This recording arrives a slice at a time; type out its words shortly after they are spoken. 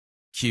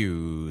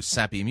Cue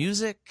sappy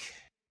music.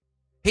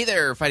 Hey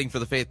there, Fighting for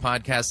the Faith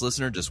podcast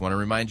listener. Just want to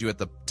remind you at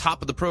the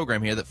top of the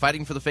program here that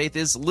Fighting for the Faith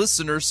is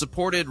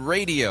listener-supported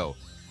radio.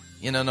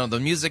 No,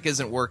 the music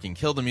isn't working.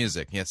 Kill the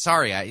music. Yeah,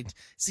 sorry, I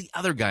see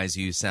other guys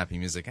use sappy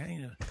music.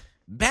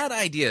 Bad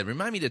idea.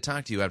 Remind me to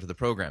talk to you after the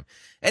program.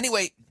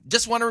 Anyway,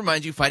 just want to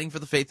remind you, Fighting for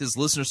the Faith is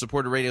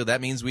listener-supported radio.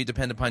 That means we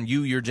depend upon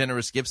you, your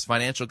generous gifts,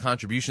 financial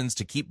contributions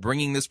to keep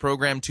bringing this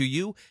program to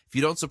you. If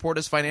you don't support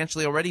us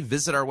financially already,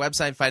 visit our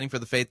website,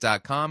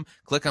 fightingforthefaith.com.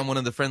 Click on one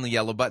of the friendly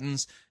yellow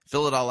buttons.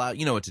 Fill it all out.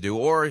 You know what to do.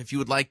 Or if you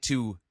would like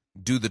to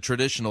do the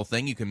traditional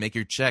thing, you can make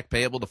your check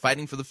payable to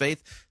Fighting for the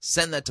Faith.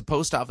 Send that to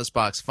Post Office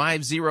Box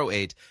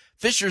 508,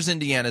 Fishers,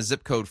 Indiana,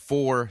 zip code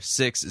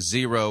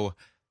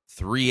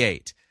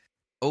 46038.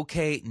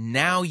 Okay,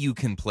 now you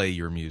can play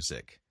your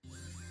music.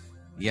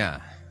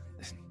 Yeah.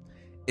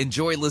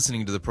 Enjoy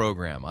listening to the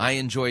program. I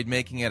enjoyed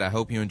making it. I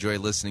hope you enjoy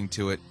listening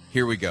to it.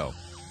 Here we go.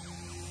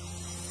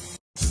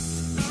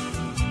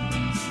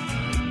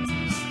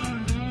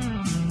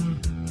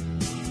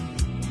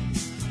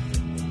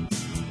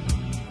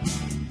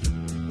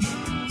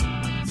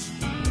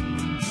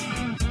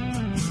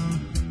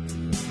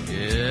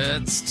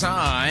 It's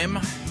time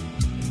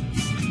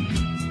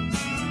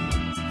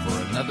for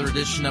another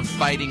edition of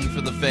Fighting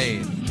for the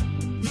Faith.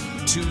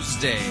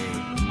 Tuesday,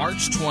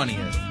 March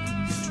 20th,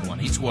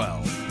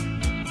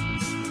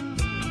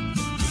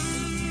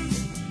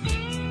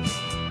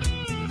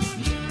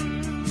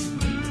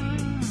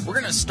 2012. We're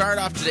going to start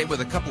off today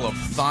with a couple of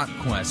thought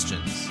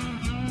questions.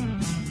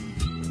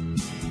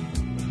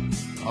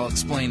 I'll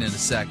explain in a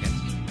second.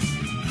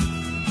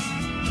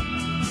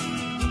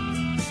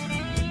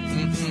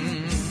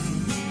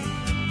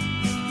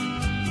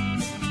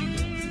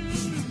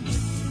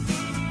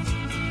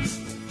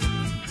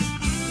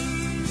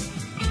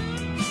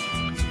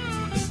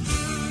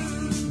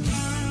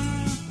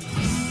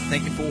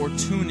 Thank you for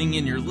tuning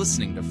in. You're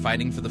listening to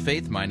Fighting for the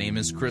Faith. My name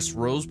is Chris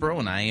Roseborough,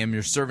 and I am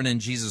your servant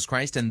in Jesus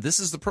Christ, and this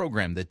is the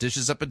program that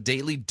dishes up a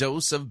daily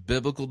dose of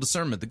biblical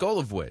discernment, the goal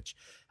of which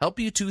help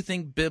you to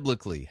think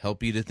biblically,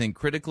 help you to think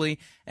critically,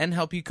 and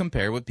help you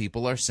compare what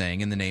people are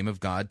saying in the name of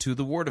God to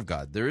the Word of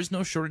God. There is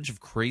no shortage of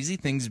crazy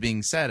things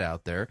being said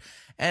out there,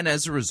 and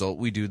as a result,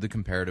 we do the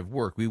comparative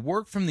work. We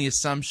work from the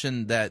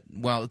assumption that,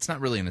 well, it's not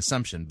really an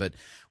assumption, but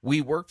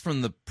we work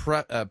from the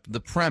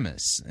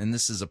premise, and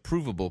this is a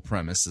provable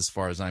premise as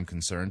far as I'm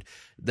concerned,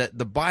 that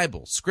the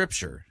Bible,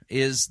 Scripture,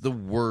 is the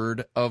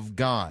Word of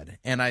God.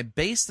 And I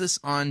base this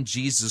on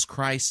Jesus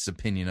Christ's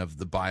opinion of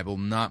the Bible,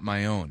 not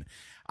my own.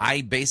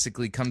 I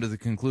basically come to the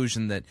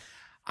conclusion that,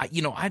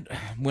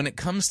 when it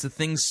comes to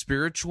things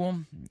spiritual,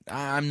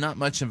 I'm not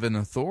much of an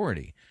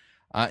authority.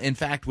 In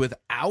fact,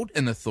 without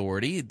an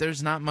authority,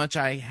 there's not much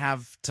I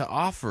have to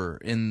offer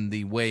in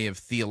the way of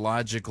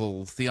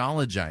theological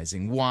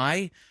theologizing.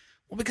 Why?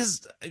 Well,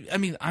 because,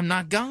 I'm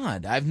not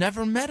God. I've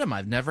never met him.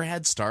 I've never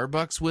had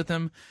Starbucks with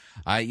him.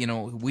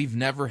 We've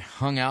never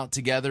hung out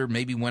together,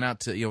 maybe went out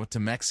to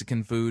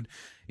Mexican food,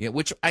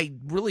 which I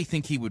really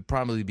think he would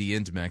probably be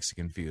into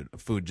Mexican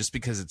food just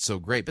because it's so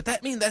great. But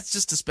that's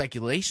just a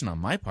speculation on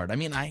my part.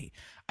 I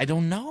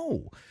don't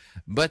know.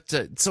 But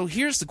so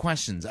here's the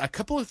questions. A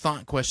couple of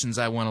thought questions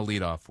I want to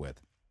lead off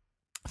with.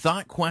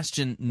 Thought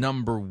question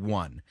number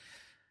 1.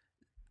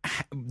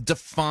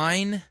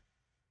 Define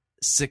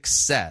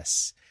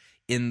success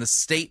in the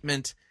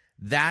statement,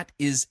 that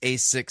is a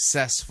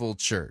successful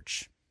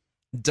church.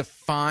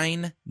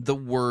 Define the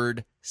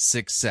word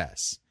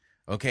success.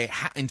 Okay.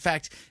 In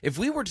fact, if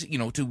we were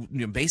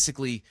to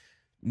basically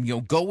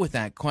go with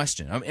that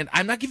question, and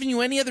I'm not giving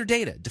you any other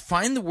data.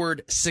 Define the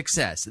word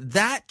success.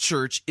 That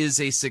church is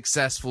a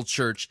successful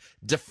church.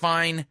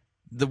 Define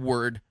the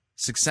word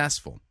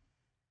successful.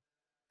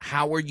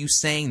 How are you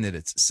saying that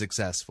it's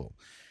successful?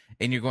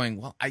 And you're going,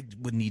 well, I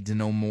would need to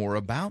know more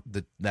about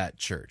that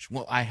church.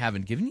 Well, I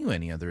haven't given you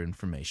any other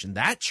information.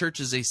 That church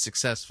is a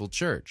successful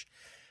church.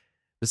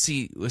 But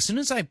see, as soon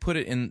as I put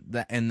it in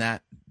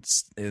that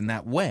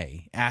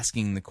way,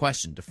 asking the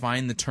question,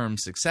 define the term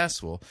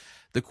successful,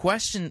 the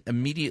question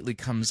immediately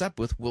comes up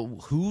with, well,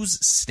 whose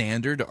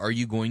standard are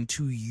you going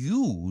to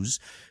use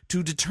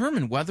to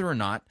determine whether or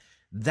not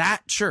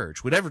that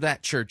church, whatever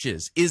that church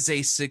is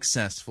a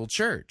successful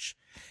church?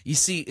 You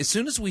see, as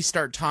soon as we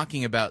start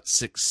talking about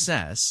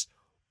success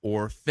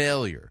or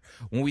failure,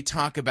 when we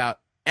talk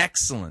about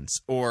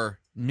excellence or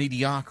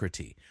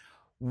mediocrity,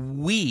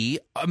 we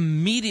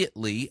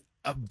immediately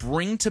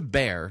bring to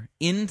bear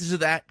into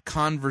that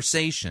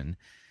conversation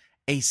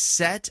a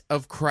set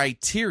of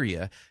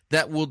criteria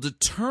that will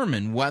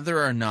determine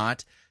whether or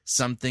not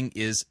something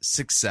is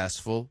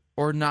successful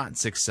or not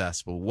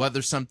successful,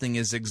 whether something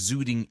is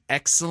exuding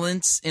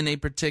excellence in a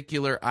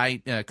particular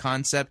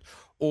concept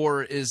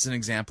or is an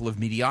example of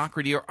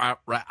mediocrity or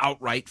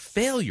outright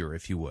failure,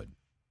 if you would.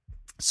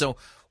 So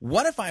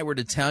what if I were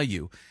to tell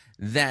you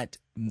that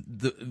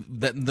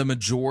the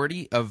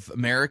majority of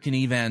American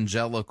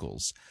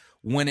evangelicals,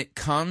 when it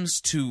comes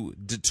to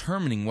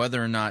determining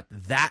whether or not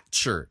that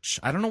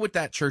church, I don't know what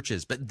that church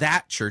is, but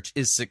that church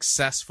is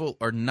successful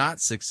or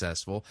not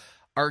successful,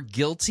 are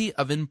guilty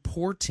of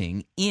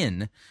importing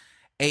in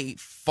a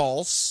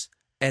false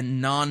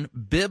and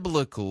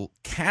non-biblical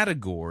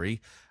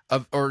category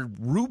of, or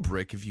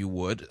rubric, if you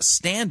would,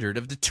 standard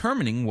of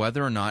determining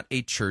whether or not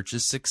a church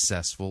is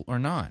successful or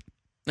not.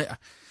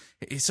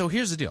 So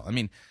here's the deal. I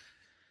mean,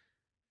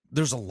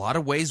 there's a lot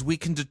of ways we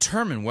can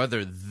determine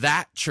whether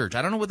that church,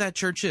 I don't know what that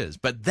church is,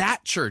 but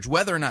that church,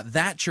 whether or not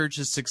that church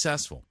is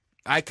successful.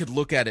 I could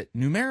look at it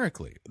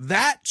numerically.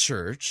 That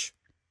church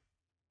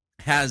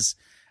has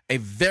a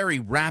very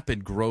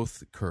rapid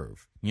growth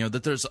curve. You know,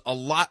 that there's a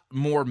lot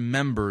more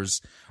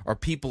members or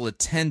people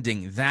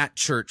attending that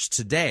church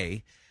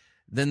today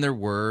than there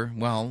were,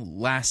 well,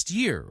 last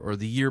year or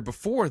the year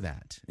before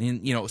that.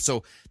 And, you know,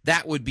 so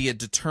that would be a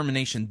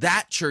determination.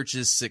 That church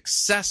is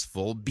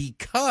successful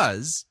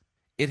because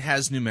it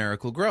has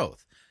numerical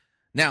growth.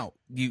 Now,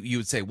 you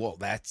would say, well,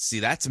 that's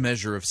a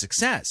measure of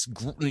success.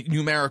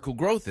 Numerical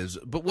growth is.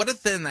 But what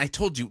if then I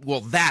told you,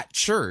 well, that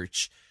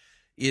church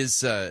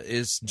is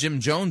Jim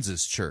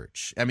Jones's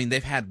church? I mean,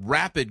 they've had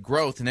rapid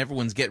growth, and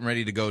everyone's getting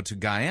ready to go to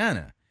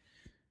Guyana.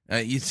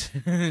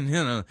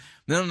 No.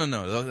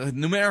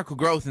 Numerical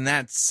growth in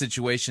that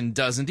situation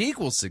doesn't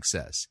equal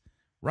success.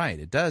 Right,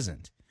 it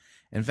doesn't.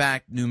 In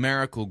fact,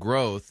 numerical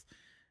growth,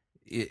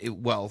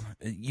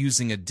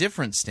 using a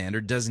different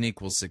standard, doesn't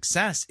equal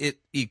success. It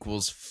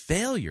equals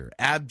failure,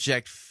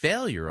 abject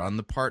failure on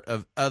the part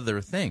of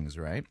other things,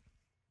 right?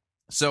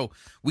 So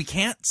we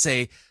can't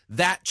say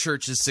that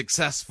church is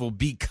successful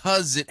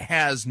because it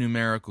has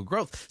numerical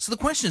growth. So the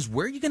question is,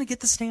 where are you going to get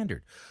the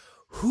standard?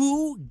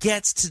 Who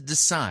gets to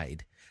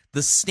decide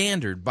the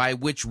standard by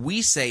which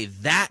we say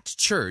that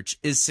church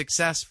is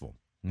successful?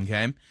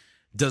 Okay?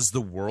 Does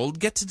the world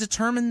get to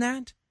determine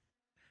that?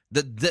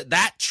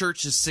 That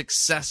church is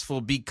successful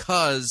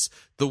because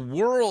the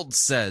world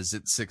says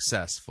it's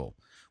successful.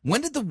 When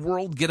did the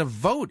world get a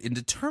vote in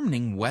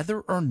determining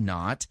whether or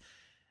not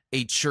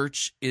a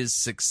church is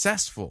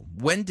successful?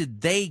 When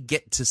did they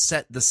get to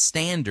set the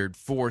standard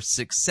for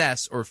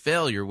success or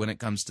failure when it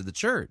comes to the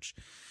church?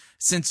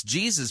 Since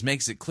Jesus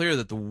makes it clear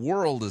that the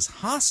world is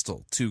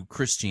hostile to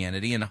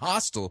Christianity and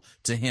hostile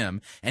to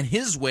him, and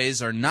his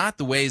ways are not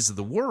the ways of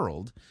the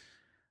world,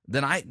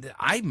 then I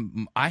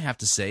have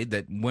to say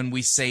that when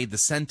we say the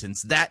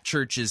sentence, that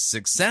church is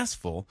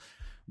successful,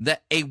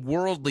 that a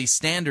worldly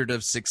standard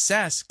of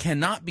success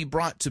cannot be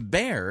brought to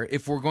bear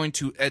if we're going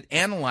to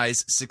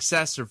analyze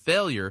success or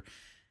failure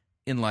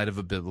in light of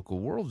a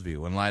biblical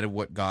worldview, in light of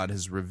what God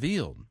has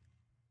revealed.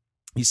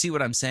 You see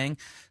what I'm saying?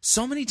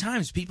 So many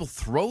times people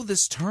throw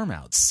this term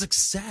out,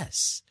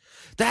 success.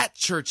 That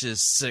church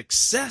is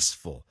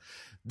successful.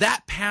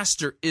 That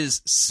pastor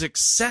is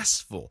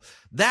successful.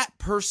 That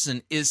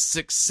person is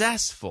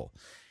successful.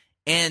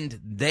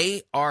 And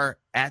they are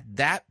at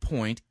that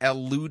point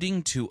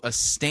alluding to a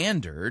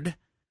standard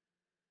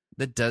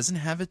that doesn't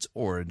have its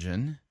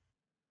origin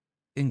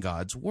in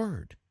God's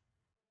word.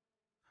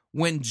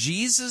 When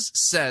Jesus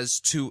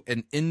says to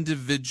an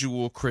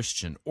individual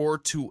Christian or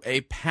to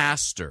a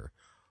pastor,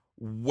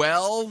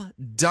 "Well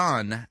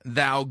done,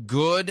 thou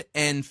good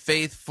and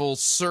faithful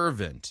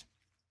servant,"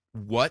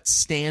 what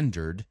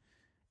standard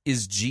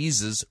is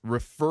Jesus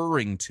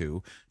referring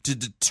to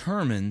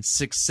determine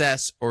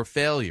success or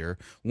failure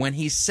when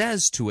he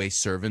says to a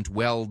servant,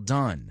 "Well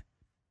done"?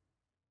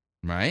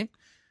 Right?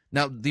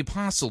 Now, the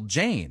Apostle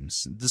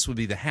James, this would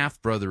be the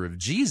half-brother of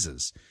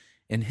Jesus,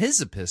 in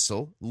his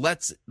epistle,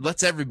 lets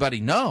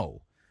everybody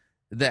know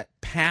that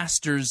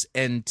pastors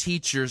and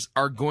teachers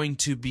are going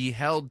to be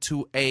held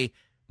to a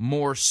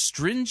more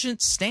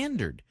stringent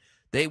standard.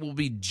 They will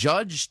be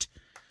judged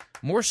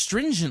more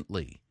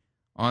stringently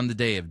on the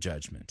day of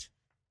judgment.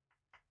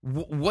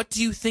 What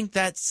do you think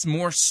that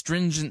more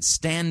stringent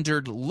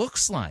standard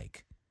looks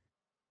like?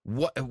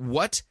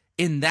 What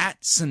in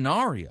that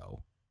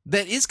scenario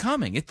that is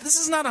coming? This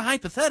is not a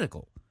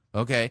hypothetical,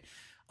 okay?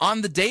 On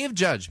the day of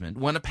judgment,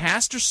 when a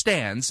pastor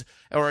stands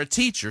or a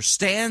teacher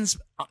stands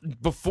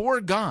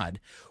before God,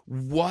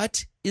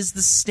 what is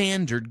the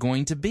standard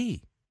going to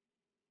be?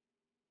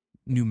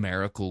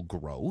 Numerical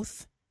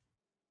growth?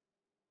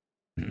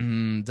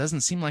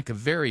 Doesn't seem like a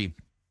very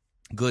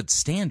good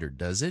standard,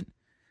 does it?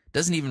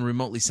 Doesn't even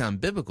remotely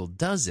sound biblical,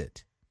 does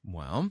it?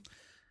 Well,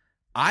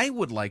 I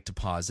would like to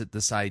posit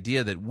this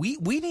idea that we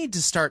need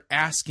to start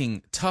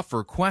asking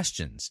tougher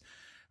questions.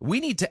 We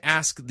need to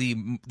ask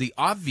the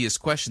obvious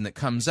question that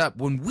comes up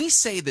when we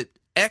say that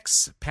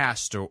X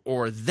pastor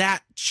or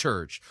that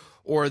church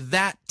or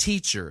that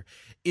teacher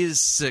is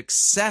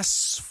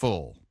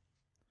successful,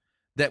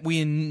 that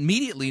we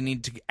immediately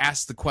need to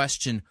ask the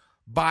question,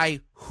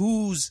 by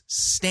whose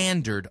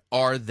standard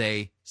are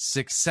they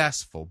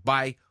successful?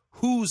 By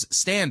whose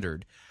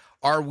standard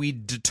are we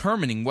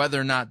determining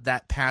whether or not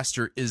that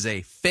pastor is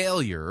a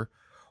failure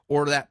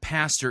or that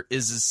pastor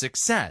is a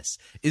success?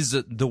 Is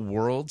it the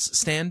world's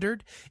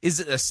standard? Is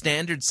it a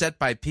standard set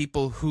by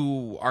people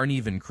who aren't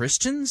even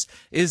Christians?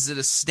 Is it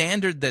a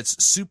standard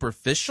that's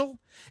superficial?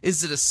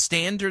 Is it a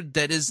standard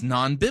that is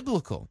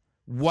non-biblical?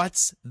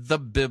 What's the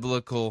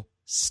biblical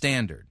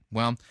standard?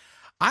 Well,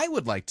 I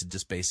would like to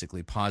just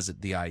basically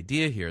posit the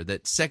idea here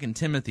that 2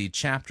 Timothy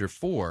chapter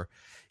 4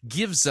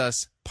 gives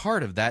us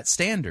part of that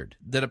standard,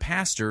 that a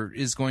pastor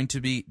is going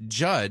to be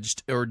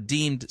judged or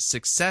deemed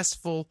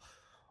successful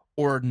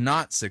or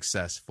not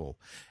successful,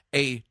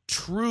 a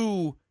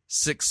true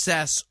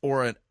success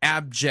or an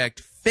abject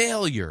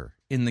failure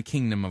in the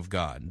kingdom of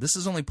God. This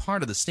is only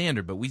part of the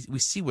standard, but we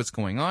see what's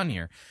going on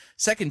here.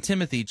 2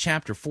 Timothy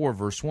chapter 4,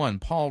 verse 1,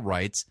 Paul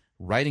writes,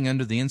 writing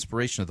under the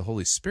inspiration of the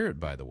Holy Spirit,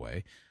 by the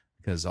way,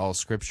 because all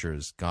Scripture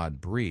is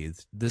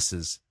God-breathed. This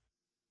is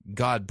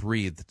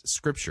God-breathed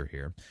Scripture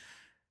here.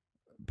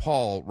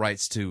 Paul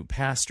writes to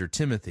Pastor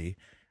Timothy,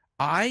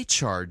 I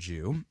charge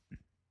you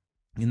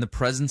in the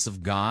presence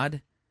of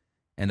God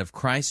and of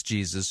Christ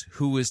Jesus,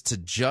 who is to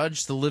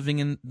judge the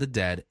living and the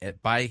dead,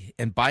 and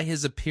by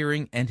his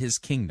appearing and his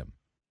kingdom.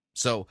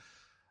 So,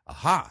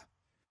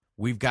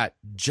 we've got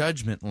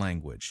judgment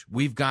language.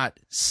 We've got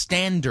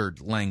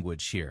standard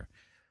language here.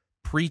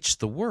 Preach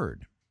the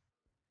word.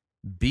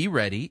 Be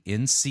ready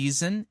in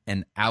season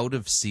and out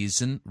of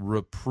season,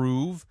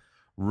 reprove,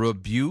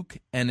 rebuke,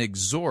 and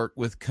exhort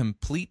with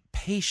complete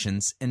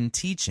patience and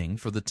teaching,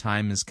 for the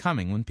time is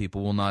coming when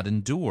people will not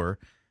endure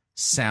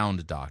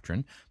sound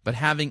doctrine, but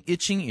having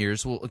itching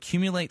ears will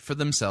accumulate for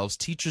themselves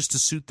teachers to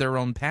suit their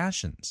own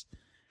passions,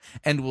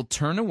 and will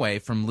turn away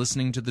from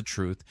listening to the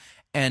truth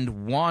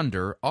and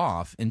wander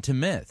off into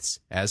myths.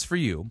 As for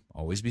you,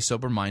 always be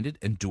sober-minded,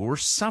 endure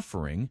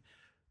suffering,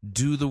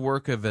 do the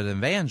work of an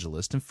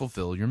evangelist, and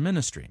fulfill your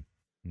ministry.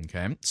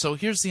 Okay? So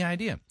here's the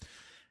idea,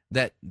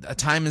 that a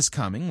time is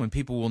coming when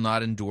people will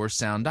not endure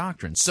sound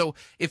doctrine. So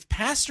if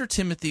Pastor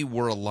Timothy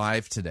were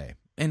alive today,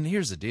 and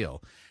here's the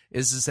deal,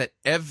 is that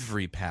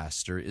every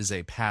pastor is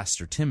a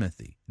Pastor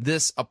Timothy.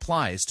 This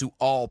applies to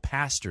all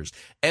pastors,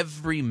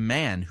 every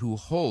man who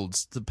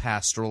holds the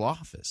pastoral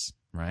office,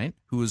 right?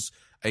 Who is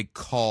a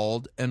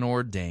called and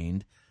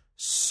ordained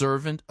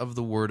servant of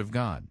the Word of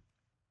God.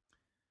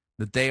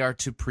 That they are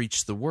to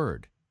preach the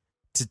Word,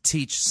 to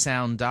teach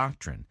sound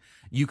doctrine.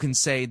 You can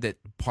say that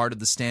part of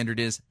the standard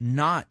is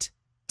not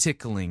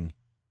tickling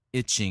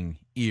itching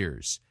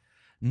ears,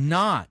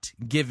 not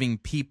giving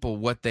people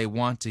what they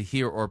want to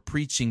hear or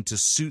preaching to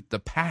suit the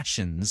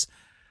passions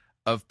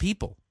of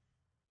people,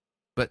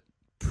 but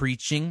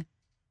preaching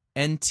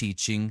and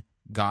teaching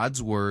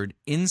God's word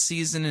in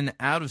season and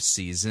out of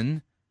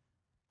season.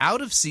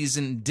 Out of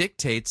season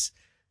dictates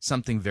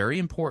something very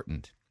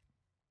important.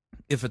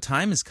 If a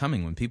time is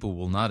coming when people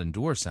will not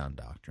endure sound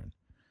doctrine,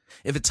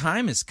 if a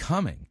time is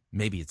coming,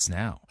 maybe it's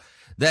now,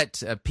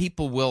 that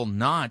people will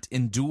not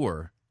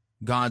endure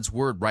God's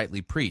word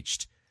rightly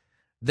preached,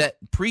 that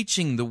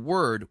preaching the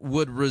word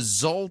would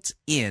result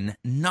in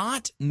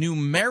not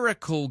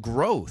numerical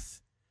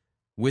growth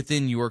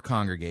within your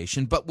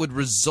congregation, but would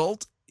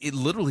result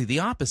in literally the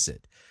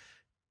opposite.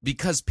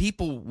 Because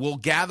people will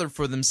gather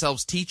for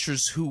themselves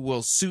teachers who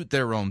will suit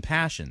their own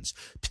passions,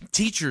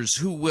 teachers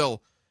who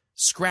will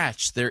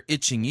scratch their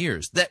itching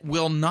ears, that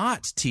will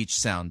not teach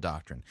sound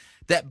doctrine,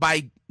 that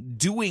by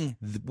doing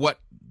what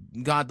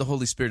God the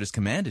Holy Spirit has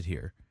commanded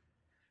here,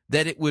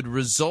 that it would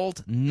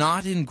result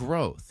not in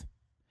growth,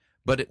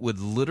 but it would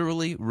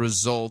literally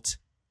result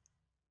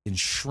in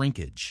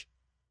shrinkage.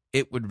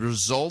 It would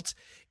result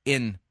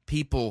in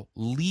people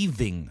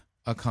leaving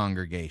a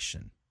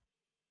congregation.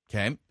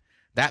 Okay?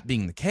 That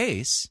being the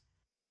case,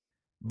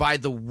 by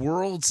the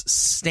world's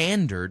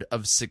standard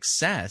of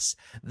success,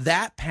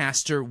 that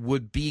pastor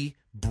would be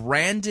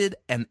branded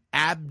an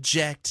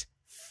abject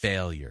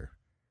failure.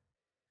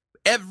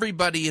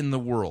 Everybody in the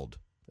world,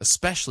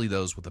 especially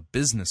those with a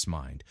business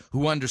mind,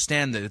 who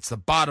understand that it's the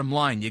bottom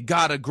line, you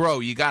got to grow,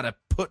 you got to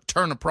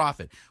turn a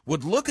profit,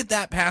 would look at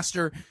that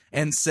pastor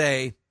and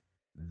say,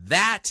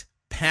 that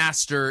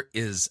pastor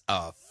is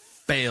a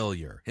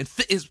failure.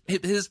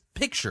 His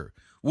picture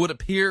would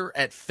appear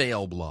at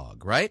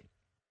FailBlog, right?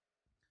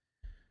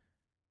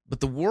 But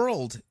the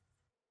world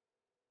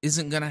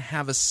isn't going to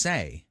have a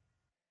say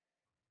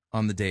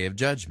on the day of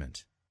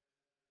judgment.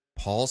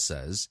 Paul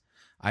says,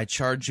 I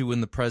charge you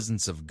in the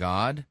presence of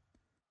God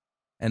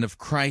and of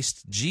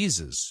Christ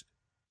Jesus,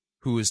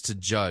 who is to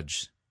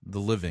judge the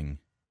living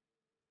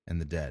and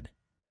the dead.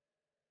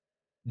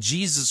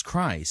 Jesus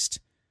Christ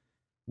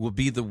will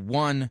be the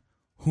one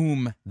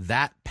whom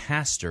that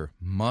pastor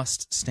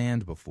must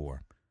stand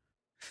before.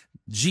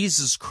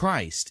 Jesus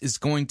Christ is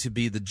going to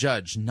be the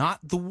judge, not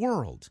the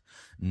world,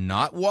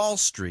 not Wall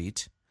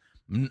Street,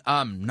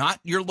 not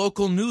your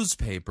local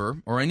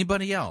newspaper or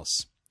anybody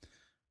else.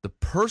 The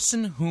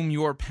person whom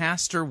your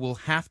pastor will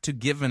have to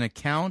give an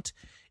account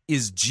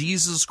is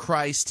Jesus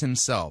Christ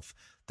himself,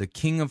 the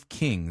King of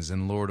Kings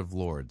and Lord of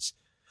Lords,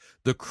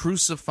 the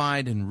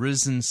crucified and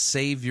risen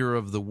Savior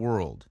of the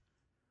world,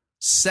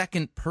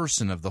 second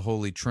person of the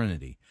Holy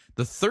Trinity.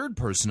 The third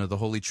person of the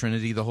Holy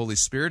Trinity, the Holy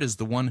Spirit, is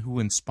the one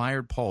who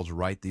inspired Paul to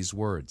write these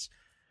words.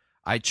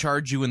 I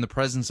charge you in the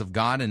presence of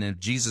God and of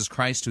Jesus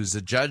Christ, who is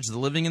the judge of the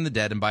living and the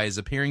dead, and by his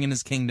appearing in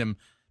his kingdom,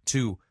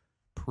 to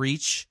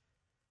preach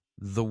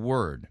the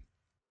word.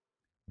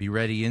 Be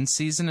ready in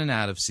season and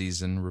out of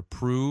season,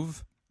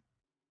 reprove,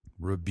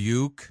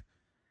 rebuke,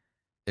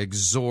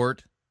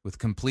 exhort with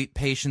complete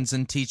patience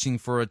and teaching,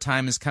 for a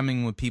time is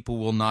coming when people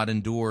will not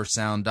endure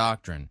sound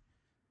doctrine,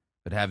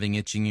 but having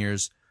itching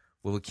ears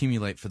will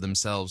accumulate for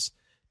themselves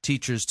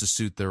teachers to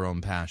suit their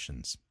own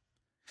passions.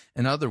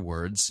 In other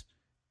words,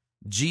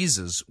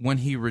 Jesus, when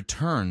he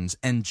returns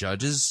and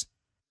judges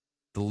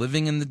the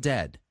living and the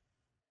dead,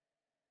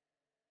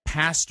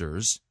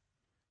 pastors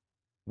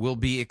will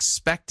be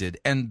expected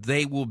and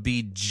they will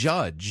be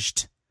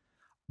judged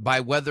by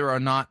whether or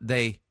not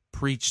they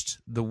preached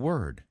the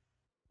word,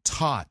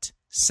 taught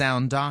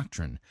sound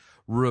doctrine,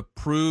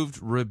 reproved,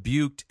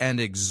 rebuked, and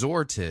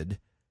exhorted,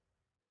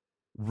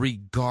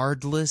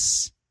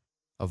 regardless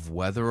of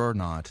whether or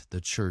not the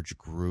church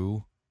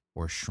grew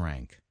or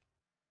shrank.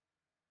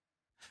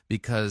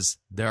 Because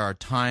there are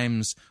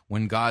times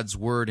when God's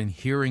word and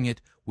hearing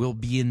it will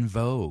be in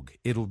vogue,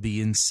 it'll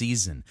be in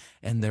season,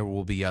 and there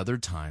will be other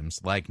times,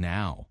 like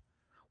now,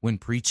 when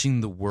preaching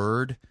the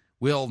word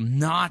will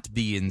not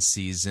be in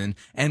season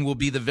and will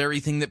be the very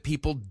thing that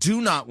people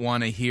do not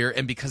want to hear,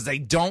 and because they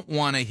don't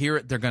want to hear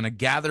it, they're going to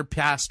gather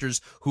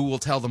pastors who will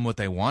tell them what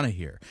they want to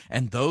hear,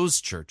 and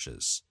those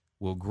churches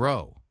will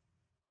grow.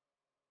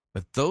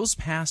 But those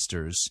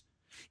pastors,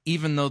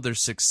 even though they're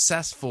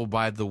successful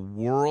by the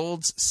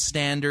world's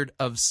standard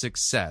of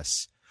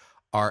success,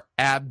 are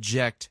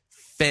abject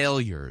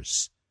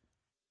failures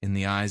in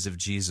the eyes of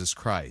Jesus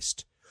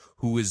Christ,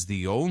 who is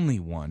the only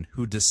one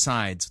who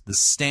decides the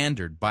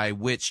standard by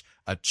which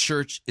a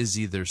church is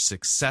either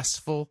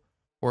successful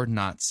or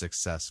not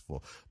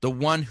successful. The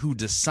one who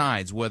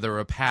decides whether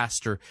a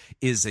pastor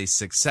is a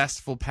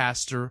successful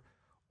pastor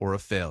or a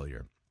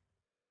failure.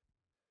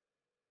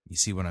 You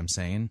see what I'm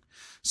saying?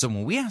 So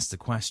when we ask the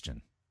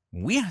question,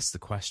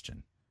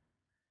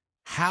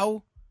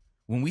 how,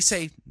 when we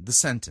say the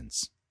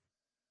sentence,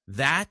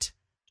 that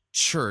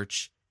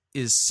church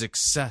is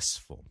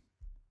successful,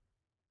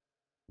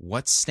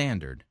 what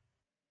standard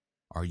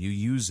are you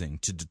using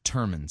to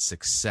determine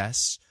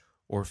success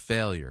or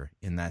failure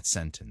in that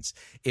sentence?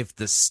 If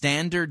the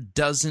standard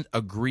doesn't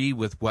agree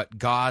with what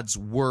God's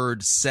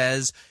word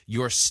says,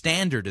 your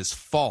standard is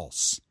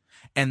false.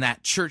 And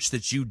that church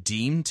that you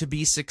deem to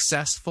be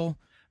successful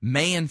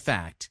may, in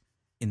fact,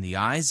 in the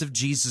eyes of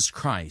Jesus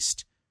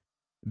Christ,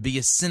 be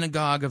a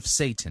synagogue of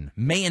Satan,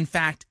 may, in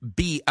fact,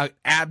 be an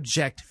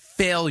abject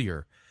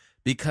failure,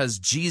 because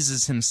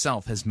Jesus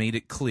himself has made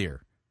it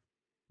clear.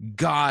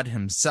 God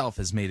himself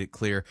has made it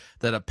clear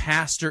that a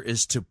pastor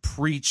is to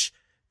preach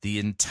the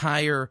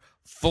entire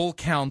full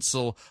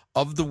counsel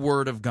of the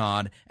Word of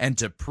God and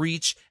to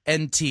preach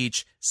and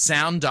teach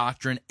sound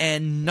doctrine,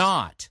 and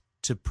not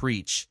to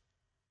preach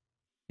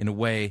in a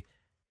way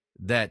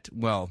that,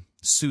 well,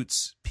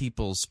 suits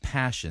people's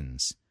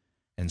passions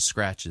and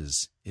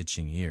scratches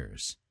itching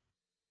ears.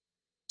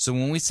 So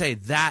when we say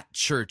that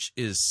church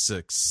is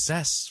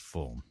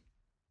successful,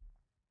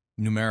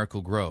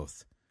 numerical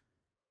growth,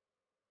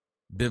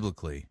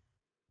 biblically,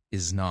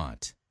 is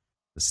not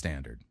the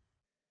standard.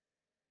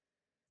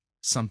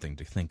 Something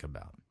to think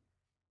about.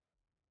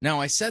 Now,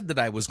 I said that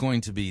I was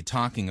going to be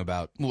talking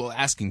about,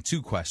 asking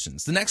two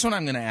questions. The next one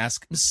I'm going to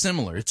ask is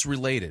similar. It's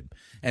related,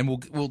 and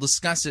we'll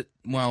discuss it,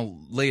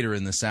 later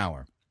in this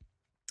hour.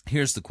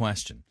 Here's the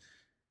question.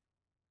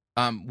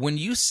 When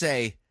you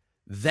say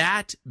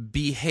that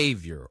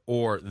behavior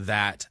or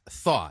that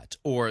thought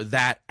or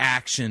that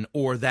action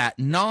or that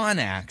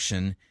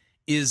non-action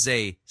is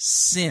a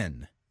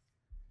sin,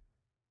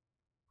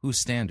 whose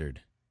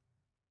standard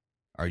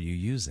are you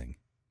using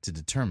to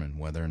determine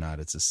whether or not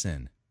it's a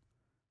sin?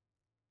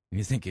 And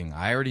you're thinking,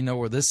 I already know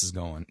where this is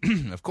going.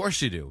 Of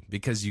course you do,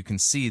 because you can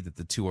see that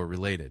the two are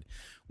related.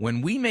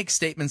 When we make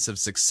statements of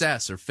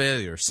success or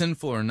failure,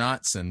 sinful or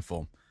not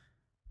sinful,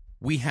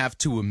 we have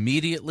to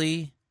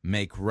immediately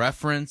make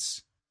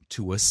reference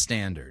to a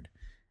standard.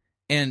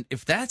 And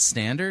if that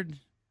standard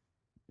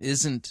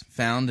isn't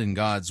found in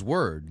God's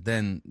word,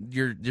 then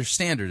your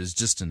standard is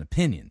just an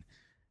opinion.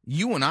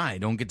 You and I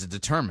don't get to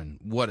determine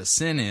what a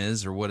sin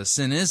is or what a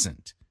sin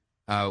isn't.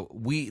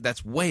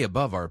 That's way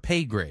above our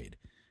pay grade.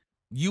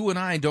 You and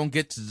I don't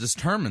get to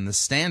determine the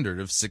standard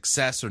of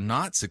success or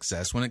not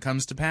success when it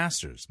comes to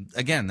pastors.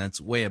 Again,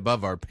 that's way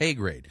above our pay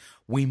grade.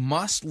 We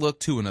must look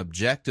to an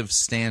objective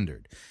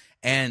standard,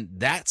 and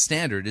that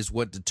standard is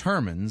what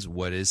determines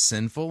what is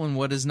sinful and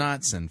what is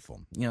not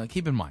sinful.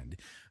 Keep in mind,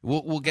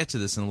 we'll get to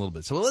this in a little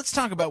bit. So let's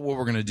talk about what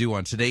we're going to do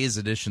on today's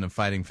edition of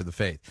Fighting for the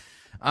Faith.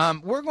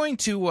 We're going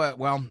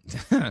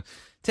to,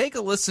 take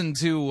a listen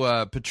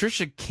to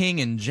Patricia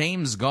King and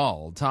James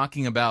Gall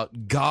talking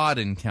about God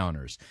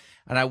encounters.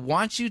 And I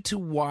want you to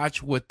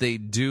watch what they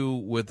do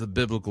with the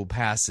biblical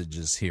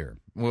passages here.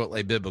 Well,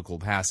 a biblical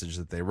passage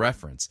that they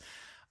reference.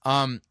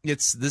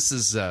 This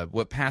is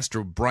what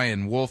Pastor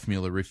Brian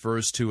Wolfmueller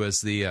refers to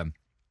as the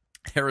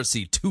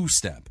heresy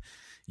two-step.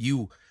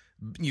 You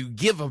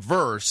give a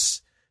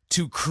verse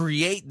to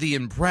create the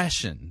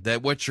impression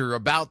that what you're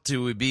about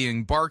to be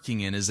embarking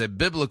in is a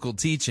biblical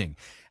teaching.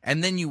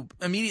 And then you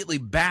immediately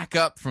back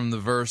up from the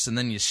verse, and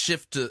then you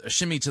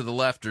shimmy to the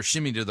left or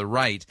shimmy to the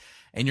right,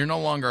 and you're no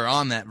longer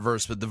on that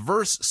verse, but the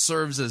verse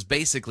serves as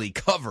basically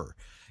cover.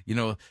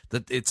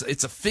 that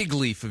it's a fig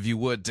leaf, if you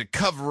would, to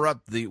cover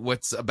up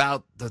what's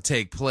about to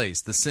take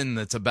place, the sin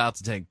that's about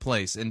to take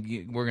place.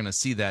 And we're going to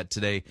see that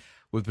today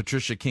with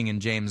Patricia King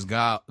and James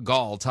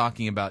Gall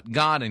talking about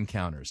God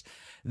encounters.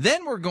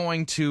 Then we're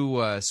going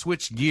to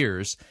switch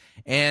gears,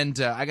 and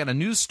I got a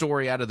news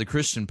story out of the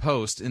Christian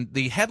Post, and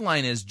the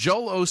headline is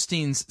Joel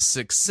Osteen's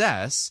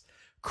success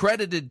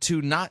credited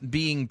to not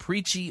being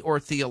preachy or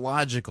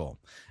theological.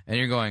 And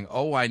you're going,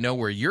 oh, I know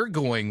where you're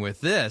going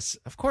with this.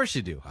 Of course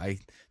you do. I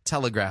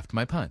telegraphed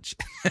my punch.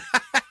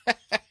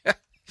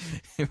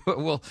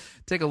 We'll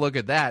take a look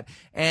at that.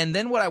 And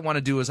then what I want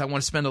to do is I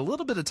want to spend a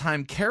little bit of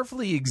time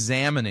carefully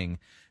examining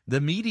the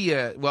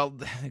media,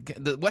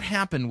 what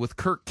happened with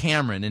Kirk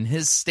Cameron and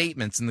his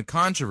statements and the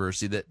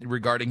controversy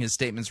regarding his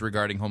statements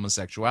regarding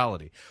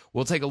homosexuality.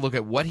 We'll take a look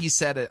at what he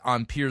said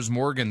on Piers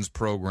Morgan's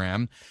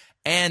program,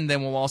 and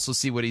then we'll also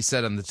see what he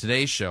said on the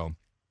Today Show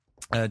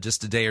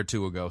just a day or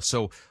two ago.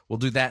 So we'll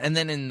do that. And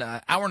then in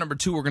hour number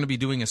 2, we're going to be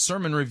doing a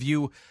sermon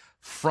review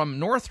from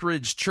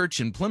Northridge Church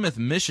in Plymouth,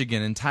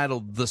 Michigan,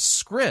 entitled The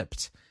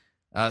Script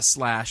 /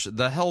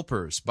 The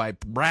Helpers by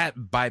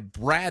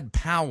Brad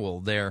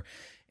Powell there.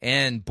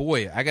 And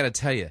boy, I got to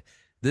tell you,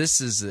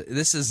 this is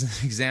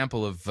an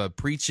example of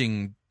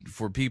preaching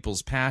for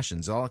people's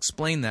passions. I'll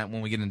explain that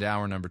when we get into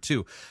hour number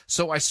 2.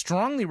 So I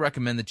strongly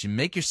recommend that you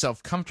make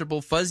yourself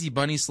comfortable, fuzzy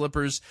bunny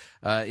slippers,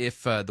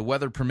 if the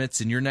weather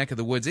permits in your neck of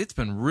the woods. It's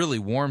been really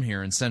warm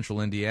here in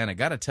central Indiana.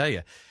 Got to tell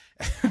you.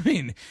 I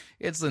mean,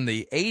 it's in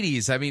the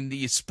 80s. I mean,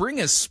 the spring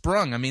has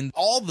sprung. I mean,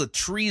 all the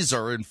trees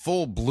are in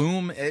full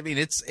bloom. I mean,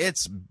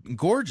 it's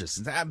gorgeous.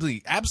 It's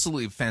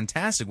absolutely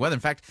fantastic weather. In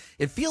fact,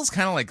 it feels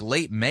kind of like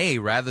late May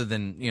rather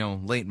than,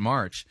 late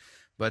March.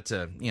 But,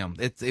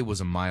 it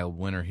was a mild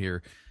winter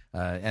here.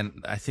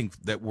 And I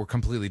think that we're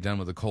completely done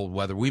with the cold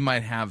weather. We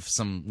might have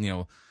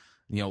some,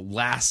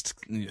 last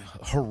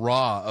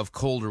hurrah of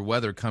colder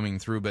weather coming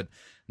through, but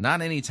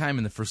not any time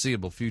in the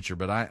foreseeable future.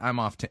 But I'm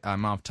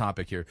off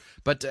topic here.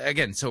 But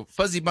again, so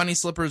fuzzy bunny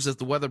slippers as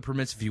the weather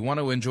permits. If you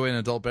want to enjoy an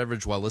adult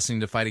beverage while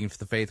listening to Fighting for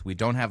the Faith, we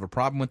don't have a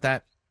problem with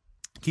that.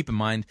 Keep in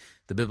mind,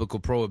 the biblical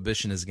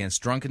prohibition is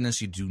against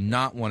drunkenness. You do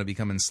not want to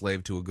become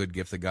enslaved to a good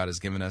gift that God has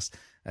given us.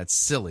 That's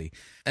silly.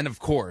 And of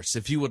course,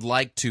 if you would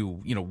like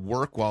to,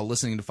 work while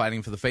listening to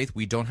Fighting for the Faith,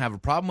 we don't have a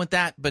problem with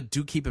that. But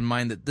do keep in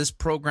mind that this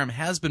program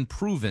has been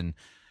proven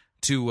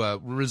to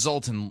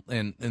result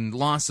in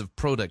loss of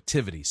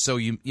productivity. So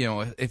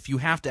if you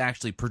have to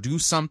actually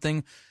produce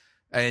something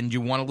and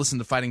you want to listen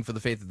to Fighting for the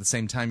Faith at the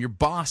same time, your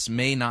boss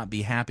may not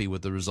be happy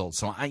with the results.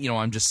 So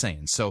I'm just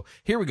saying. So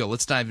here we go.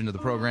 Let's dive into the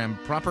program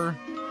proper.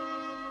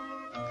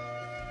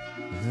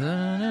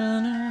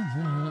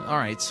 All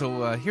right.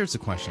 So here's the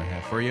question I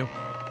have for you.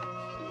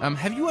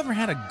 Have you ever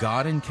had a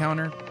God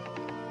encounter?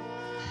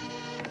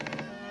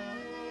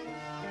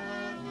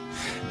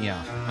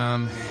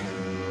 Yeah.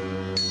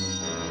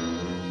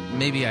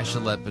 Maybe I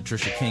should let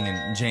Patricia King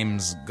and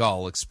James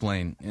Gall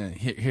explain.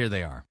 Here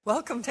they are.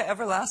 Welcome to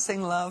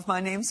Everlasting Love. My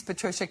name's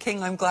Patricia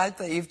King. I'm glad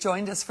that you've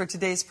joined us for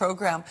today's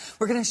program.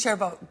 We're going to share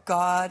about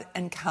God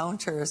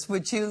encounters.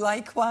 Would you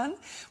like one?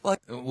 Well,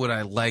 would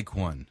I like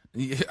one?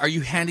 Are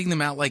you handing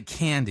them out like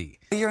candy?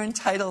 You're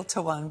entitled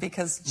to one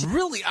because...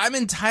 Really? I'm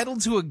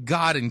entitled to a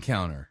God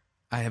encounter?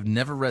 I have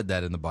never read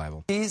that in the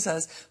Bible.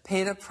 Jesus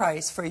paid a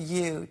price for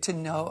you to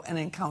know and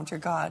encounter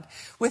God.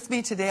 With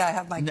me today, I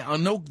have my...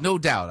 No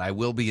doubt I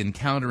will be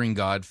encountering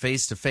God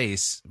face to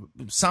face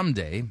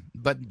someday,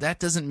 but that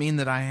doesn't mean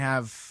that I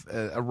have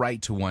a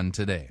right to one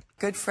today.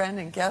 Good friend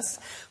and guest,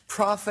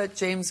 Prophet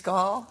James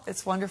Gall.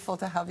 It's wonderful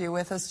to have you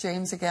with us,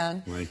 James,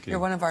 again. Thank you. You're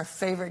one of our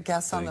favorite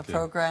guests on the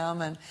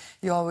program, and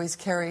you always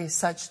carry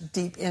such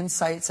deep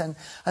insights, and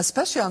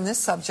especially on this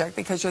subject,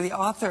 because you're the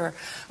author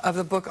of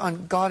the book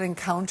on God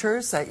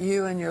encounters that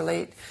you and your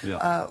late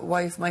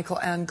wife, Michael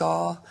Ann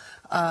Gall,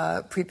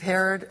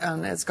 prepared,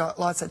 and it's got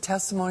lots of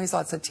testimonies,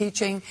 lots of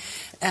teaching,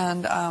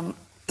 and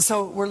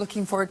so we're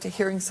looking forward to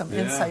hearing some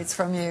insights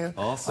from you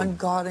on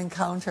God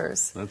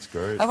encounters. That's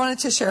great. I wanted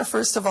to share,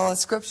 first of all, a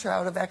scripture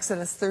out of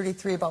Exodus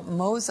 33 about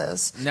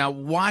Moses. Now,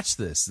 watch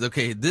this.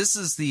 Okay, this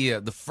is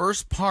the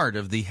first part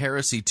of the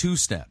heresy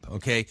two-step,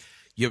 okay?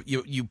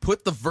 You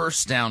put the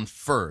verse down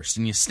first,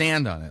 and you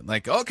stand on it.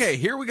 Like, okay,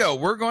 here we go.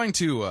 We're going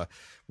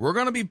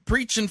to be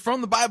preaching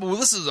from the Bible. Well,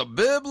 this is a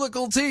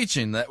biblical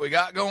teaching that we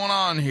got going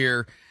on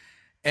here.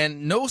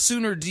 And no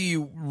sooner do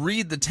you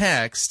read the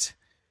text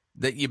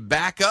that you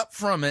back up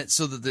from it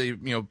so that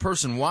the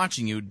person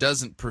watching you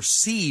doesn't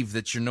perceive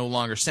that you're no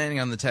longer standing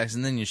on the text,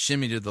 and then you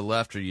shimmy to the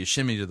left or you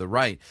shimmy to the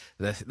right.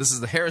 This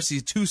is the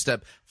heresy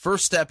two-step.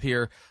 First step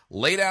here,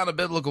 lay down a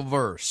biblical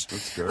verse.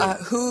 That's good.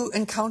 Who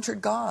encountered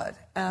God.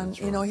 And,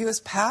 he was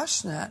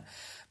passionate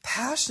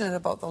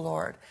about the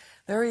Lord.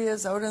 There he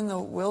is out in the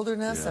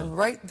wilderness, and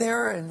right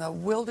there in the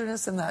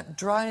wilderness, in that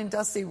dry and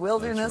dusty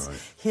wilderness,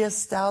 he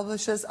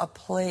establishes a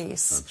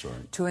place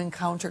to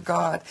encounter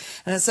God.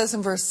 And it says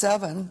in verse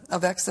 7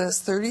 of Exodus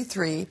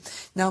 33,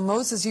 now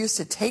Moses used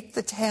to take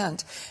the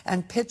tent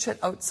and pitch it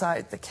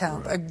outside the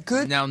camp.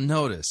 Now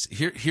notice,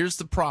 here's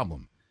the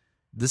problem.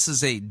 This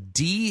is a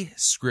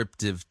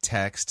descriptive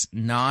text,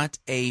 not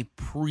a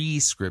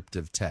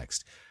prescriptive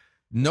text.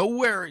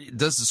 Nowhere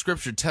does the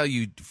scripture tell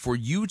you for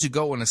you to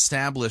go and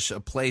establish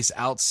a place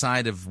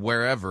outside of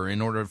wherever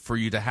in order for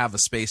you to have a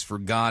space for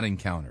God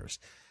encounters.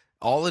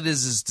 All it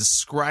is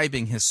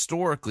describing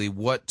historically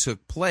what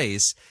took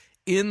place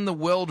in the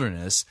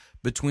wilderness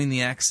between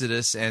the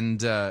Exodus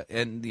and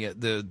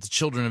the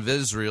children of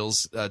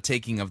Israel's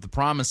taking of the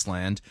Promised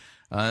Land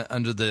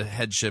under the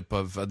headship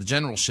of the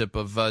generalship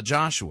of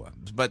Joshua.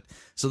 But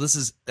so this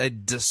is a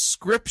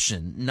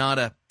description, not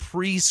a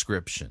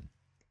prescription.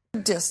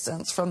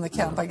 Distance from the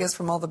camp, I guess,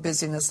 from all the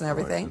busyness and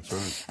everything. Right, that's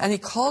right. And he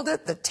called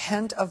it the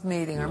tent of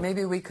meeting, or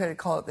maybe we could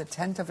call it the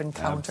tent of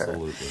encounter.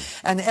 Absolutely.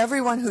 And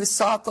everyone who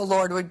sought the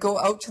Lord would go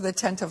out to the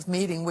tent of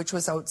meeting, which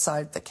was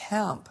outside the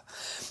camp.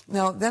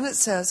 Now, then it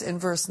says in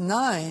verse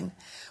 9,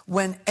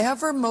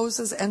 whenever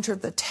Moses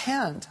entered the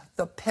tent,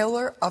 the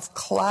pillar of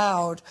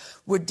cloud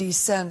would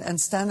descend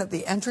and stand at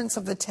the entrance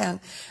of the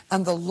tent,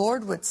 and the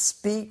Lord would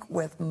speak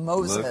with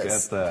Moses. Look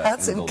at that.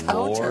 That's and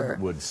encounter. The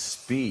Lord would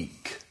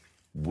speak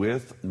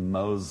with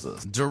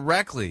Moses.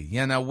 Directly.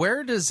 Yeah, now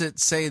where does it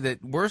say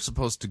that we're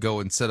supposed to go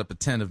and set up a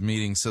tent of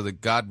meeting so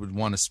that God would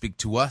want to speak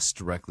to us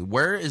directly?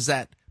 Where is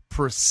that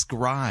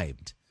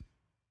prescribed?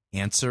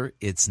 Answer,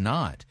 it's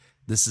not.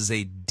 This is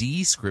a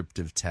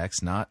descriptive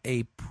text, not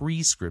a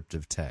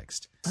prescriptive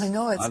text. I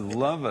know. I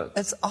love it.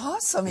 It's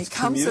awesome. It's he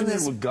comes in communion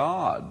this with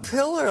God.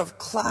 pillar of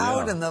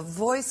cloud, Yeah. and the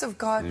voice of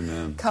God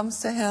Amen.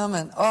 comes to him,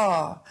 and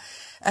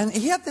and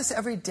he had this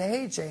every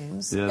day,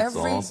 James. Yeah, it's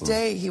every awesome.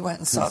 day he went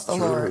and sought It's the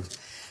true. Lord.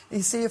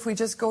 You see, if we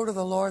just go to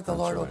the Lord, the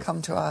Lord will right.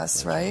 come to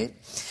us, right?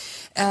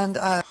 And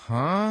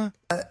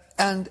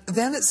and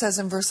then it says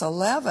in verse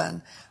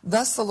 11,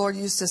 thus the Lord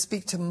used to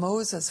speak to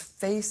Moses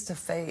face to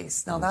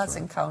face. Now that's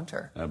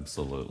encounter.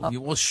 Absolutely.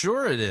 Well,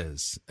 sure it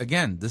is.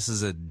 Again, this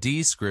is a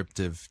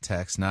descriptive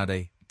text, not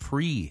a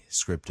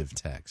prescriptive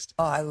text.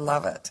 Oh, I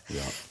love it.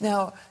 Yeah.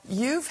 Now,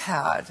 you've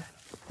had...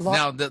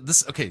 Now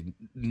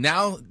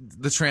now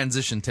the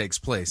transition takes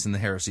place in the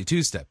Heresy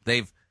 2-step.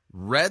 They've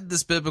read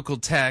this biblical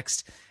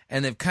text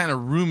and they've kind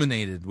of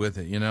ruminated with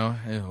it, you know.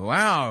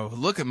 Wow,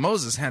 look at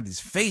Moses had these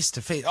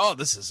face-to-face. Oh,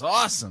 this is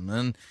awesome.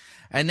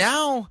 And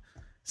now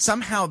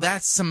somehow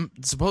that's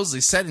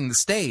supposedly setting the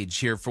stage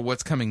here for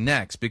what's coming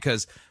next,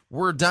 because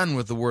we're done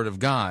with the Word of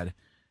God,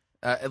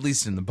 at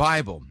least in the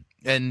Bible.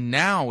 And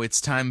now it's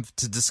time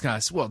to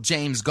discuss, well,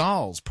 James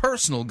Gall's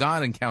personal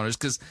God encounters,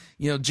 because,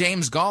 you know,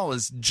 James Gall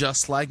is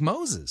just like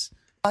Moses.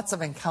 Lots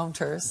of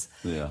encounters.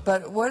 Yeah.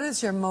 But what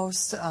is your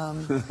most,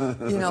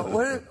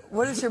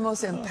 what is your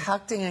most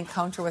impacting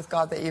encounter with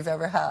God that you've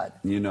ever had?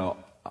 You know,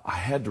 I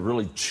had to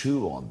really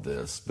chew on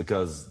this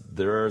because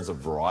there's a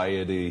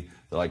variety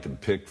that I can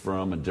pick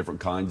from and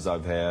different kinds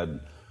I've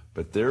had.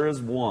 But there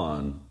is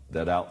one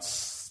that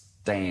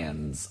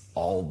outstands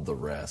all the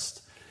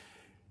rest.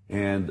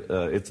 And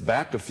it's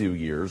back a few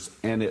years,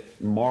 and it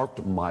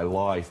marked my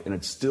life, and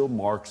it still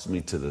marks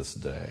me to this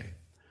day.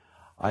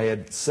 I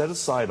had set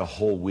aside a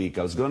whole week.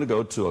 I was going to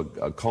go to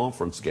a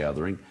conference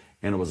gathering,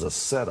 and it was a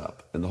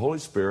setup. And the Holy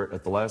Spirit,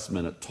 at the last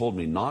minute, told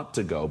me not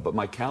to go, but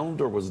my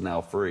calendar was now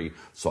free,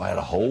 so I had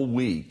a whole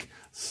week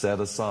set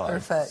aside.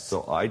 Perfect.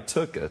 So I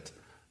took it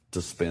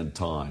to spend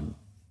time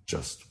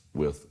just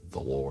with the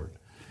Lord.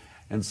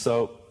 And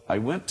so I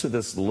went to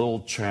this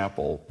little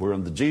chapel. We're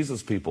in the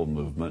Jesus People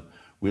movement.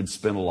 We'd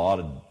spend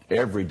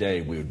every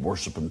day we would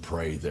worship and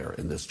pray there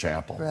in this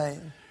chapel. Right.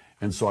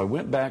 And so I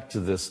went back to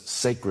this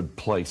sacred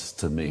place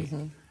to me.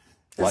 Mm-hmm.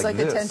 It's like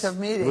a tent of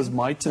meeting. It was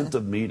my tent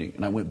of meeting.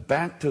 And I went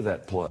back to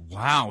that place.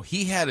 Wow,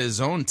 he had his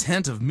own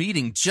tent of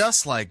meeting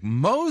just like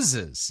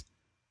Moses.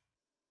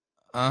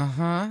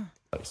 Uh-huh.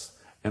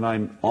 And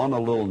I'm on a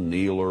little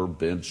kneeler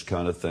bench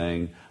kind of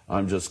thing.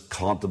 I'm just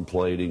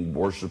contemplating,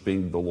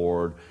 worshiping the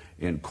Lord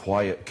in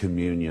quiet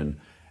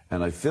communion.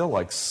 And I feel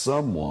like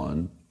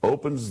someone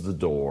opens the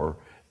door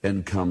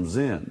and comes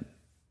in.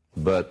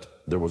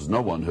 But there was no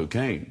one who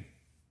came.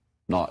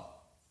 Not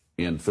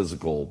in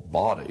physical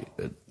body,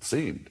 it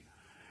seemed.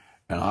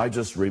 And I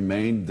just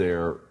remained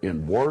there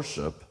in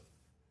worship,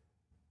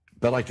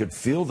 but I could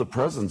feel the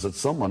presence of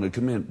someone who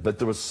came in. But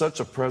there was such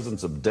a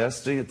presence of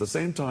destiny, at the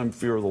same time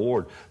fear of the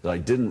Lord, that I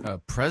didn't A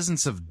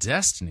presence of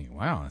destiny.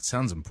 Wow, that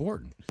sounds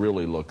important.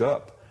 really look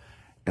up.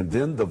 And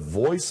then the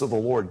voice of the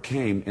Lord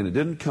came, and it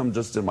didn't come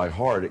just in my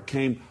heart. It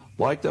came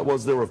like that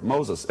was there with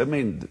Moses. I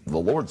mean, the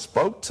Lord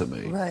spoke to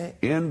me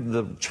in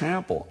the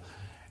chapel.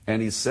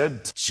 And he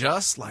said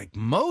just like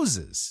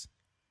Moses.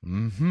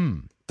 Mm-hmm.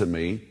 to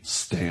me,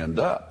 stand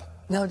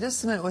up. Now,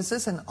 just a minute. Was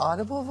this an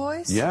audible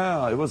voice?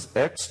 Yeah, it was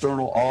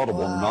external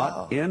audible,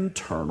 not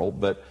internal,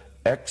 but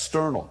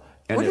external.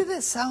 And what did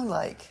it sound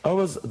like? It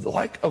was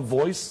like a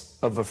voice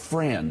of a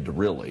friend,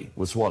 really,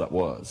 was what it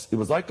was. It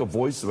was like a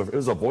voice of it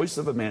was a voice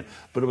of a man,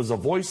 but it was a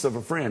voice of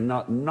a friend,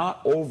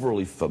 not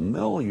overly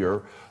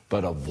familiar,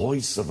 but a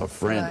voice of a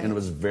friend. Right. And it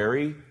was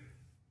very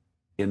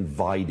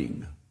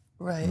inviting.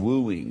 Right.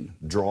 Wooing,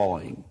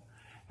 drawing.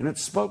 And it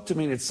spoke to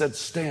me and it said,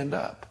 stand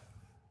up.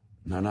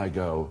 And then I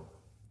go,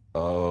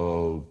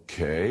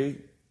 okay.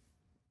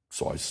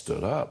 So I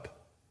stood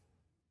up.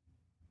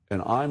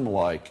 And I'm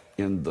like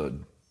in the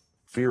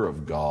fear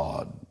of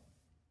God.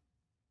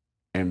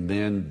 And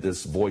then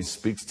this voice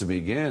speaks to me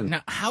again.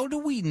 Now, how do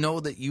we know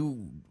that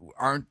you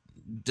aren't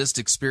just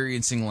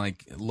experiencing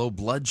like low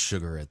blood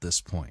sugar at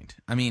this point?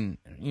 I mean,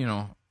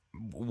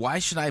 why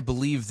should I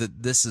believe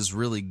that this is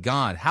really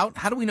God? How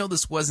do we know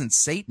this wasn't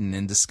Satan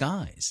in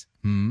disguise?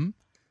 And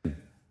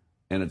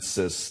it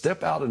says,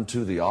 step out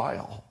into the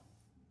aisle.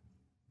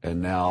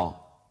 And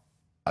now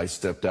I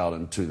stepped out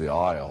into the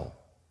aisle,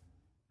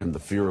 and the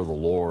fear of the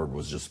Lord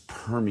was just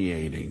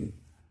permeating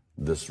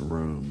this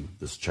room,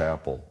 this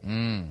chapel. Okay.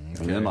 And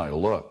then I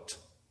looked,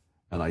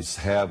 and I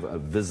have a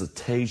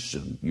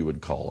visitation, you would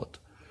call it,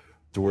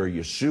 to where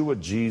Yeshua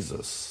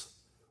Jesus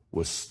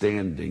was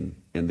standing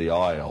in the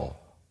aisle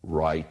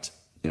right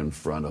in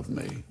front of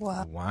me.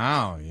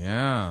 Wow,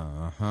 yeah,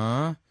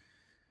 uh-huh.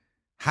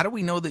 How do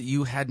we know that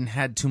you hadn't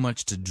had too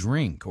much to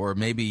drink, or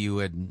maybe you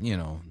had,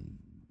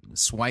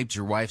 swiped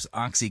your wife's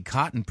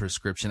OxyContin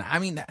prescription? I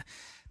mean,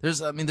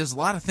 there's a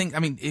lot of things. I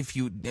mean,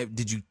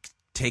 did you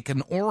take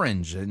an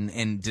orange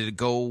and did it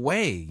go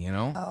away,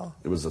 Oh.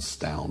 It was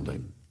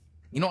astounding.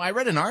 I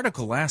read an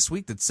article last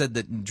week that said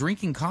that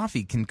drinking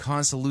coffee can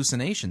cause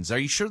hallucinations. Are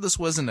you sure this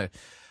wasn't a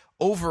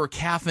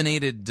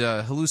over-caffeinated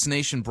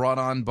hallucination brought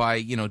on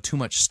by, too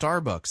much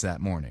Starbucks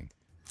that morning?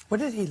 What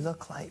did he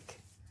look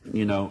like?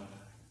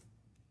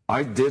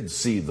 I did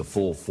see the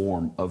full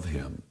form of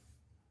him.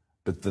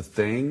 But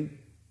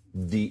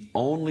the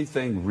only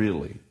thing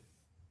really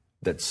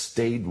that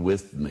stayed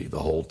with me the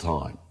whole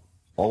time,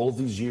 all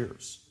these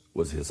years,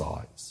 was his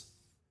eyes.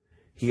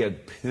 He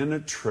had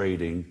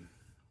penetrating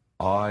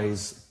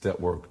eyes that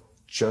were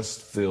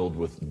just filled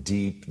with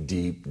deep,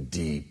 deep,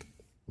 deep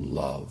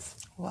love.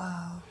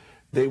 Wow.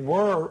 They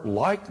were,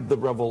 like the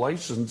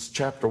Revelations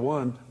chapter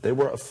 1, they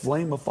were a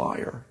flame of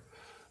fire.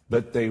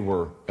 But they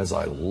were, as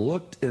I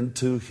looked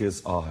into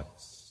his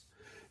eyes,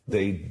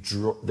 they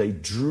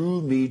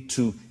drew me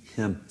to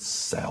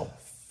himself.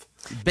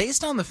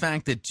 Based on the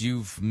fact that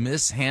you've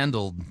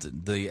mishandled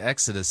the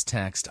Exodus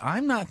text,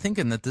 I'm not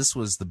thinking that this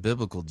was the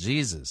biblical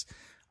Jesus.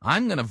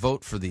 I'm going to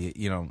vote for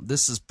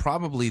this is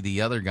probably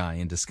the other guy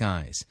in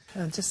disguise.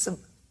 Just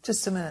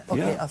a minute. Okay,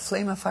 Yeah. A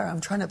flame of fire. I'm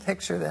trying to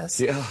picture this.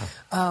 Yeah.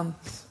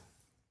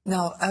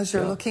 Now, as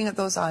you're looking at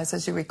those eyes,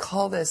 as you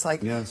recall this,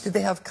 Yes. did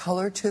they have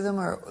color to them,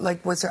 or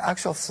was there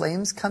actual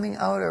flames coming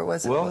out, or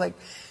was it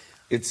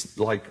it's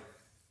like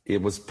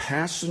it was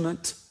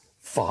passionate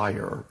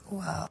fire.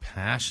 Wow.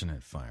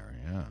 Passionate fire,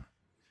 yeah.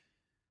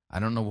 I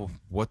don't know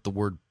what the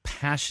word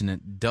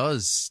passionate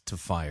does to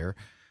fire.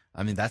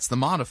 I mean, that's the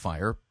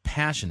modifier,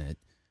 passionate.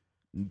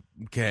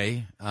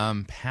 Okay,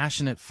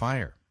 passionate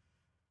fire.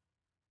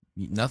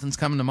 Nothing's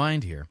coming to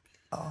mind here.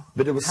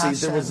 But it was,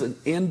 Passion. there was an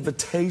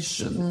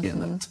invitation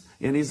in it,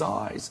 in his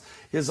eyes.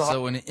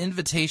 So an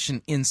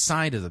invitation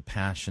inside of the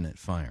passionate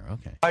fire.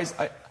 Okay. Eyes,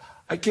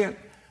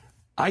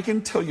 I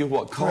can tell you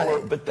what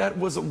color, Right. but that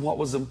wasn't what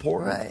was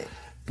important. Right.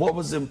 What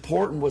was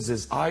important was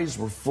his eyes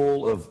were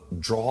full of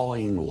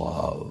drawing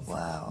love.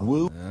 Wow.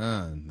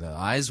 The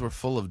eyes were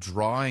full of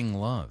drawing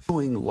love.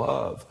 Wooing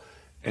love.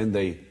 And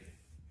it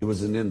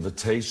was an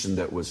invitation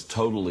that was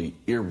totally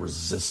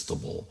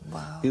irresistible.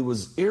 Wow. It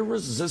was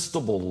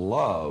irresistible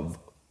love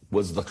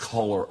was the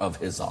color of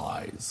his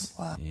eyes.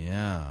 Wow.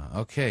 Yeah.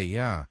 Okay,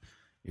 yeah.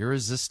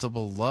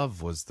 Irresistible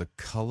love was the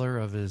color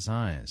of his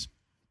eyes.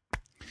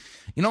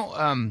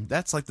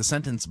 That's like the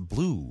sentence,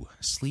 blue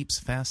sleeps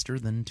faster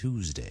than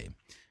Tuesday.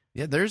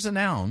 Yeah, there's a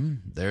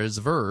noun, there's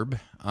a verb.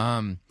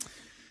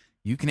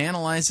 You can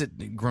analyze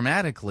it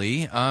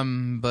grammatically,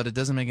 but it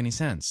doesn't make any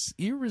sense.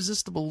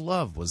 Irresistible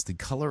love was the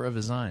color of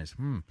his eyes.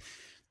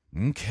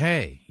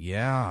 Okay,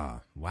 yeah,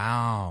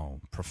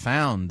 wow,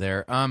 profound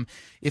there.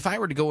 If I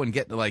were to go and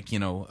get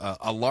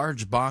a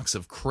large box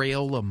of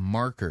Crayola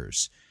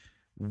markers,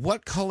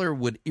 what color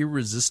would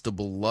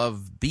irresistible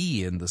love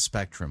be in the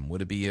spectrum?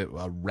 Would it be a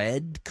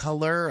red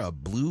color, a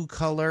blue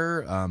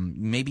color,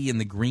 maybe in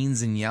the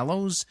greens and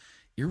yellows?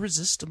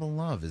 Irresistible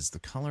love is the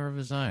color of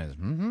his eyes.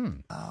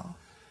 Wow.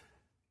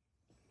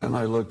 And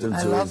I looked into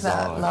I his love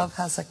that. eyes. Love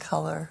has a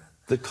color.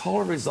 The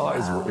color of his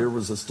eyes Wow. were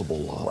irresistible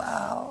love.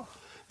 Wow.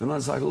 And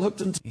as I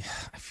looked into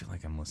I feel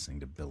like I'm listening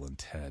to Bill and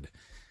Ted.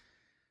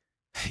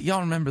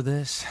 Y'all remember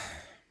this?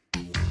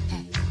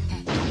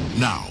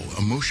 Now,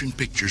 a motion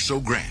picture so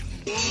grand,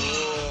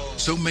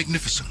 so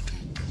magnificent,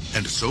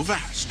 and so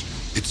vast,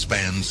 it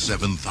spans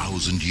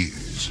 7,000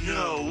 years.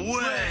 No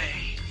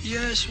way.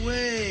 Yes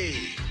way.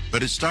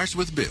 But it starts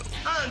with Bill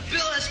I'm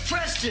Bill S.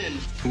 Preston.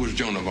 Who was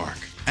Joan of Arc,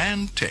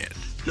 and Ted,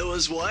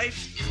 Noah's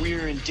wife.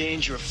 We're in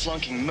danger of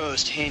flunking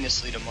most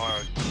heinously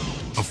tomorrow.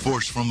 a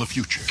force from the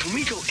future, Can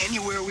we go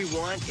anywhere we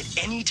want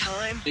at any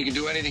time? You can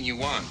do anything you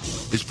want.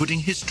 is putting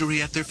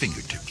history at their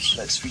fingertips.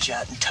 Let's reach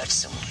out and touch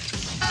someone.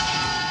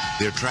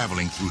 They're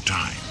traveling through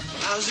time.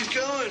 How's it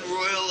going,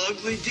 Royal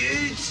Ugly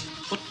Dudes?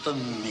 Put them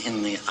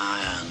in the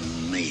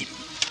Iron Maiden.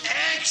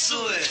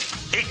 Excellent.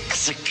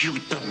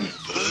 Execute them.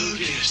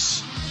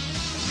 Bogus.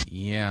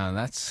 Yeah,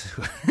 that's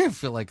who I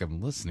feel like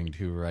I'm listening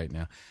to right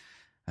now.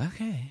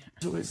 Okay.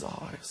 his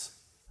eyes,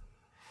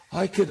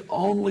 I could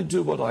only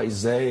do what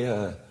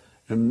Isaiah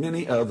and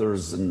many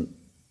others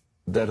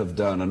that have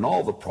done, and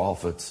all the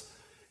prophets.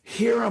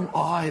 Here am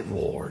I,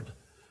 Lord.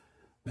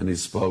 And he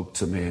spoke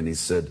to me and he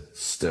said,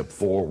 step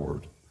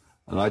forward.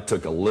 And I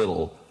took a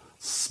little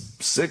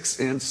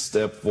 6-inch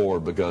step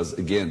forward because,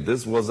 again,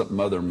 this wasn't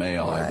Mother May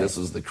I. Right. This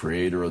is the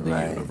creator of the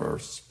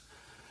universe.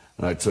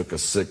 And I took a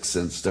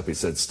 6-inch step. He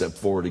said, step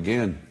forward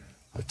again.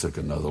 I took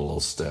another little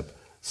step.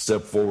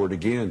 Step forward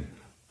again.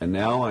 And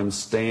now I'm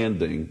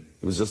standing.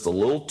 It was just a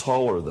little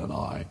taller than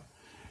I.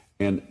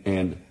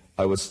 And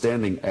I was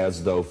standing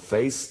as though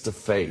face to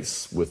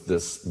face with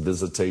this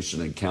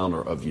visitation encounter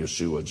of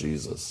Yeshua,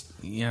 Jesus.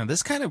 Yeah,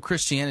 this kind of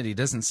Christianity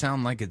doesn't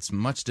sound like it's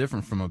much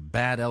different from a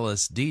bad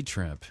LSD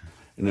trip.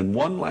 And then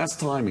one last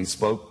time he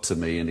spoke to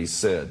me and he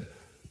said,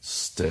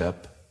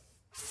 step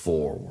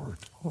forward.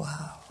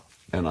 Wow.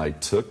 And I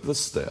took the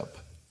step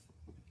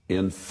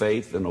in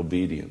faith and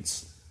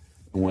obedience.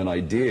 And when I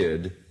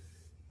did,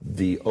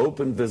 the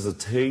open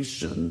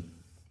visitation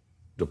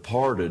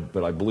departed,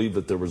 but I believe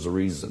that there was a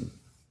reason.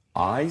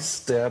 I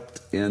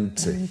stepped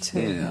into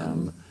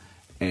him,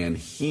 and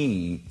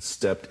he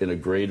stepped in a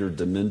greater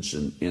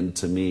dimension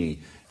into me.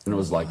 And it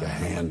was like a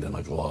hand in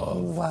a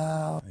glove.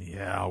 Wow.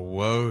 Yeah,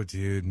 whoa,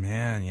 dude,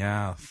 man,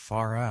 yeah,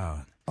 far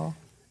out.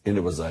 And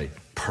it was a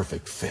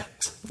perfect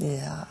fit.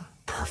 Yeah.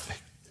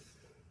 Perfect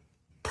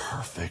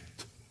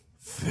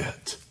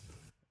fit.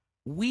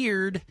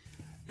 Weird.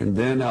 And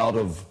then out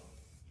of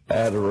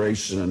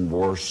adoration and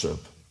worship,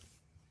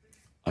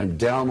 I'm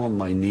down on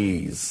my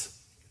knees.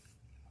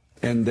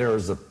 And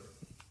there's a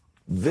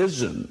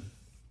vision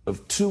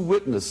of two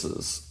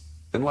witnesses.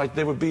 And like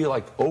they would be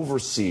like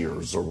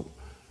overseers or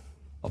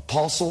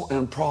apostle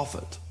and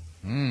prophet.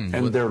 And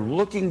they're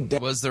looking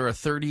down. Was there a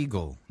third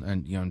eagle?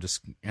 And I'm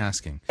just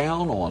asking.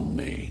 Down on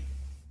me.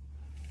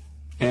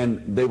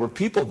 And they were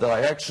people that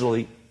I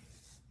actually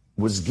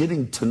was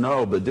getting to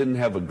know, but didn't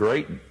have a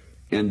great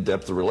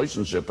in-depth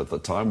relationship at the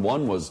time.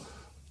 One was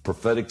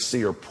prophetic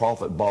seer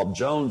prophet Bob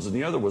Jones, and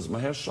the other was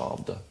Mahesh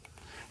Shavda.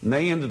 And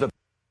they ended up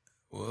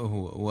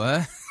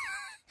what?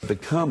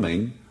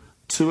 becoming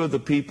two of the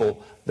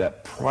people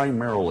that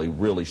primarily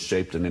really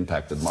shaped and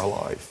impacted my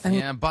life.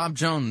 Yeah, Bob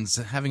Jones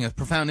having a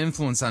profound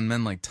influence on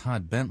men like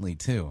Todd Bentley,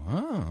 too.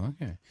 Oh,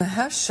 okay.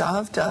 Mahesh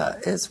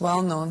Shavda is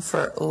well known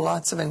for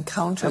lots of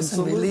encounters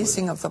and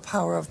releasing of the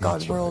power of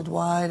God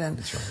worldwide. And,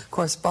 of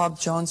course, Bob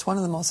Jones, one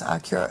of the most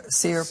accurate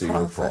seer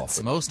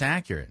prophets. Most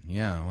accurate,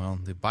 yeah. Well,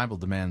 the Bible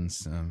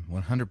demands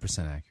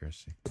 100%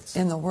 accuracy.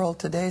 In the world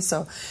today.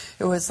 So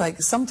it was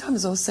like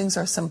sometimes those things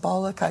are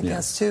symbolic, I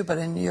guess, too. But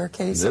in your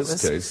case,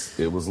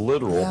 it was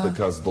literal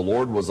because the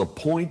Lord was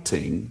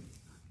appointing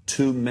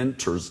two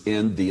mentors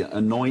in the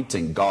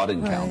anointing God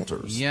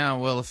encounters. Right. Yeah,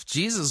 well, if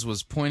Jesus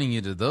was pointing you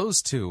to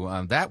those two,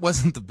 that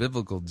wasn't the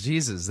biblical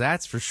Jesus.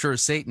 That's for sure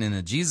Satan in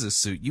a Jesus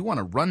suit. You want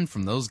to run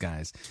from those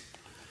guys.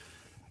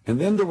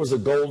 And then there was a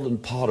golden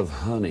pot of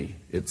honey,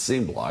 it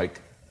seemed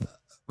like.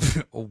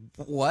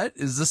 What?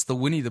 Is this the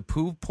Winnie the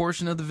Pooh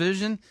portion of the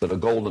vision? But a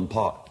golden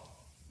pot,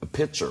 a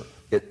pitcher,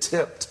 it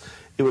tipped.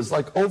 It was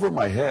like over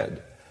my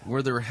head.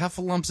 Were there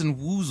heffalumps and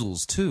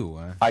woozles, too?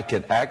 I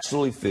could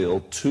actually feel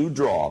 2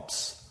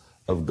 drops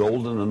of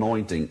golden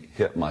anointing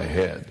hit my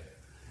head.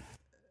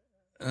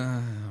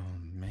 Oh,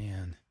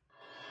 man.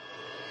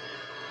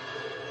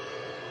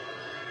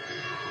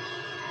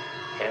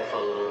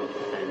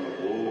 Heffalumps and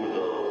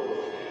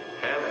woozles.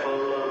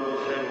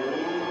 Heffalumps and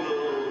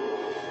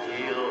woozles.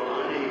 Steal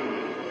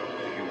honey.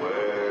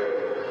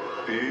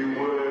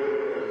 Beware.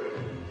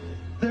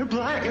 They're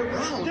black. They're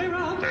brown. They're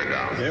out. They're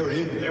down. They're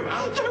in. They're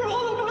out. They're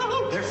all about.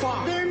 They're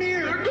far. They're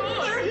near. They're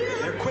gone. They're here.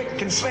 They're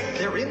quick and slick.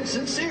 They're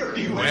insincere.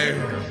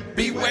 Beware.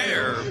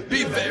 Beware.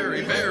 Be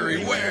very,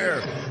 very aware.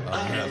 A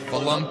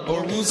heffalump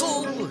or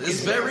woozle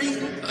is very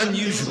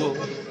unusual.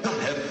 A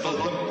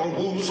heffalump or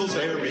woozle's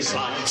very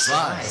sly.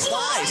 Sly.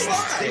 Sly.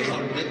 Sly. They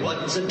come in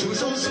ones and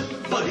twozles,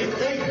 but if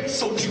they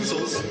so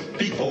choozles,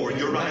 before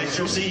your eyes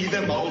you'll see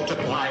them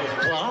multiply.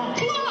 Fly.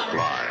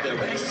 Fly.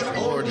 They're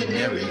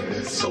extraordinary,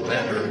 so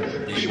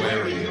better be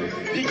wary,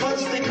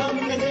 because they come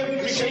in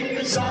every shape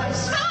and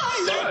size.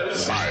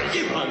 Size.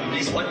 If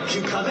honey's what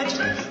you covet,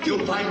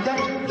 you'll find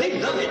that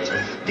they love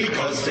it,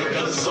 because they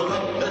guzzle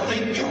up the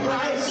thing you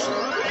prize.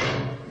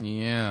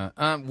 Yeah.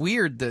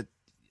 Weird that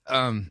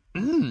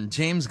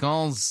James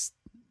Gall's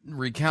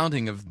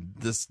recounting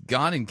of this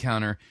God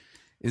encounter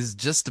is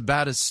just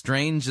about as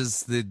strange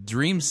as the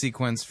dream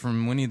sequence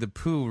from Winnie the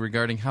Pooh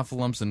regarding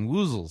heffalumps and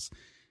woozles.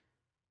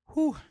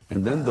 Whew.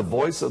 And then the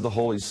voice of the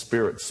Holy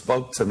Spirit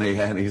spoke to me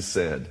and he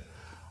said,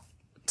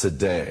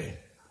 today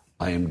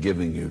I am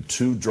giving you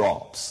 2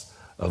 drops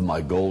of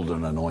my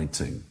golden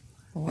anointing.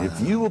 Wow. If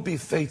you will be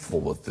faithful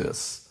with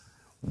this,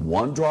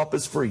 1 drop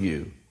is for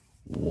you,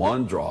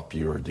 1 drop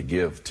you are to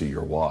give to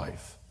your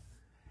wife.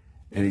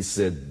 And he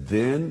said,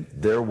 then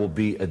there will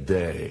be a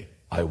day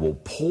I will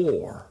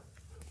pour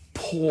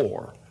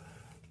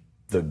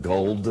the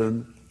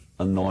golden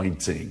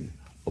anointing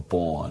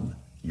upon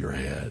your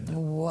head.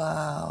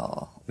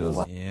 Wow.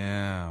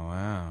 Yeah,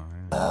 wow.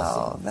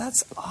 Oh,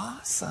 that's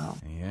awesome.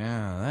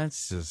 Yeah,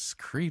 that's just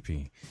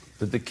creepy.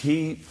 But the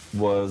key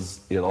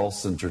was it all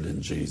centered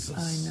in Jesus.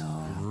 I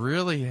know.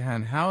 Really?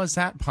 And how is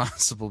that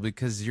possible?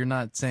 Because you're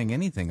not saying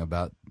anything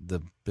about the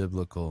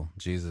biblical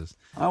Jesus.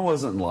 I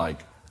wasn't like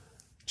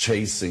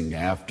chasing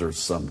after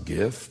some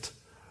gift.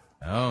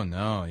 Oh,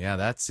 no. Yeah,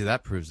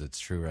 that proves it's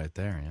true right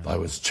there. Yeah. I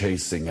was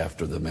chasing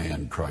after the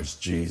man, Christ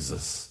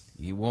Jesus.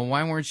 Well,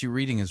 why weren't you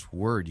reading his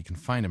word? You can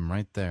find him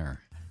right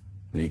there.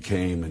 And he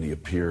came and he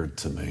appeared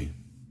to me.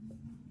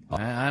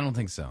 I don't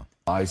think so.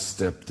 I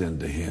stepped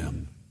into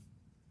him,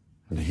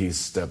 and he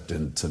stepped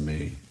into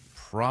me.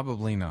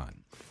 Probably not.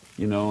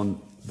 You know,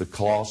 in the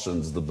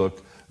Colossians, the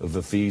book of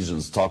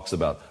Ephesians talks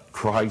about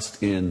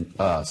Christ in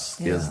us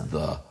is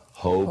the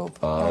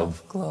hope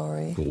of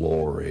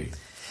glory.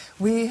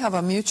 We have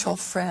a mutual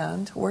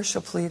friend,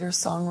 worship leader,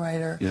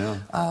 songwriter,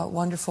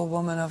 wonderful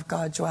woman of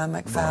God, Joanne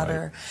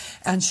McFadder. Right.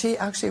 And she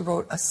actually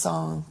wrote a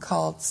song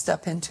called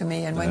Step Into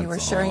Me. And when you were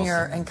sharing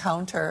your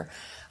encounter,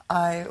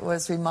 I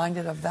was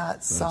reminded of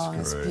that song.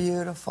 It's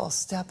beautiful.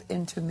 Step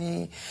into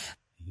me.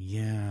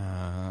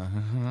 Yeah.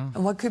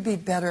 And what could be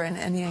better in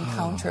any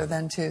encounter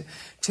than to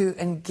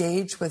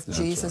engage with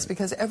Jesus? Right.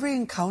 Because every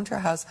encounter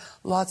has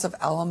lots of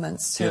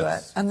elements to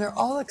it, and they're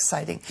all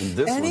exciting. And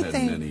this one had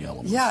many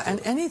elements. Yeah,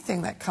 and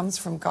anything that comes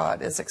from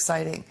God is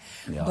exciting.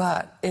 Yeah.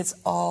 But it's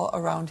all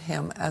around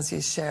him, as you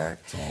shared.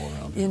 It's all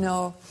around him. You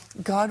know,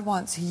 God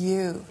wants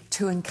you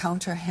to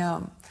encounter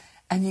him,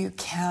 and you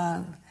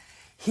can.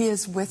 He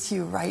is with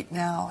you right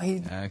now.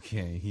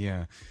 Okay,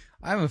 yeah.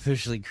 I'm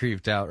officially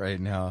creeped out right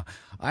now.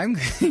 I'm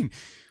going,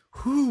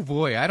 whoo,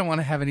 boy, I don't want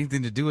to have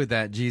anything to do with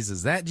that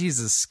Jesus. That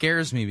Jesus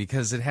scares me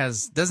because it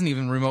doesn't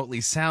even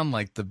remotely sound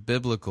like the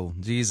biblical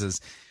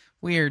Jesus.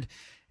 Weird.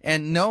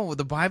 And no,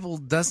 the Bible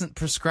doesn't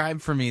prescribe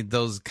for me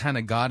those kind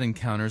of God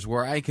encounters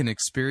where I can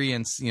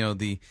experience,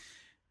 the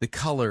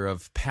color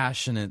of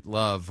passionate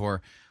love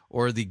or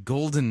the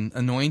golden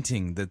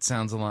anointing that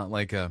sounds a lot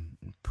like a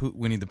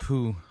Winnie the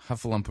Pooh,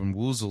 Huffalump and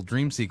Woozle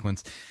dream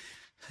sequence.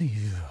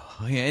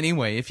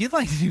 Anyway, if you'd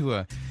like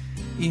to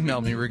email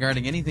me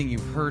regarding anything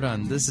you've heard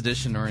on this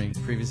edition or any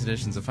previous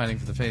editions of Fighting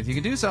for the Faith, you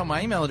can do so.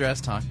 My email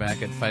address,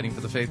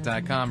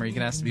 talkback@fightingforthefaith.com, or you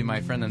can ask to be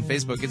my friend on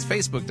Facebook. It's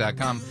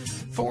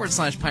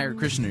facebook.com/Pirate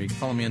Christian, or you can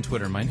follow me on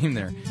Twitter. My name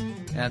there,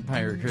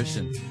 @Pirate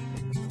Christian.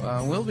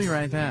 We'll be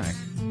right back.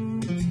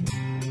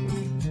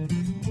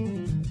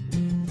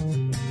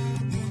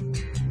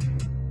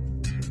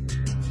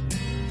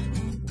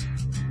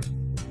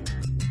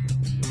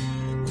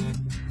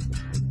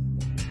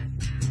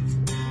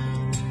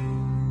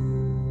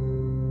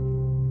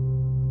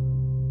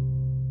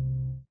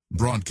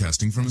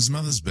 Broadcasting from his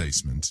mother's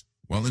basement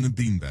while in a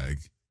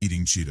beanbag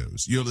eating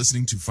Cheetos. You're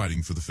listening to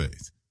Fighting for the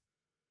Faith.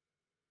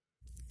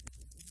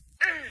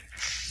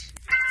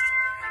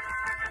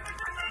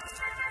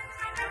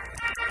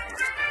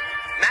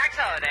 Max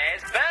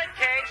Holliday's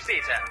Birdcage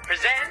Theater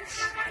presents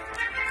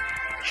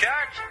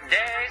Church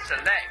Day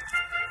Select.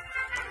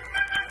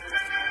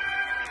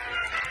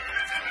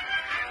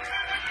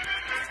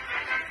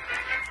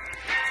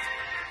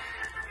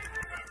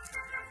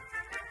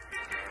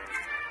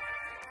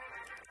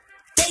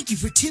 Thank you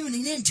for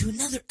tuning in to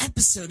another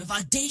episode of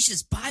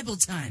Audacious Bible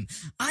Time.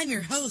 I'm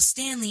your host,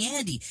 Stanley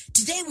Andy.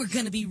 Today we're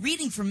going to be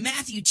reading from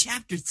Matthew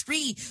chapter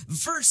 3,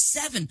 verse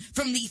 7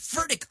 from the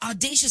Furtick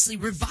Audaciously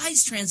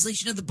Revised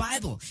Translation of the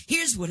Bible.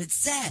 Here's what it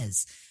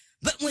says.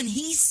 But when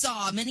he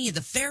saw many of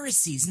the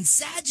Pharisees and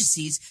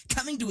Sadducees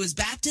coming to his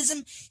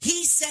baptism,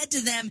 he said to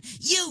them,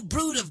 "You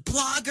brood of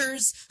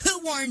bloggers, who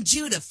warned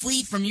you to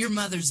flee from your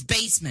mother's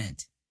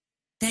basement?"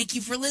 Thank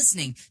you for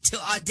listening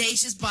to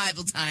Audacious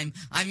Bible Time.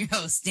 I'm your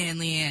host,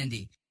 Stanley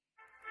Andy.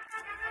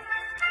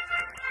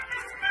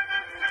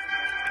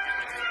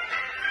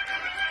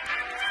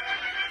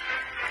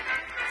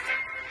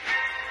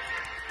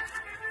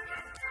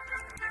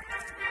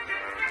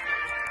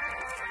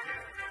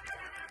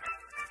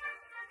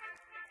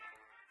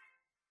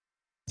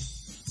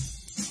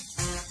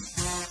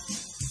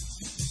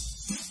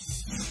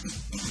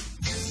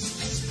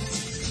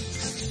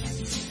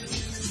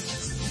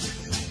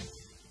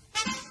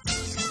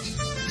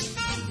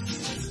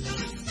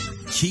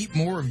 Keep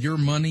more of your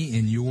money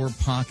in your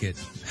pocket.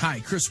 Hi,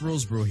 Chris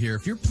Roseborough here.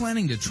 If you're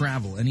planning to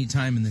travel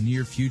anytime in the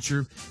near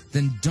future,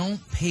 then don't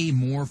pay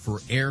more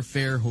for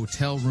airfare,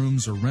 hotel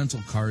rooms, or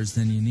rental cars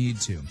than you need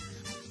to.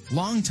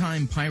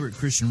 Longtime Pirate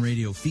Christian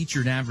Radio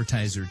featured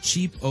advertiser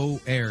Cheap O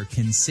Air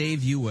can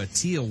save you a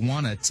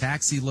Tijuana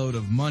taxi load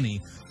of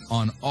money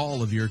on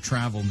all of your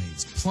travel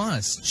needs.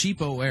 Plus, Cheap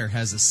O Air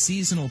has a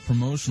seasonal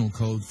promotional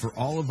code for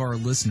all of our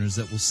listeners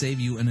that will save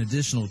you an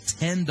additional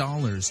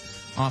 $10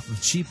 off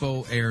of Cheap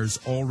O Air's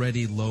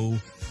already low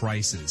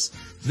prices.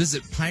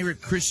 Visit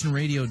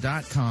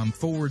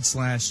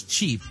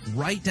piratechristianradio.com/cheap,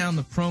 write down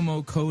the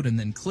promo code, and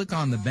then click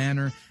on the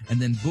banner,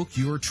 and then book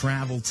your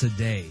travel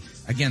today.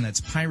 Again,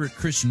 that's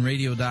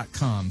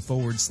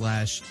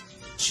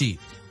piratechristianradio.com/cheap.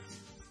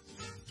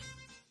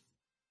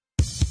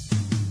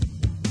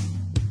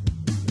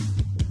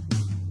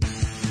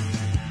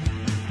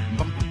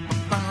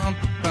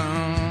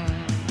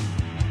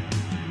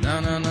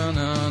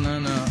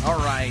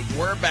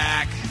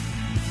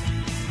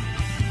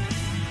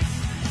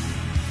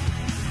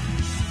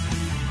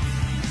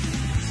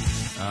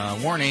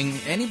 Warning,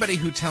 anybody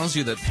who tells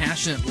you that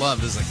passionate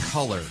love is a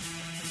color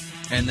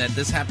and that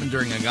this happened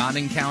during a God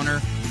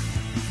encounter,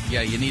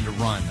 yeah, you need to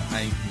run.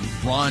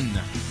 Run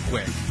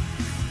quick.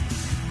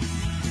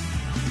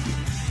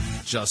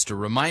 Just a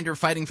reminder,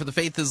 Fighting for the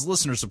Faith is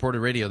listener-supported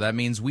radio. That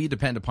means we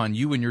depend upon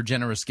you and your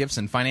generous gifts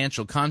and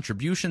financial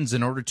contributions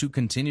in order to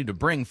continue to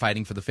bring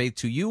Fighting for the Faith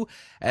to you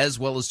as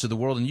well as to the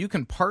world. And you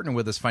can partner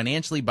with us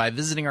financially by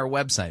visiting our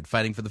website,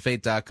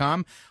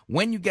 fightingforthefaith.com.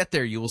 When you get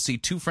there, you will see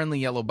two friendly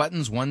yellow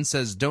buttons. One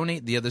says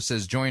donate, the other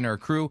says join our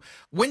crew.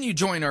 When you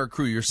join our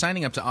crew, you're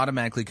signing up to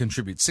automatically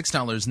contribute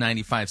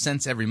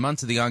 $6.95 every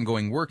month to the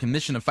ongoing work and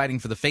mission of Fighting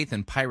for the Faith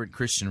and Pirate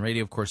Christian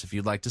Radio. Of course, if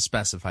you'd like to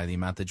specify the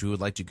amount that you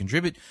would like to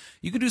contribute,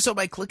 you can do so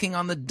by clicking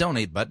on the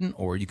donate button,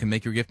 or you can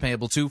make your gift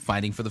payable to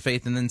Fighting for the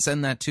Faith and then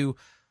send that to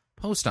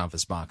Post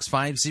Office Box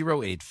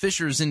 508,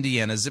 Fishers,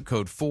 Indiana, zip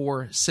code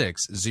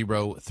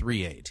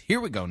 46038. Here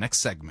we go, next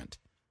segment.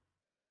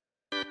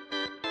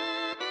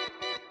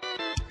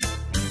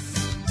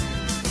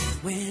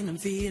 When I'm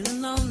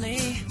feeling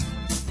lonely,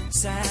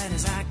 sad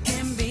as I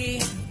can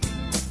be,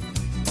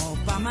 all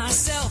by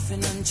myself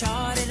in an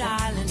uncharted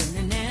island in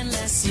an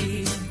endless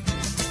sea,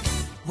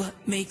 what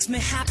makes me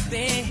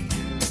happy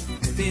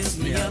fills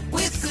me up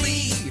with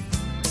glee.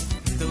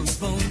 Those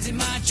bones in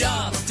my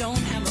jaw don't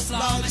have a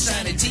flaw. My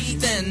shiny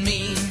teeth and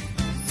me,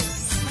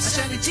 my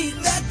shiny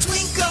teeth that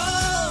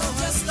twinkle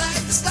just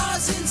like the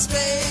stars in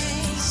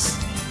space.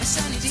 My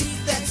shiny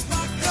teeth that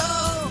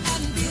sparkle,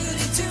 adding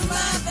beauty to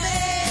my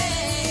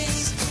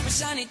face. My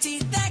shiny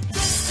teeth that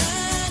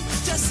glisten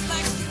just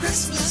like the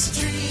Christmas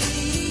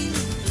tree.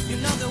 You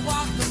know they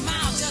walk a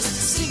mile just to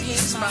see me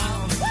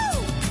smile.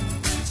 Woo!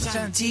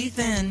 Shiny teeth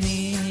and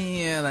me.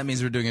 Yeah, that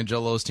means we're doing a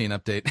Joel Osteen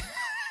update.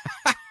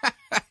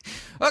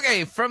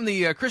 Okay, from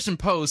the Christian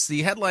Post,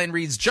 the headline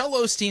reads,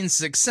 Joel Osteen's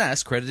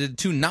success credited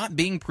to not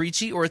being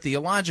preachy or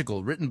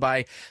theological, written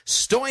by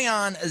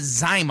Stoyan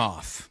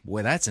Zymoff.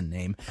 Boy, that's a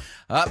name.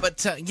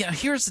 But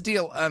here's the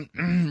deal.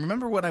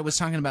 Remember what I was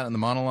talking about in the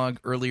monologue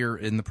earlier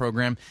in the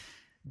program?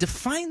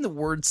 Define the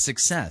word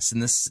success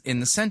in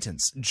the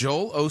sentence.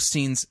 Joel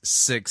Osteen's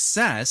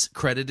success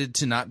credited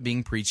to not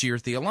being preachy or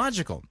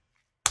theological.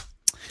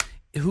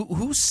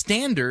 Whose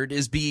standard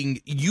is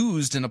being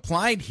used and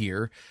applied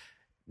here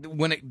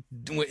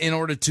in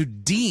order to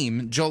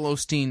deem Joel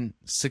Osteen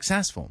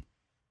successful?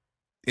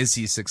 Is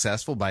he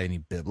successful by any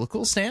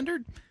biblical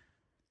standard?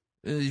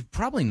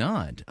 Probably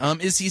not.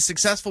 Is he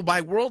successful by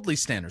worldly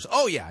standards?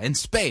 Oh yeah, in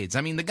spades. I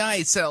mean, the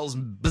guy sells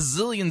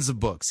bazillions of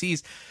books. He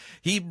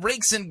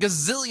rakes in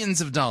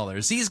gazillions of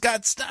dollars. He's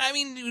got he's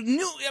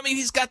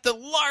got the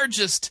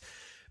largest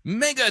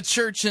mega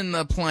church in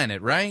the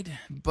planet, right?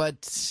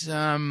 But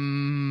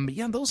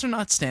those are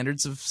not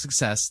standards of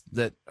success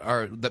that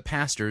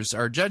pastors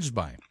are judged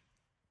by.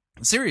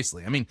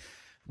 Seriously, I mean,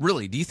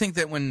 really, do you think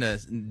that when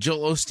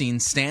Joel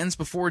Osteen stands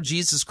before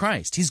Jesus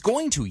Christ, he's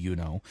going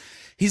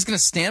to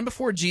stand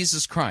before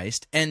Jesus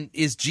Christ, and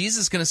is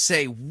Jesus going to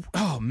say,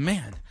 "Oh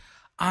man,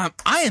 I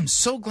am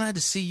so glad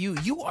to see you.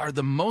 You are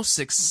the most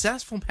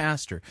successful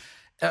pastor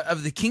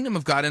of the kingdom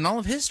of God in all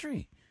of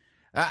history."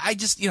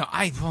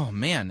 Oh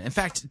man. In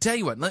fact, tell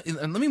you what, let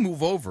me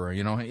move over, and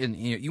you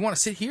want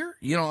to sit here,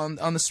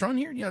 on this throne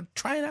here,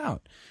 try it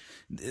out.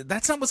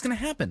 That's not what's going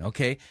to happen,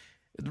 okay?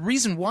 The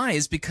reason why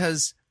is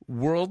because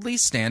worldly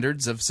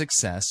standards of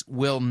success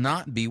will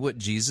not be what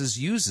Jesus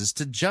uses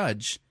to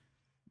judge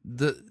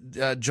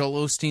the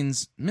Joel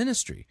Osteen's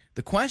ministry.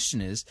 The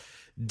question is,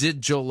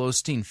 did Joel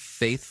Osteen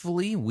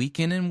faithfully, week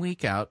in and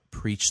week out,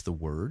 preach the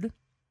word?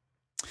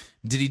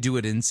 Did he do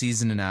it in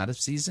season and out of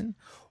season?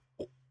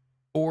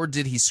 Or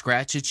did he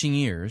scratch itching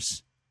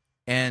ears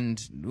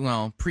and,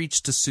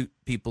 preach to suit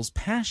people's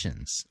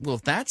passions? Well,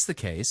 if that's the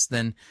case,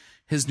 then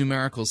his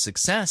numerical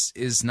success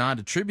is not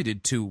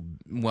attributed to,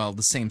 the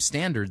same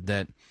standard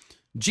that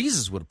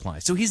Jesus would apply.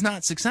 So he's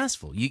not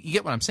successful. You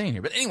get what I'm saying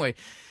here. But anyway,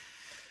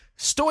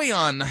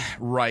 Stoyan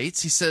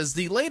writes, he says,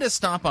 the latest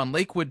stop on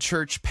Lakewood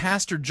Church,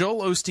 Pastor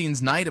Joel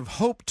Osteen's Night of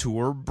Hope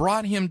tour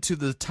brought him to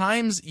the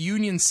Times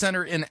Union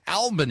Center in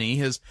Albany,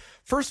 his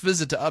first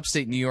visit to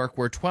upstate New York,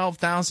 where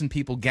 12,000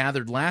 people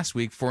gathered last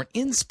week for an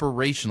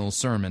inspirational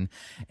sermon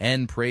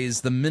and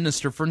praised the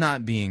minister for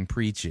not being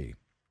preachy.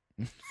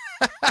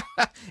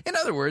 In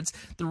other words,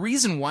 the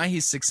reason why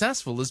he's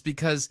successful is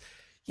because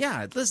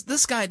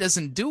this guy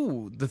doesn't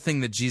do the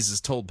thing that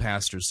Jesus told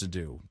pastors to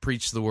do,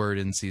 preach the word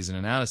in season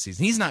and out of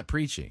season. He's not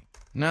preachy.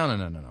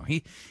 No.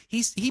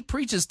 He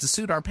preaches to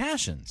suit our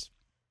passions.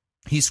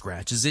 He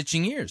scratches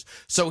itching ears.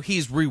 So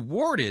he's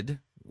rewarded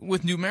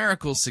with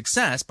numerical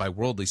success by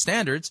worldly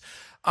standards,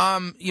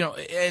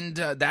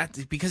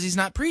 that because he's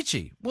not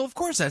preachy. Well, of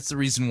course, that's the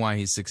reason why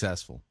he's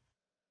successful.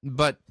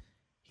 But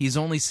he's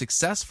only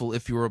successful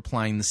if you're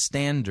applying the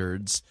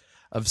standards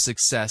of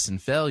success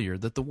and failure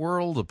that the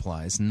world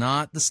applies,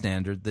 not the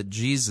standard that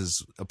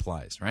Jesus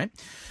applies, right?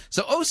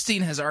 So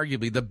Osteen has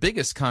arguably the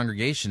biggest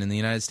congregation in the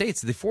United States.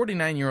 The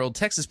 49-year-old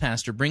Texas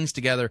pastor brings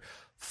together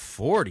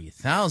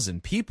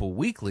 40,000 people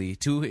weekly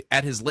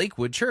at his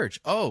Lakewood church.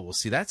 Oh, well,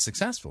 see, that's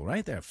successful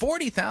right there.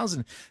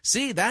 40,000.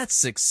 See, that's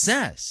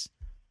success.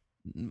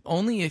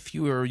 Only if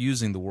you are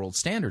using the world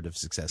standard of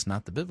success,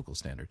 not the biblical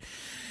standard.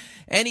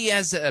 And he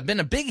has been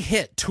a big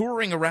hit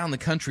touring around the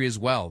country as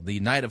well. The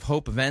Night of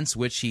Hope events,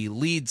 which he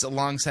leads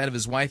alongside of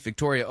his wife,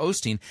 Victoria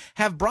Osteen,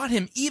 have brought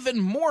him even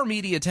more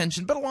media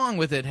attention, but along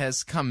with it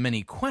has come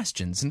many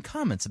questions and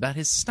comments about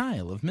his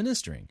style of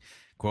ministering.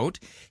 Quote,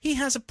 he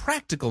has a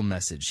practical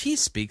message. He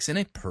speaks in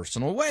a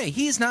personal way.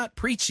 He's not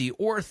preachy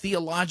or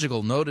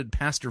theological, noted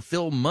Pastor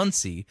Phil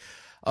Muncie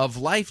of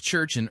Life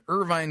Church in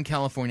Irvine,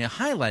 California,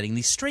 highlighting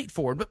the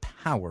straightforward but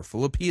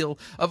powerful appeal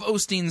of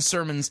Osteen's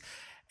sermons.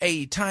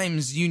 A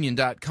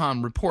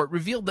TimesUnion.com report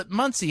revealed that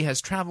Muncie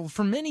has traveled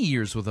for many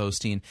years with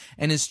Osteen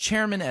and is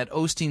chairman at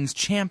Osteen's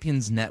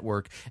Champions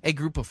Network, a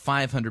group of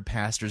 500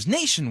 pastors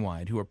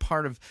nationwide who are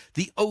part of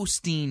the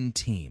Osteen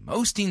team.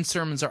 Osteen's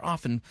sermons are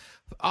often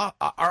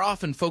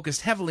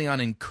focused heavily on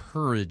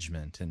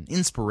encouragement and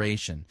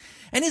inspiration,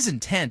 and his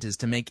intent is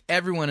to make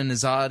everyone in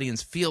his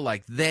audience feel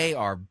like they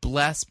are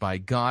blessed by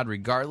God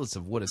regardless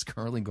of what is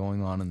currently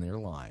going on in their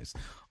lives.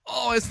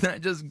 Oh, isn't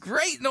that just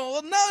great?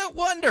 No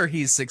wonder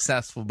he's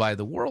successful by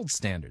the world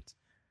standards.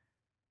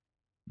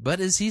 But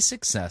is he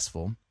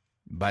successful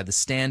by the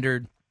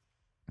standard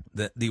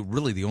that the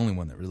only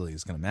one that really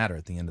is going to matter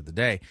at the end of the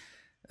day,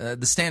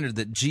 the standard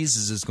that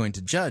Jesus is going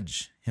to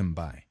judge him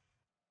by?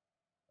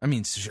 I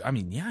mean,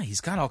 yeah,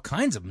 he's got all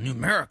kinds of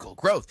numerical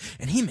growth,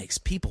 and he makes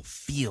people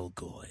feel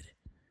good.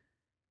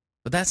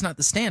 But that's not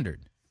the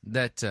standard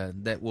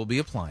that will be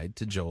applied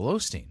to Joel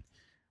Osteen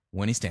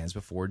when he stands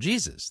before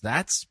Jesus.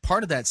 That's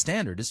part of that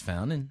standard is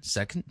found in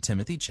 2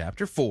 Timothy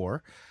chapter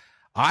 4.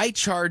 I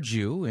charge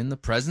you in the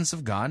presence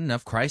of God and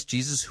of Christ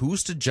Jesus,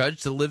 who's to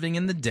judge the living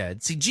and the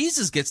dead. See,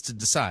 Jesus gets to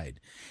decide.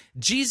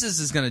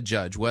 Jesus is going to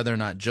judge whether or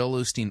not Joel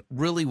Osteen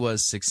really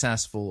was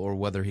successful or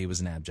whether he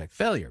was an abject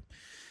failure.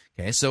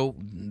 Okay, so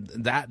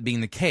that being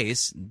the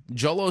case,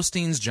 Joel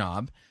Osteen's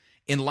job,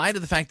 in light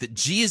of the fact that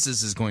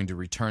Jesus is going to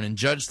return and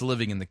judge the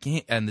living and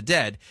the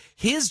dead,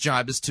 his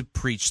job is to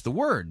preach the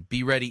word,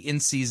 be ready in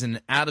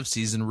season, out of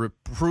season,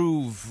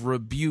 reprove,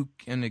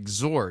 rebuke, and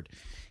exhort.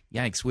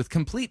 Yikes, with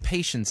complete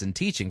patience and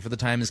teaching, for the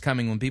time is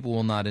coming when people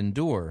will not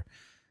endure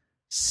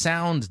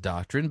sound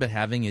doctrine, but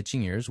having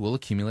itching ears will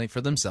accumulate for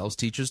themselves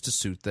teachers to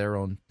suit their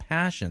own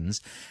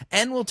passions,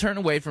 and will turn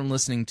away from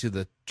listening to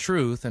the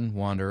truth and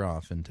wander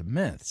off into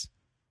myths.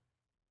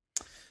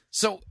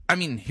 So, I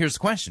mean, here's the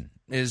question.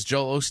 Is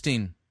Joel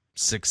Osteen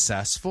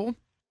successful?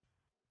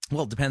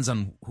 Well, it depends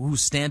on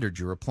whose standard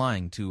you're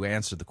applying to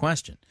answer the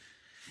question.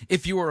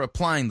 If you are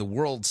applying the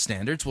world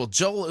standards, well,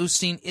 Joel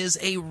Osteen is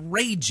a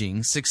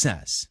raging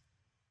success.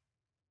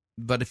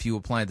 But if you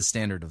apply the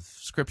standard of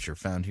Scripture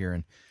found here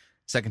in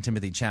 2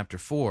 Timothy chapter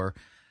 4,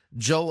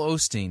 Joel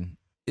Osteen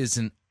is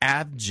an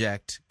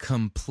abject,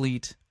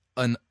 complete,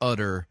 and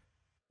utter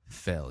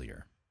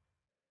failure.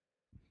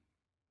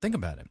 Think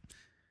about it.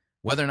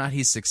 Whether or not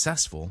he's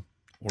successful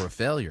or a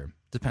failure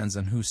depends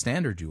on whose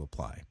standard you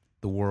apply,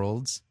 the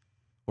world's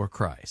or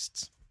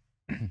Christ's.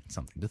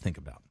 Something to think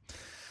about.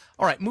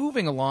 All right,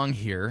 moving along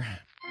here.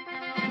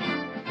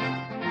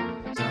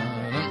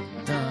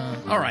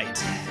 All right,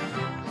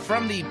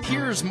 from the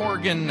Piers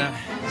Morgan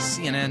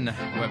CNN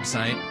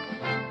website,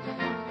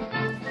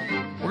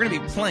 we're going to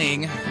be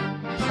playing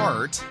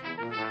part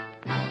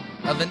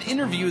of an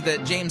interview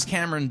that James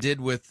Cameron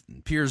did with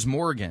Piers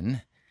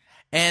Morgan,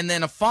 and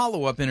then a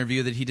follow-up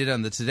interview that he did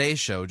on the Today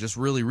Show just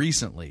really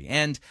recently.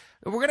 And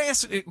we're going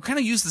to kind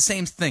of use the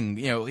same thing.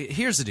 You know,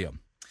 here's the deal.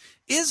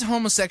 Is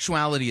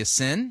homosexuality a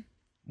sin?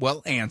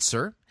 Well,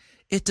 answer.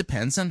 It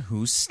depends on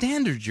whose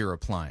standard you're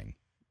applying.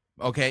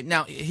 Okay,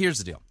 now here's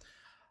the deal.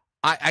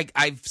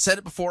 I've said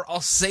it before.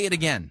 I'll say it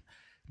again.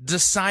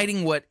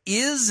 Deciding what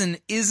is and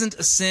isn't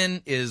a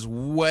sin is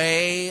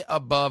way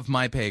above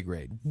my pay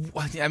grade.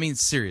 I mean,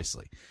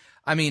 seriously.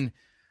 I mean,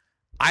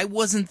 I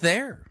wasn't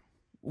there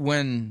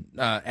when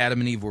Adam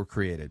and Eve were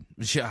created.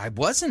 I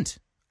wasn't.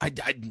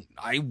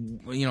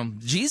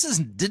 Jesus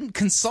didn't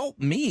consult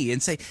me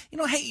and say,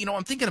 hey,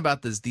 I'm thinking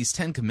about these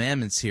 10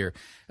 commandments here.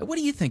 What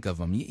do you think of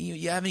them?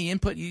 You have any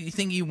input? You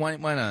think you might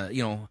want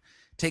to,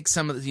 take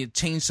some of the,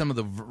 change some of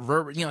the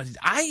verb?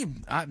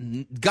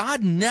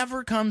 God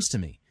never comes to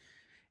me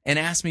and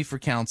asks me for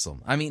counsel.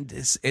 I mean,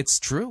 it's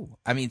true.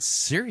 I mean, it's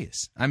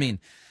serious. I mean,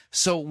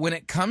 so when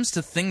it comes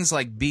to things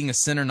like being a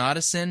sin or not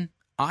a sin,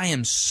 I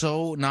am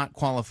so not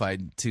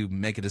qualified to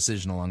make a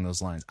decision along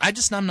those lines.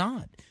 I'm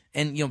not.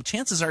 And,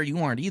 chances are you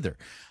aren't either.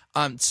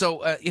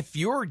 So if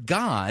you're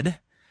God,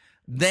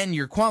 then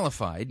you're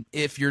qualified.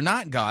 If you're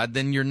not God,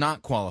 then you're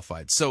not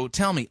qualified. So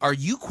tell me, are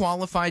you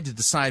qualified to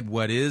decide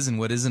what is and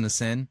what isn't a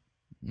sin?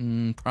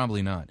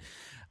 Probably not.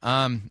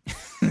 In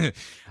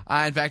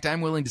fact,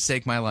 I'm willing to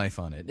stake my life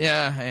on it.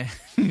 Yeah,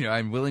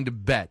 I'm willing to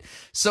bet.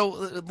 So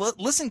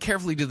listen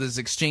carefully to this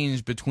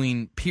exchange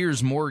between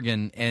Piers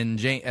Morgan and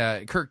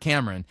Kirk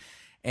Cameron,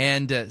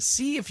 and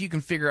see if you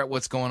can figure out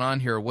what's going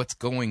on here or what's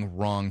going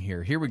wrong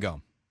here. Here we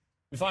go.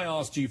 If I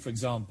asked you, for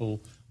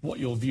example, what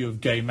your view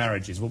of gay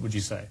marriage is, what would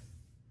you say?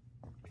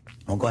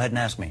 Well, go ahead and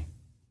ask me.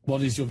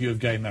 What is your view of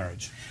gay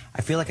marriage?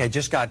 I feel like I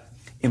just got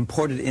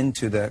imported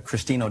into the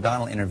Christine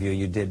O'Donnell interview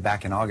you did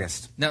back in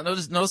August. Now,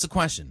 notice the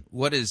question.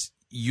 What is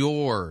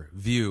your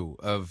view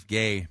of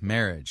gay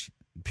marriage?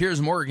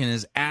 Piers Morgan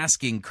is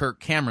asking Kirk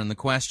Cameron the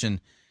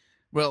question,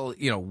 well,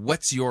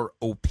 what's your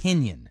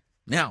opinion?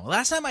 Now,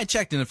 last time I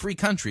checked, in a free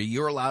country,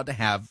 you're allowed to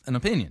have an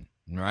opinion,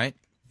 right?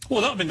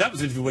 Well, that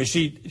was an interview where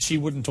she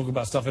wouldn't talk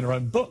about stuff in her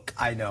own book.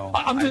 I know.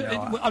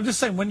 I'm just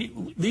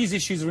saying, these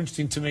issues are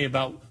interesting to me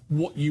about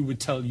what you would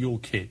tell your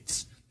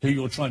kids, who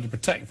you're trying to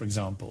protect, for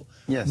example.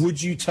 Yes.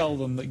 Would you tell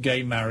them that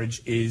gay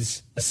marriage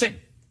is a sin?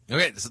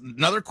 Okay,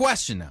 another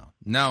question now.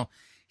 Now,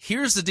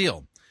 here's the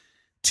deal.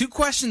 2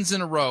 questions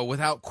in a row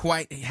without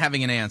quite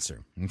having an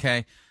answer,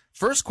 okay?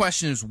 First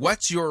question is,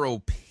 what's your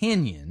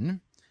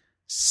opinion?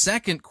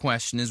 Second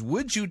question is,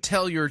 would you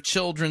tell your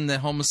children that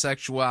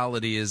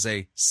homosexuality is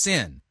a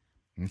sin?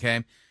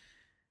 Okay?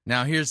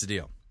 Now, here's the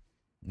deal,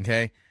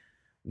 okay?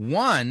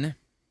 One,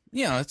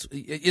 it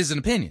is an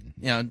opinion.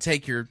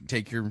 Take your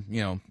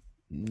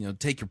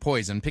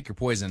poison, pick your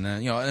poison.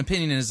 An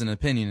opinion is an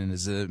opinion and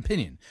is an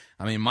opinion.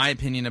 I mean, my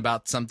opinion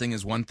about something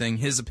is one thing,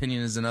 his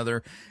opinion is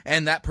another,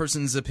 and that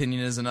person's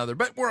opinion is another.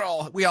 But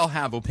we all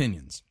have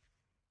opinions.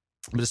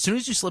 But as soon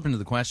as you slip into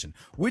the question,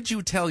 would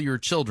you tell your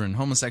children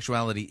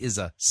homosexuality is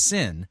a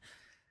sin?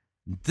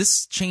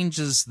 This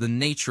changes the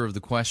nature of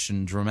the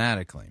question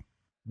dramatically.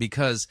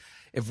 Because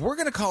if we're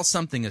going to call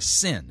something a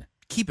sin,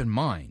 keep in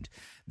mind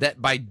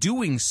that by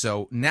doing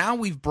so, now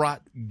we've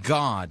brought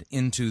God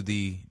into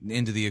the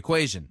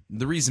equation.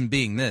 The reason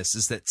being this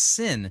is that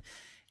sin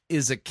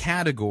is a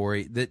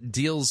category that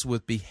deals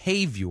with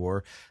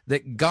behavior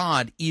that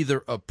God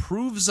either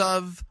approves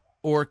of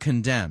or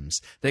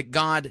condemns, that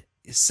God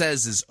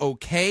says is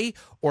okay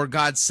or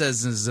God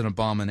says is an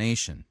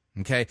abomination.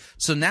 Okay,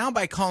 so now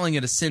by calling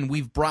it a sin,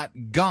 we've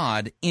brought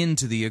God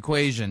into the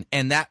equation,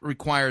 and that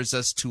requires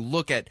us to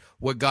look at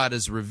what God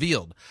has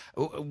revealed.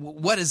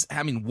 What is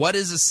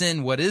a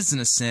sin? What isn't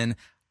a sin?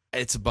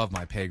 It's above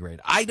my pay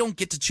grade. I don't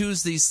get to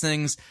choose these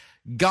things.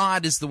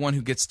 God is the one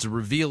who gets to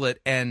reveal it,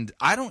 and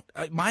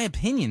my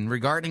opinion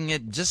regarding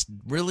it just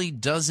really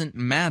doesn't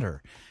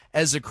matter.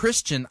 As a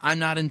Christian, I'm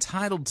not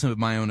entitled to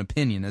my own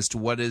opinion as to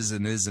what is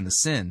and isn't a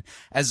sin.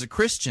 As a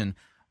Christian,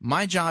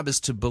 my job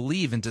is to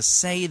believe and to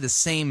say the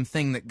same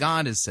thing that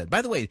God has said.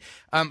 By the way,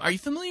 are you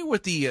familiar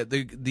with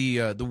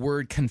the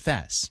word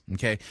confess?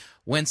 Okay,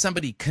 when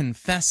somebody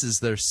confesses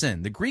their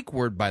sin, the Greek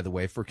word, by the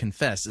way, for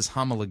confess is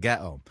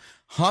homologeo.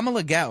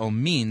 Homologeo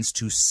means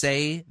to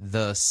say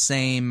the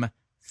same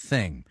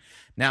thing.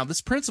 Now,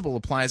 this principle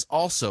applies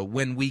also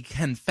when we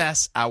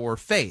confess our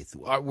faith.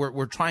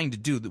 We're trying to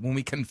do that when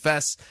we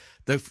confess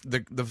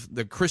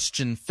the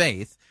Christian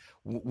faith.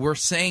 We're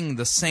saying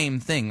the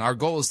same thing. Our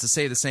goal is to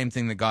say the same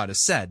thing that God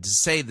has said, to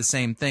say the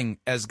same thing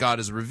as God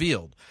has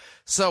revealed.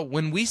 So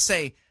when we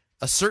say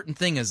a certain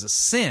thing is a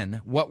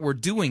sin, what we're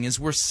doing is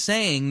we're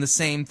saying the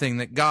same thing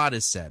that God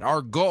has said.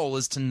 Our goal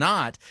is to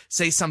not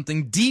say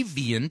something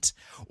deviant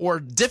or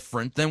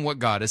different than what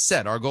God has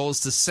said. Our goal is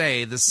to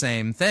say the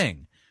same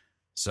thing.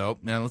 So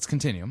now let's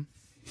continue.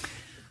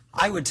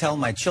 I would tell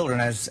my children,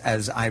 as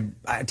I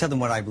tell them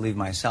what I believe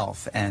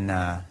myself,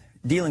 and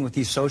dealing with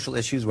these social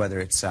issues, whether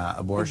it's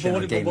abortion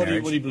or gay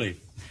marriage. What do you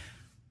believe?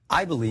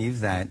 I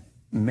believe that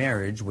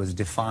marriage was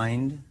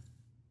defined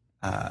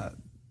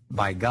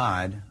by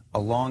God a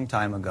long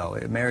time ago.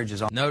 Marriage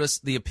is Notice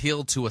the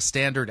appeal to a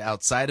standard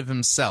outside of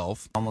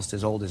himself. Almost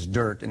as old as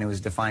dirt, and it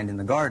was defined in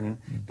the garden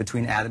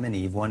between Adam and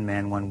Eve, one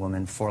man, one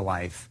woman, for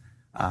life,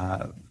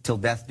 till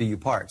death do you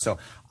part. So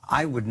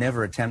I would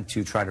never attempt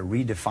to try to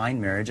redefine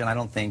marriage, and I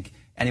don't think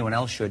anyone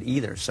else should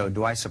either. So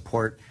do I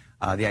support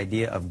the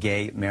idea of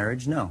gay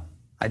marriage? No,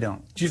 I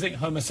don't. Do you think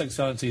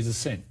homosexuality is a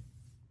sin?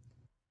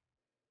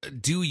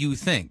 Do you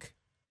think?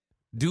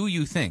 Do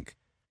you think?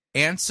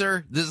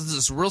 Answer, this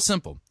is real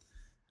simple.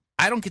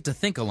 I don't get to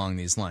think along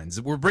these lines.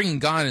 We're bringing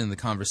God into the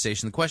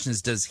conversation. The question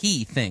is, does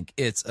he think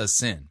it's a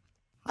sin?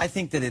 I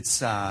think that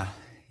it's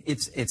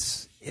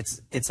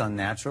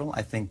unnatural.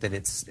 I think that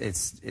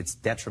it's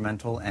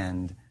detrimental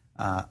and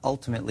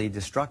ultimately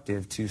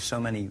destructive to so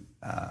many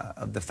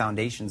of the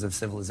foundations of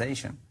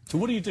civilization. So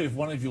what do you do if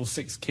one of your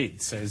 6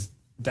 kids says,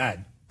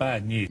 "Dad,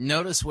 bad news"?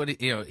 Notice what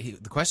the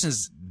question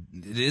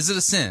is it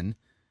a sin?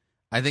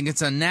 I think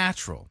it's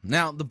unnatural.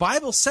 Now, the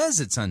Bible says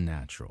it's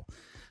unnatural,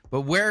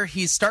 but where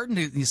he's starting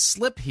to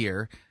slip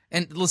here,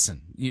 and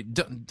listen, you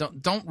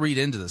don't read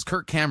into this.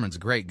 Kirk Cameron's a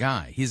great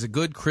guy. He's a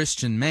good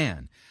Christian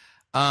man,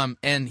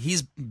 and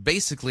he's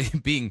basically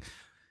being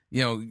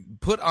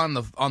put on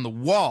the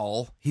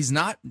wall. He's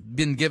not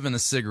been given a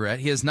cigarette.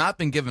 He has not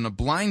been given a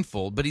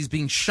blindfold, but he's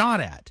being shot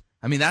at.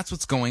 I mean, that's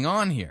what's going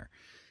on here.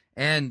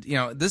 And,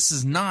 this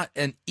is not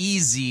an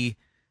easy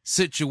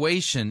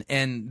situation,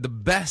 and the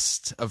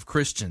best of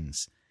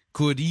Christians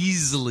could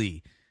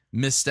easily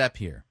misstep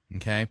here,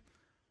 okay?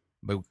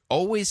 But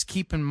always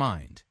keep in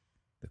mind,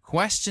 the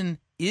question,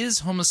 is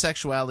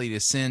homosexuality a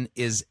sin,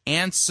 is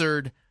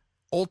answered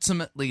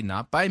ultimately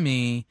not by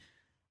me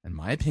and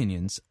my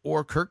opinions,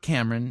 or Kirk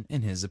Cameron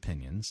and his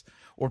opinions,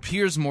 or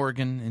Piers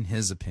Morgan and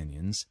his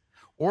opinions,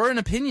 or an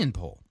opinion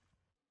poll.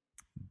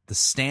 The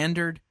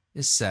standard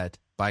is set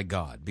by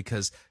God,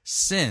 because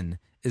sin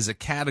is a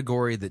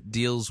category that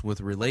deals with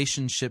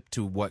relationship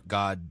to what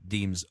God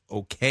deems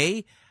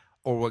okay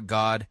or what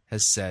God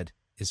has said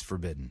is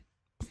forbidden.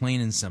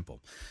 Plain and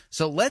simple.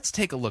 So let's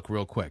take a look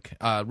real quick.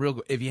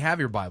 If you have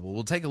your Bible,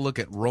 we'll take a look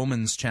at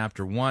Romans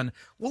chapter 1.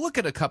 We'll look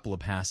at a couple of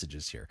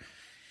passages here.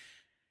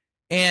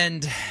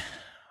 And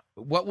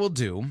what we'll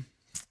do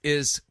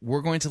is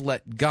we're going to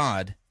let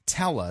God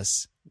tell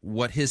us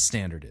what his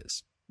standard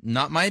is.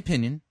 Not my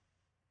opinion,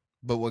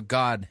 but what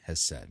God has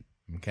said.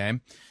 Okay?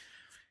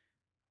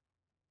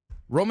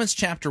 Romans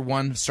chapter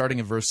 1, starting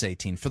at verse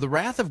 18. For the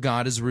wrath of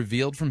God is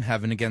revealed from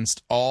heaven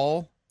against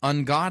all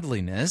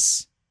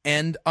ungodliness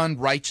and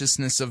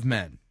unrighteousness of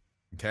men.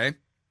 Okay?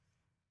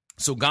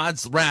 So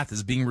God's wrath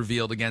is being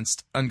revealed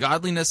against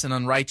ungodliness and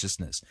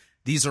unrighteousness.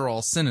 These are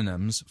all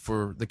synonyms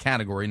for the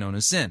category known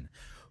as sin.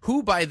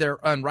 Who by their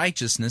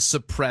unrighteousness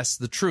suppress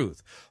the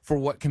truth. For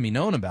what can be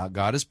known about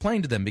God is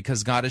plain to them,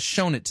 because God has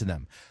shown it to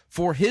them.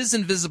 For his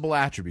invisible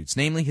attributes,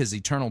 namely his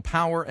eternal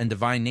power and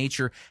divine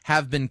nature,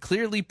 have been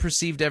clearly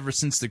perceived ever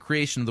since the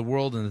creation of the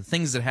world and the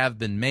things that have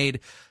been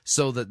made,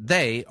 so that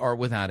they are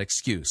without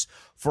excuse.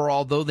 For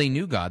although they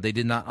knew God, they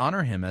did not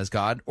honor him as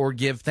God or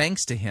give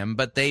thanks to him,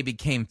 but they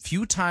became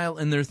futile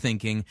in their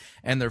thinking,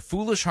 and their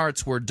foolish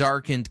hearts were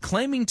darkened.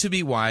 Claiming to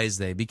be wise,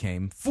 they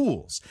became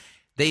fools.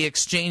 They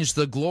exchanged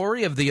the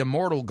glory of the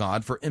immortal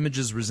God for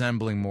images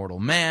resembling mortal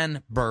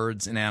man,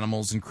 birds, and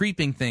animals, and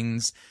creeping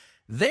things.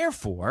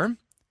 Therefore,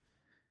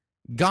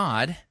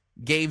 God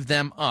gave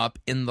them up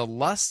in the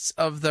lusts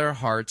of their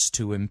hearts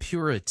to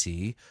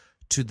impurity,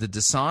 to the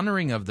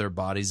dishonoring of their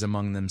bodies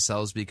among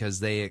themselves, because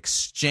they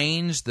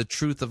exchanged the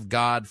truth of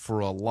God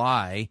for a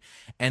lie,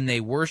 and they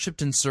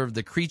worshipped and served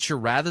the creature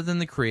rather than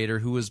the Creator,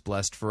 who is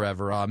blessed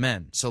forever.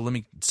 Amen. So let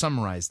me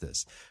summarize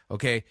this.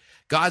 Okay,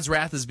 God's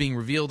wrath is being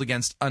revealed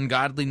against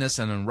ungodliness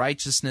and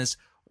unrighteousness.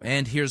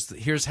 And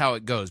here's how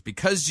it goes.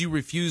 Because you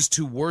refuse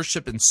to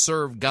worship and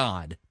serve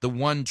God, the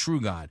one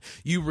true God,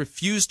 you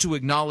refuse to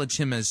acknowledge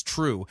him as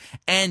true,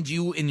 and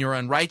you in your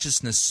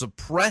unrighteousness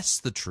suppress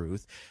the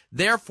truth.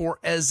 Therefore,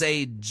 as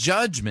a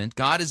judgment,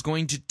 God is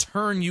going to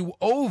turn you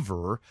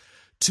over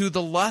to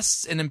the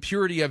lusts and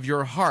impurity of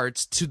your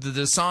hearts, to the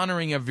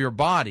dishonoring of your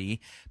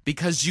body,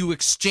 because you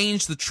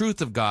exchanged the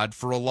truth of God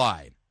for a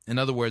lie. In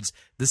other words,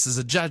 this is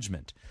a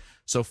judgment.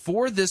 So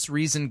for this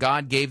reason,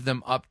 God gave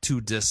them up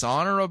to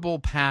dishonorable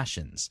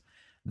passions.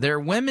 Their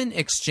women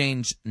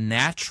exchanged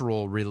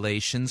natural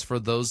relations for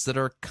those that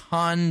are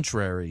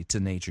contrary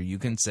to nature. You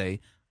can say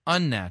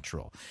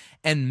unnatural.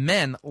 And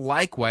men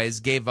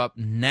likewise gave up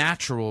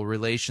natural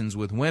relations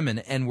with women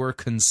and were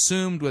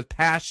consumed with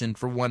passion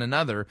for one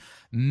another,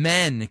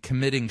 men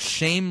committing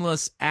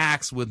shameless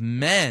acts with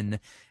men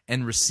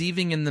and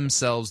receiving in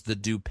themselves the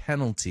due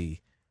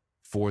penalty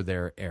for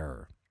their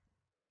error.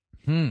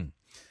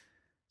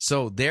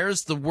 So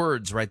there's the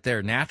words right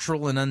there,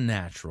 natural and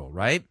unnatural,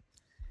 right?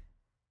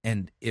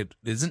 And it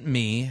isn't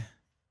me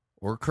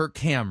or Kirk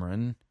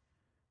Cameron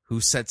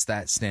who sets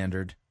that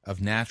standard of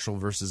natural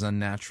versus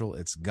unnatural.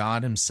 It's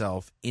God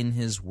himself in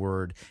his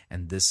word,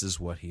 and this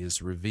is what he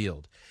has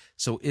revealed.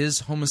 So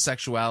is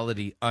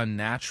homosexuality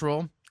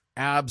unnatural?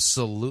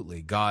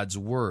 Absolutely. God's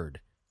word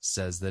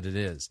says that it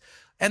is.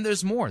 And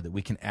there's more that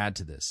we can add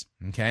to this,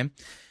 okay?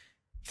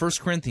 1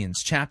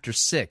 Corinthians chapter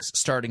 6,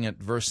 starting at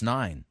verse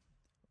 9.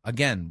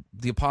 Again,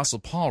 the Apostle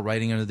Paul,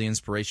 writing under the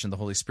inspiration of the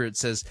Holy Spirit,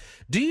 says,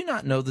 "Do you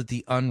not know that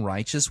the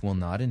unrighteous will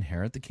not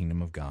inherit the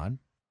kingdom of God?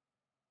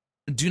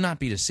 Do not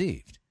be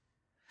deceived.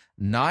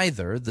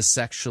 Neither the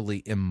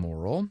sexually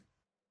immoral,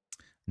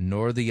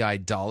 nor the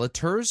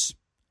idolaters,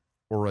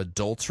 or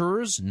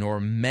adulterers, nor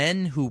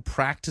men who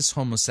practice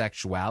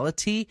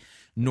homosexuality,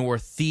 nor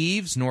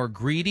thieves, nor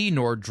greedy,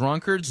 nor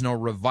drunkards, nor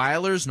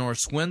revilers, nor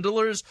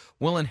swindlers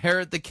will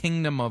inherit the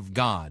kingdom of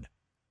God."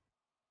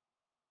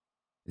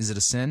 Is it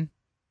a sin?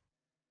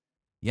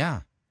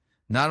 Yeah.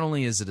 Not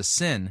only is it a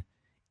sin,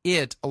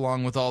 it,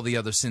 along with all the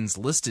other sins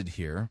listed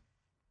here,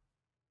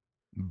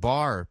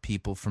 bar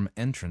people from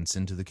entrance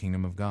into the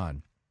kingdom of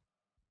God.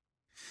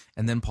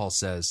 And then Paul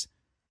says,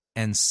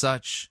 "And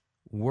such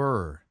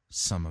were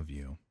some of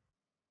you.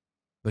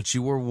 But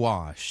you were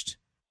washed,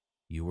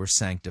 you were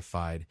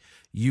sanctified,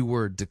 you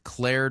were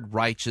declared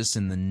righteous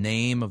in the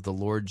name of the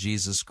Lord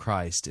Jesus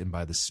Christ and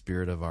by the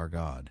Spirit of our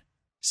God."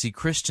 See,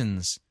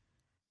 Christians,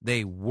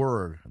 they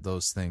were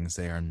those things.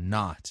 They are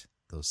not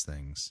those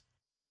things.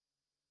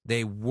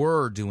 They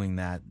were doing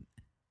that,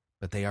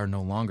 but they are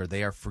no longer.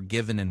 They are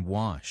forgiven and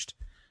washed.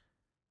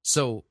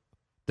 So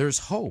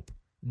there's hope.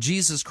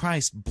 Jesus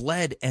Christ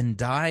bled and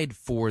died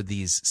for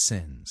these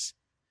sins.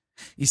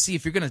 You see,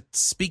 if you're going to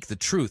speak the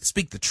truth,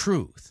 speak the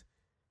truth.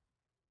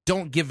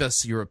 Don't give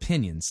us your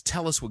opinions.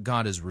 Tell us what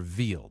God has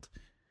revealed.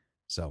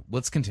 So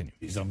let's continue.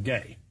 I'm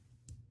gay.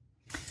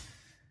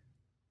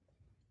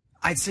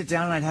 I'd sit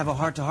down and I'd have a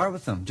heart-to-heart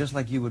with them, just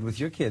like you would with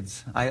your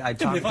kids. I'd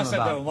talk to them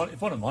about...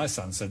 If one of my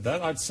sons said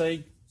that, I'd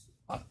say,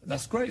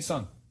 "That's great,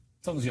 son,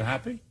 as long as you're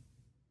happy."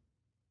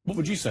 What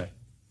would you say?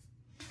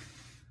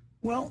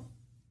 Well,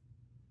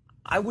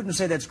 I wouldn't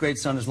say that's great,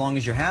 son, as long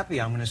as you're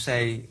happy. I'm going to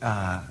say,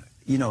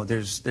 you know,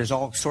 there's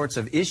all sorts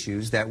of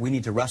issues that we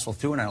need to wrestle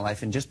through in our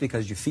life, and just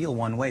because you feel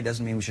one way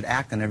doesn't mean we should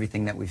act on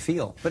everything that we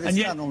feel. But it's and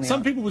yet, not only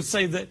some people would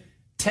say that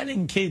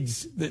telling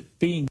kids that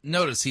being...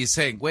 Notice he's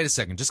saying, wait a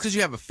second, just because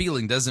you have a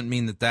feeling doesn't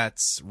mean that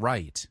that's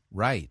right.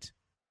 Right.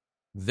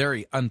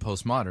 Very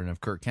unpostmodern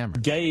of Kirk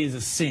Cameron. Gay is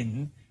a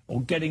sin,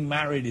 or getting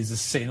married is a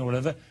sin, or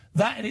whatever.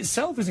 That in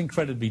itself is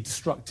incredibly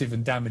destructive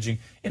and damaging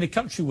in a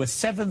country where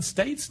 7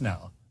 states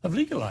now have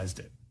legalized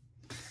it.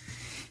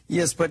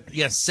 Yes, but...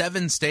 Yes,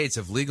 7 states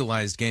have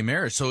legalized gay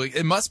marriage, so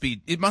it must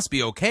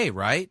be okay,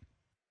 right?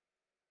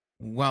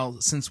 Well,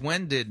 since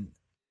when did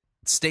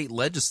state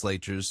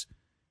legislatures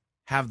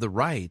have the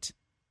right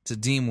to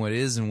deem what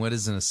is and what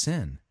isn't a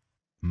sin?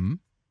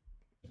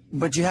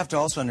 But you have to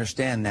also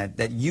understand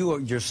that you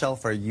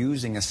yourself are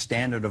using a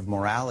standard of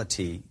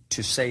morality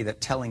to say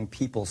that telling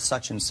people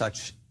such and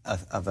such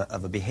of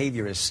a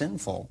behavior is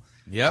sinful.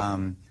 Yep.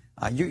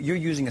 You're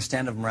using a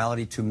standard of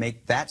morality to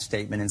make that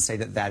statement and say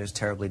that that is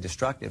terribly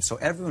destructive. So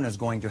everyone is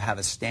going to have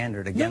a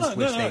standard against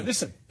which they...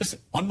 Listen.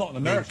 I'm not an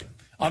American.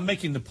 I'm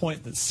making the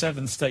point that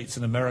 7 states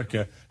in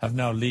America have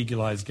now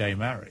legalized gay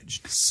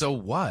marriage. So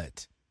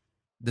what?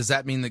 Does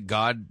that mean that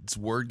God's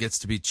word gets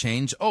to be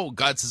changed? Oh,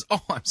 God says,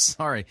 oh, I'm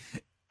sorry.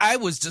 I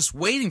was just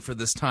waiting for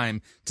this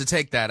time to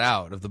take that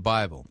out of the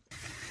Bible.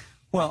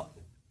 Well,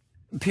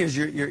 Piers,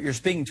 you're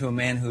speaking to a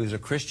man who is a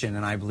Christian,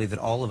 and I believe that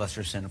all of us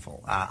are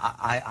sinful.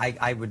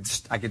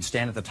 I could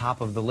stand at the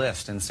top of the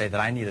list and say that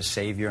I need a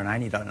Savior and I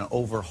need an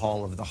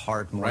overhaul of the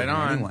heart more than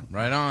anyone.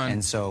 Right on.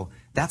 And so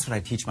that's what I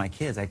teach my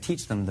kids. I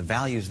teach them the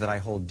values that I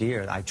hold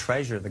dear. I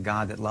treasure the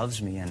God that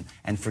loves me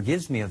and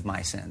forgives me of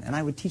my sin. And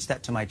I would teach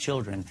that to my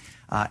children,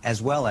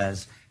 as well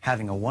as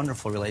having a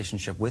wonderful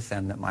relationship with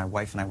them that my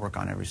wife and I work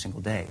on every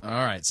single day. All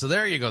right, so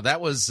there you go.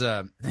 That was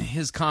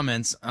his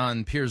comments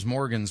on Piers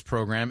Morgan's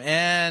program.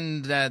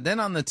 And then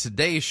on the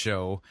Today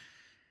Show,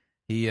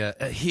 he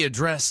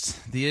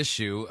addressed the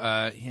issue.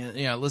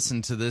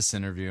 Listen to this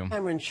interview.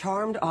 Cameron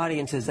charmed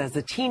audiences as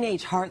the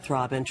teenage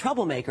heartthrob and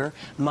troublemaker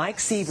Mike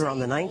Seaver on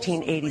the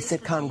 1980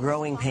 sitcom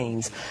Growing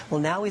Pains.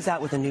 Well, now he's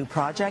out with a new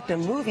project, a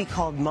movie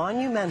called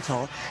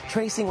Monumental,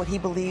 tracing what he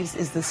believes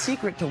is the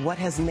secret to what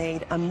has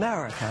made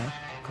America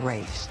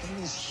great.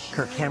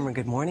 Kirk Cameron,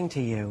 good morning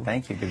to you.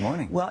 Thank you. Good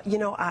morning. Well, you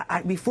know,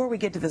 before we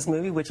get to this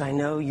movie, which I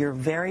know you're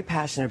very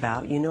passionate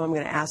about, you know I'm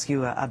going to ask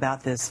you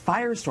about this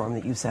firestorm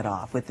that you set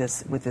off with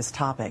this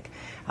topic,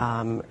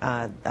 on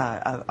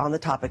the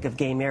topic of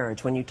gay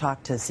marriage, when you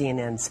talked to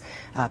CNN's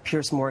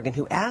Piers Morgan,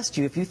 who asked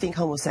you if you think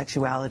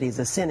homosexuality is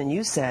a sin, and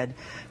you said,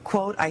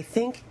 quote, I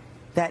think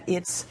that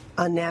it's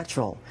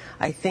unnatural.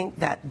 I think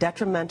that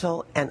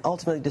detrimental and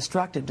ultimately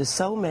destructive to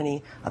so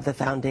many of the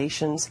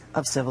foundations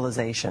of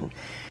civilization.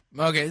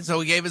 Okay, so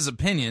he gave his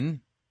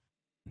opinion.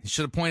 He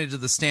should have pointed to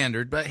the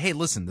standard. But hey,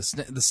 listen,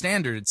 the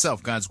standard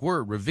itself, God's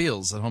word,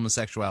 reveals that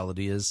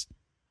homosexuality is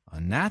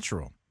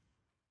unnatural.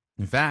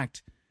 In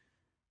fact,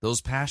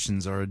 those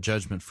passions are a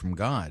judgment from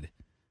God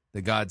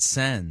that God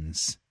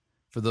sends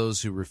for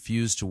those who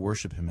refuse to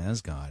worship him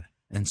as God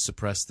and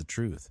suppress the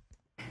truth.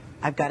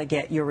 I've got to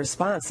get your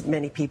response.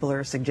 Many people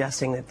are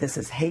suggesting that this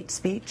is hate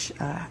speech.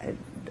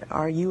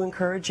 Are you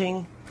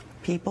encouraging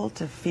people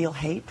to feel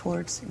hate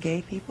towards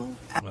gay people?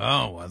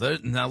 Oh, well,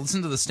 now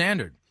listen to the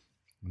standard.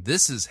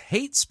 This is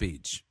hate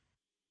speech.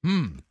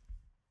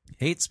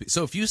 Hate speech.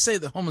 So if you say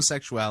that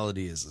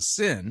homosexuality is a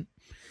sin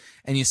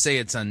and you say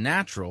it's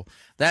unnatural,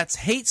 that's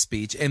hate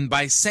speech. And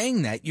by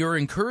saying that, you're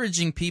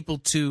encouraging people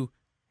to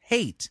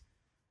hate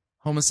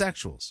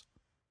homosexuals.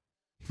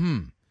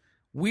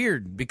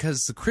 Weird,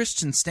 because the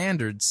Christian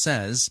standard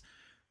says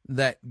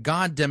that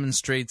God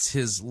demonstrates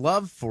his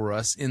love for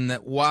us in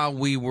that while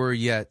we were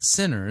yet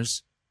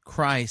sinners,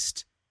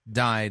 Christ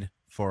died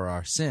for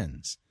our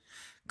sins.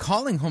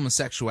 Calling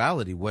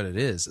homosexuality what it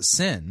is, a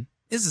sin,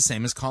 is the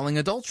same as calling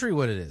adultery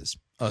what it is,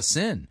 a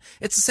sin.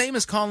 It's the same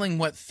as calling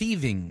what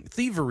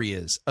thievery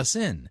is, a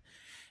sin.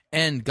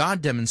 And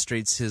God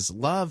demonstrates his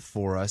love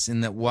for us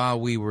in that while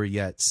we were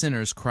yet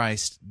sinners,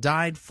 Christ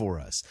died for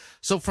us.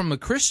 So from a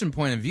Christian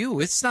point of view,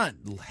 it's not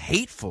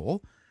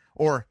hateful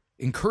or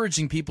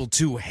encouraging people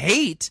to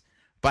hate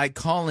by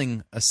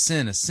calling a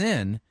sin a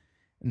sin.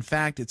 In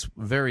fact, it's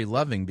very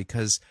loving,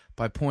 because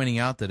by pointing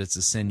out that it's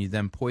a sin, you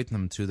then point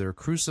them to their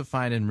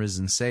crucified and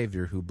risen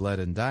Savior who bled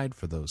and died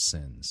for those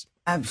sins.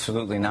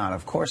 Absolutely not.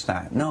 Of course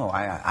not. No,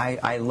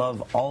 I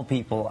love all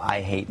people.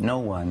 I hate no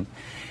one.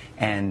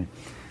 And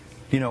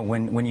you know,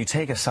 when you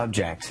take a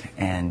subject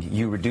and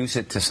you reduce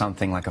it to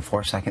something like a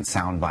 4-second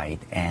soundbite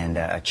and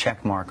a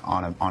check mark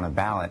on a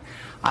ballot,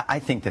 I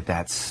think that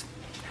that's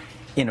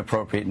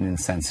inappropriate and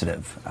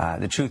insensitive.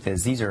 The truth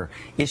is, these are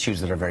issues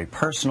that are very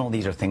personal.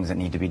 These are things that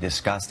need to be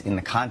discussed in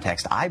the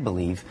context, I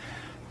believe,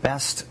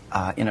 best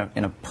in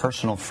a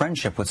personal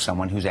friendship with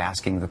someone who's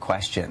asking the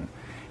question.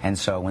 And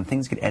so when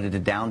things get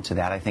edited down to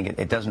that, I think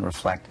it doesn't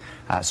reflect,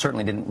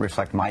 certainly didn't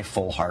reflect my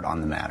full heart on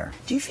the matter.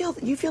 Do you feel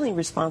any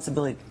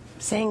responsibility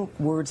saying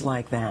words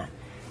like that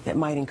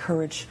might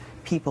encourage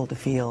people to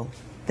feel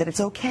that it's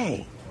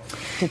okay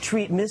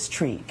to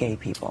mistreat gay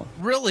people.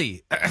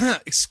 Really?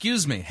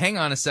 Excuse me. Hang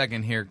on a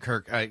second here,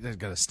 Kirk. I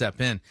got to step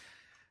in.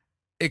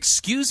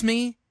 Excuse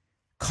me?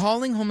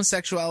 Calling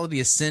homosexuality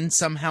a sin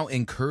somehow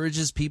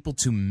encourages people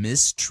to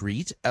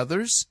mistreat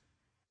others?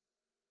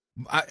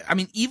 I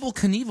mean, Evel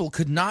Knievel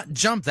could not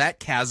jump that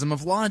chasm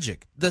of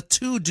logic. The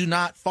two do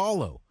not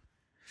follow.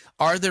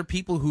 Are there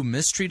people who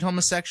mistreat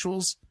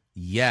homosexuals?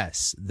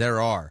 Yes,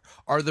 there are.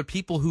 Are there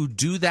people who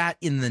do that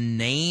in the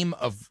name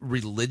of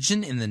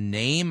religion, in the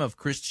name of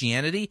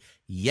Christianity?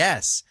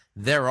 Yes,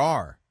 there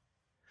are.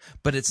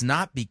 But it's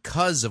not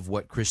because of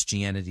what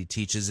Christianity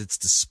teaches. It's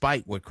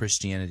despite what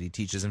Christianity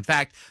teaches. In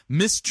fact,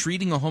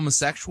 mistreating a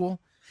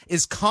homosexual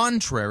is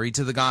contrary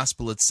to the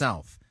gospel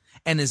itself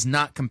and is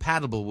not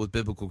compatible with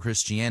biblical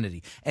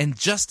Christianity. And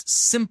just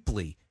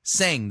simply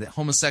saying that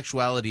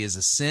homosexuality is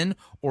a sin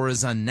or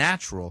is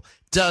unnatural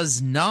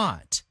does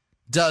not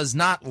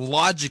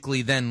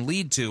logically then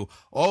lead to,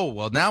 oh,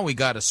 well, now we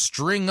got to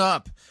string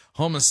up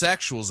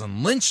homosexuals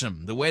and lynch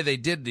them the way they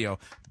did,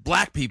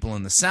 black people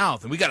in the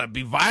South, and we got to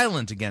be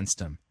violent against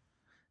them.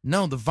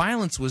 No, the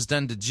violence was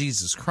done to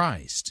Jesus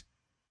Christ.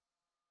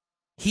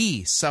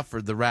 He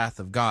suffered the wrath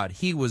of God.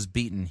 He was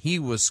beaten. He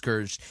was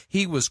scourged.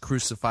 He was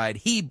crucified.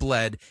 He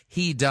bled.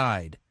 He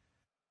died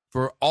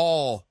for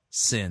all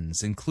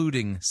sins,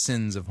 including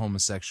sins of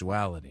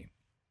homosexuality.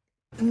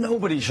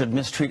 Nobody should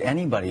mistreat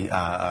anybody.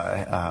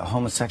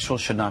 Homosexuals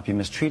should not be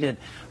mistreated.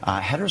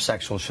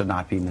 Heterosexuals should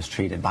not be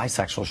mistreated.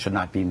 Bisexuals should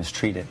not be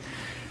mistreated.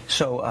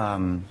 So,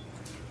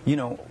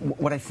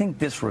 what I think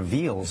this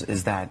reveals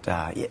is that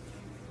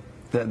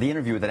the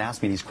interviewer that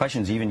asked me these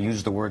questions even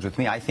used the words with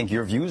me, I think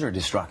your views are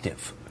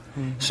destructive.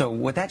 Mm-hmm. So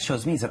what that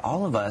shows me is that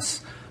all of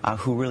us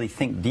who really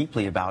think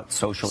deeply about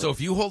social... So if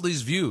you hold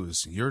these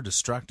views, you're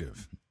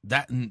destructive.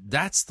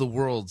 That's the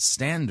world's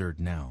standard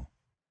now.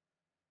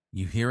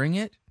 You hearing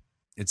it?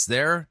 It's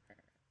there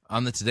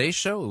on the Today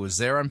Show. It was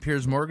there on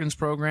Piers Morgan's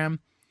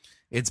program.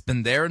 It's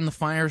been there in the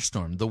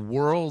Firestorm. The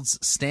world's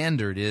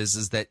standard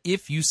is that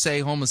if you say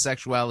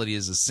homosexuality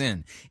is a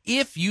sin,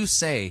 if you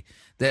say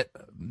that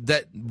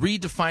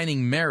redefining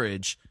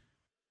marriage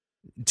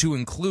to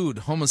include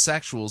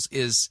homosexuals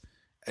is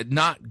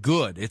not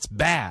good, it's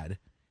bad,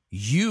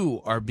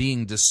 you are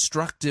being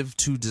destructive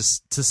to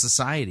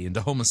society and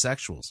to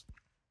homosexuals.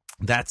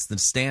 That's the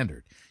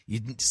standard. You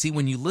see,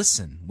 when you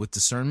listen with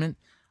discernment,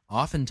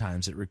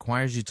 oftentimes it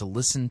requires you to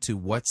listen to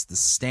what's the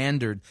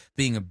standard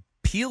being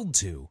appealed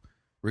to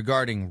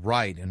regarding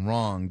right and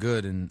wrong,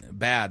 good and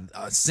bad,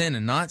 sin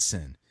and not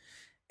sin.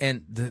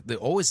 And the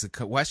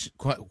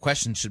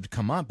question should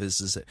come up is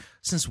that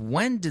since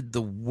when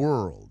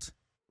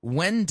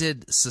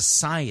did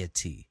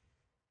society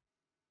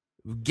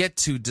get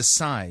to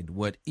decide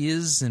what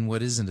is and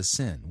what isn't a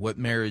sin, what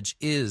marriage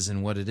is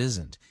and what it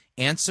isn't?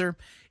 Answer: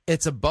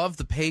 it's above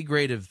the pay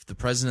grade of the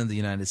President of the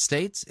United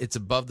States. It's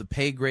above the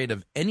pay grade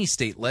of any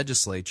state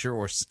legislature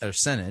or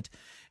Senate.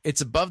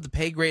 It's above the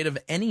pay grade of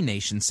any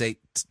nation state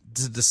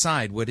to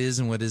decide what is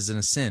and what isn't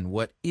a sin,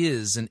 what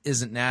is and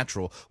isn't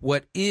natural,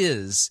 what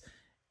is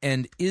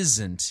and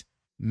isn't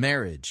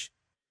marriage.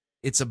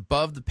 It's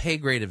above the pay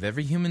grade of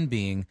every human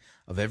being,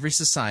 of every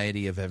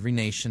society, of every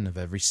nation, of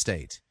every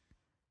state.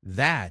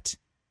 That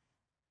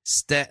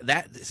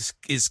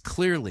is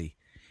clearly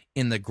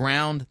in the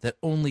ground that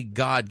only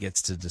God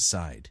gets to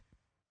decide.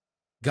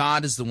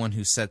 God is the one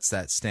who sets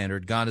that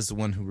standard. God is the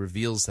one who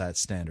reveals that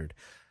standard.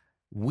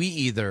 We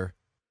either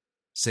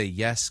say,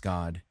 yes,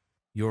 God,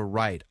 you're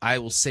right, I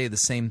will say the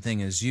same thing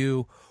as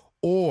you,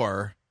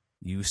 or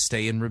you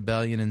stay in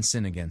rebellion and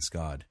sin against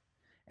God.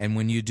 And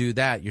when you do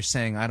that, you're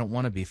saying, I don't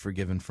want to be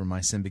forgiven for my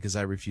sin because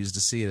I refuse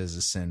to see it as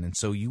a sin, and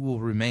so you will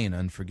remain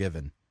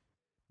unforgiven.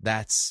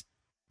 That's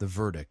the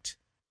verdict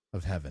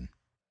of heaven.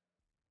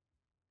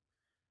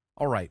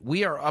 All right,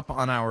 we are up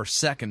on our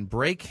second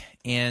break,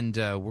 and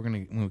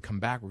when we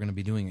come back, we're going to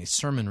be doing a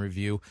sermon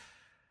review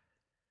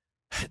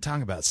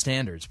talking about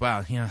standards.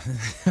 Wow, yeah.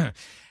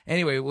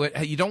 Anyway,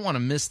 you don't want to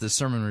miss the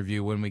sermon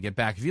review when we get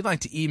back. If you'd like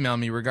to email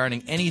me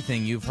regarding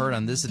anything you've heard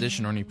on this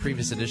edition or any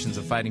previous editions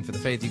of Fighting for the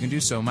Faith, you can do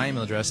so. My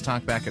email address,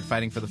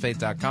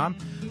 talkback@fightingforthefaith.com,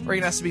 or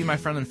you can ask to be my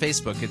friend on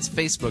Facebook. It's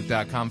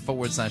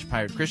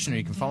facebook.com/Pirate Christian, or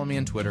you can follow me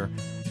on Twitter.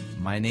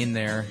 My name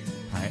there,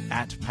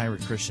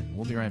 @Pirate Christian.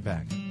 We'll be right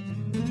back.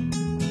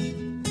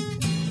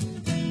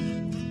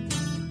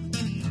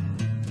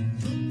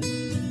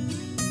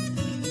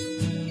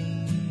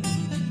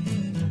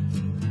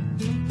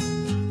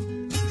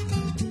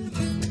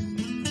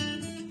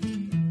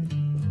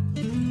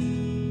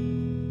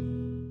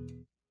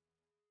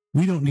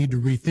 We don't need to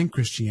rethink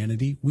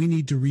Christianity. We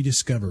need to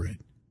rediscover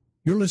it.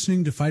 You're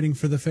listening to Fighting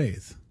for the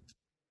Faith.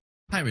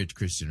 Pirate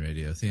Christian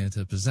Radio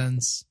Theater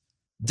presents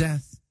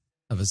Death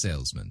of a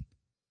Salesman.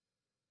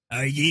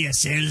 Are ye a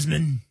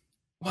salesman?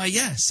 Why,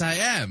 yes, I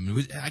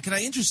am. Can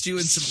I interest you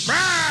in some...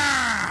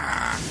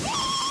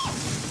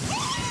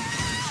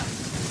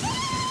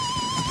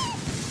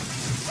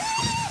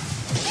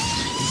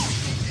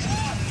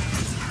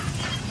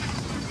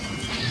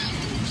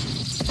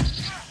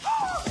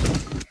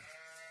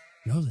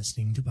 You're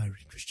listening to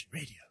Pirate Christian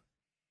Radio.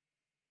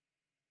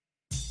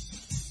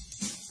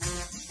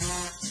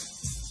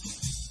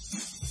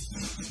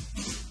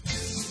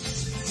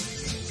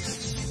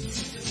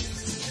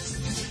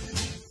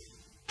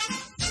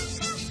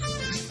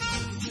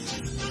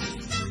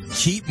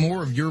 Keep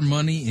more of your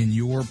money in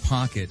your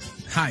pocket.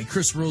 Hi,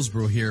 Chris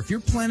Roseborough here. If you're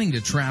planning to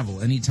travel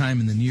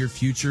anytime in the near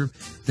future,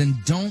 then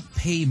don't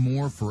pay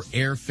more for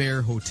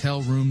airfare,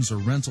 hotel rooms, or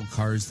rental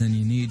cars than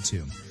you need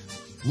to.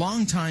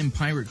 Longtime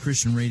Pirate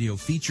Christian Radio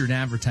featured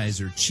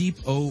advertiser Cheap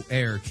O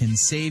Air can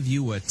save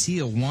you a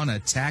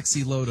Tijuana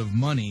taxi load of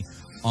money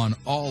on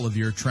all of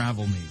your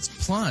travel needs.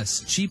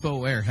 Plus, Cheap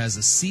O Air has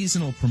a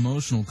seasonal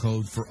promotional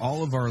code for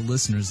all of our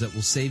listeners that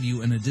will save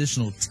you an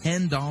additional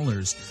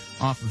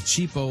 $10 off of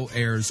Cheap O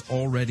Air's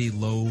already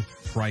low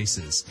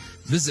prices.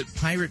 Visit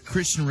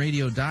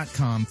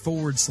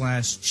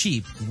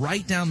piratechristianradio.com/cheap,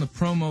 write down the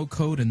promo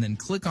code, and then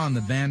click on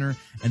the banner,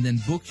 and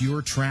then book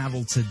your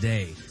travel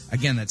today.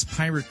 Again, that's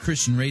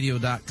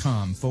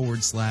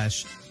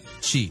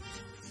piratechristianradio.com/cheap.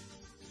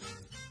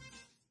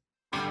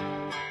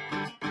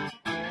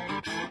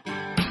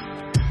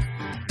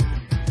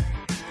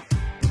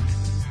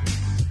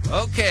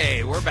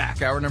 Okay, we're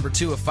back. Hour number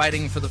 2 of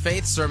Fighting for the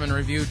Faith, sermon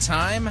review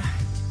time.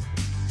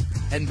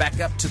 Heading back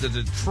up to the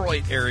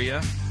Detroit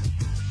area.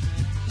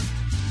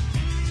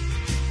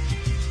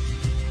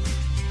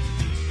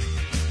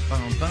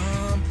 Bum,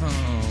 bum,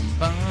 bum,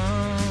 bum.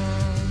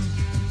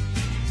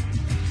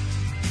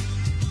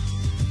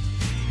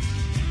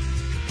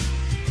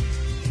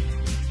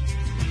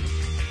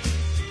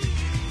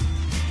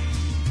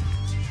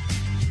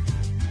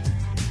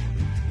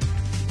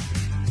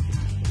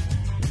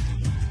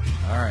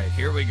 All right,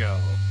 here we go.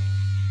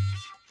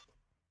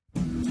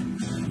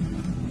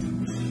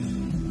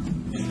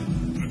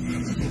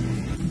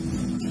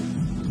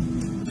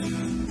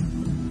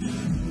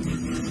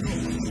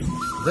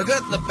 The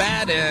good, the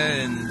bad,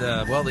 and,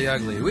 the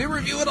ugly. We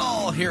review it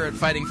all here at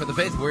Fighting for the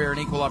Faith. We're an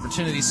equal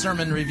opportunity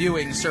sermon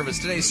reviewing service.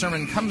 Today's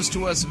sermon comes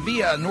to us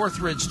via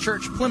Northridge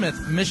Church, Plymouth,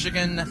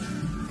 Michigan.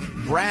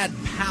 Brad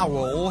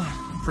Powell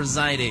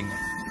presiding.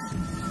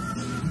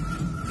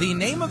 The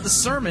name of the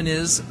sermon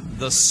is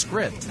The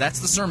Script.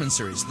 That's the sermon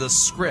series, The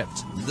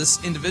Script.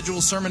 This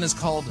individual sermon is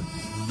called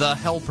The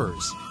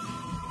Helpers.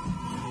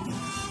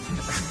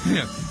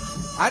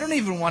 I don't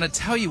even want to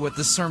tell you what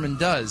this sermon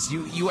does.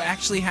 You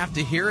actually have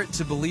to hear it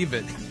to believe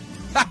it.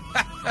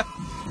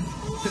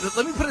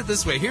 Let me put it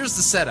this way. Here's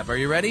the setup. Are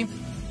you ready?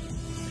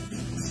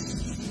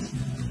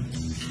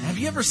 Have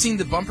you ever seen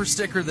the bumper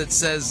sticker that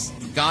says,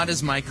 God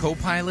is my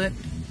co-pilot?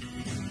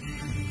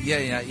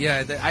 Yeah.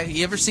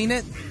 You ever seen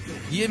it?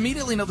 You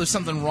immediately know there's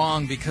something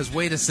wrong because,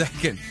 wait a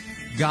second,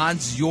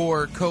 God's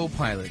your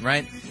co-pilot,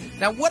 right?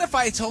 Now, what if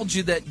I told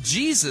you that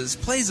Jesus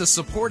plays a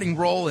supporting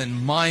role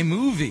in my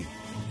movie?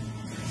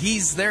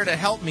 He's there to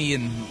help me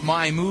in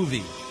my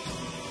movie.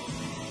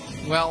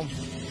 Well,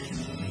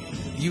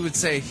 you would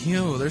say,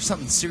 there's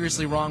something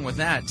seriously wrong with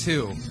that,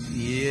 too.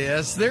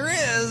 Yes, there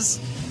is.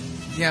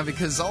 Yeah,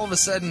 because all of a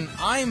sudden,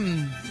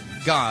 I'm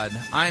God,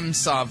 I'm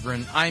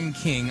sovereign, I'm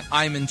king,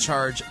 I'm in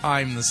charge,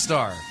 I'm the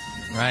star,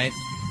 right?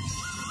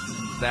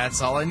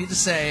 That's all I need to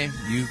say.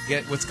 You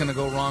get what's going to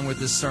go wrong with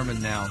this sermon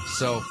now.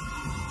 So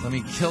let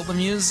me kill the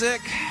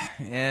music.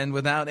 And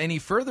without any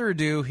further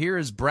ado, here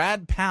is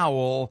Brad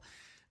Powell,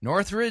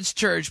 Northridge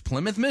Church,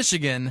 Plymouth,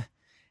 Michigan.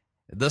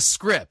 The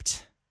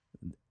Script,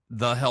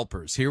 The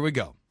Helpers. Here we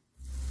go.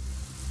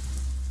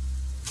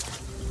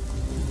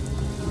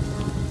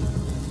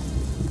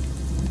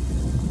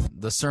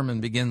 The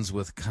sermon begins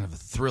with kind of a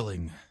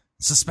thrilling,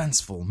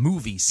 suspenseful,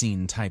 movie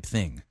scene type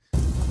thing.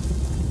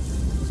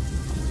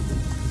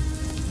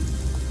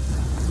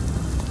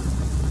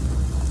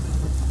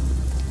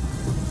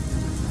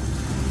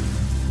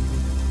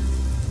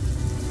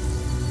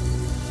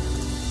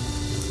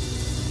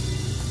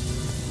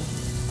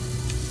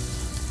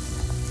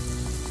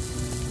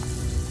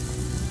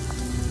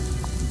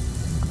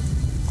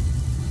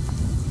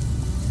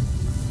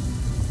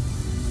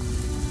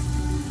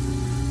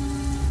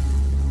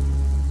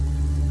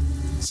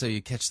 So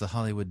you catch the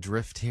Hollywood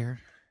drift here?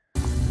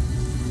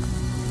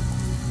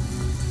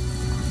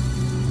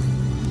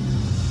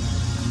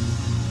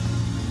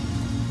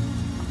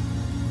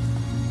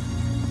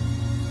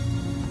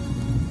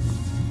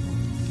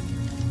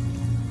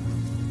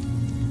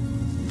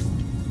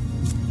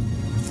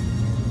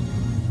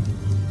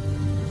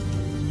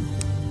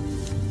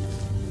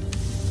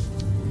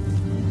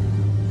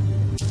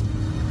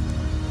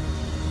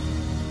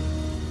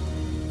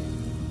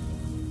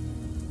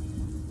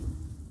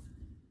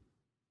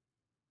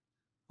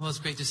 Well, it's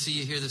great to see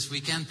you here this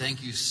weekend.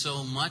 Thank you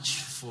so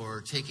much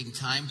for taking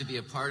time to be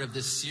a part of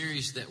this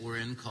series that we're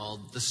in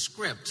called The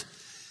Script.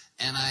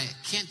 And I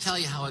can't tell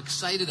you how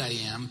excited I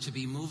am to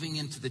be moving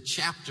into the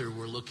chapter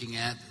we're looking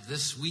at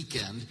this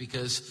weekend,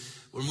 because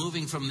we're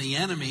moving from the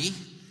enemy,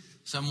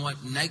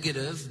 somewhat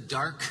negative,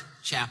 dark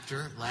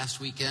chapter last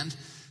weekend,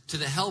 to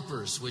the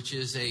helpers, which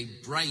is a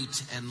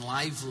bright and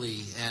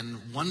lively and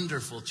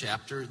wonderful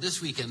chapter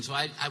this weekend. So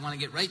I want to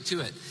get right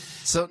to it.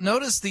 So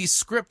notice the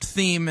script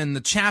theme and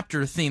the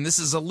chapter theme. This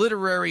is a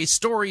literary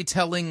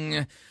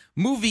storytelling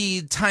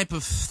movie type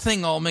of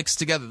thing all mixed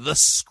together. The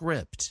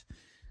Script.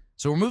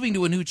 So we're moving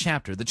to a new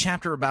chapter, the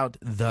chapter about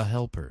the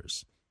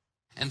helpers.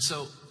 And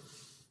so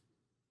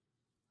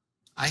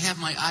I have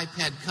my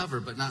iPad cover,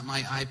 but not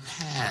my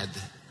iPad.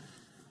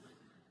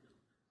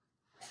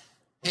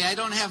 Hey, I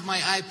don't have my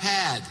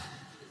iPad.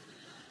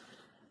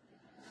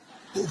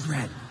 Oh,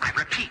 Red. I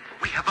repeat,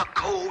 we have a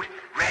code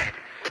Red.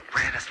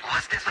 Red has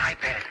lost his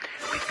iPad.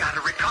 We've got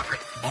to recover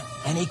it. At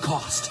any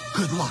cost.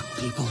 Good luck,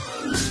 people.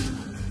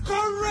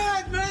 Go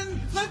Red,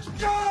 man! Let's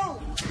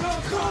go!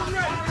 Go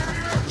Red!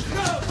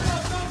 Go!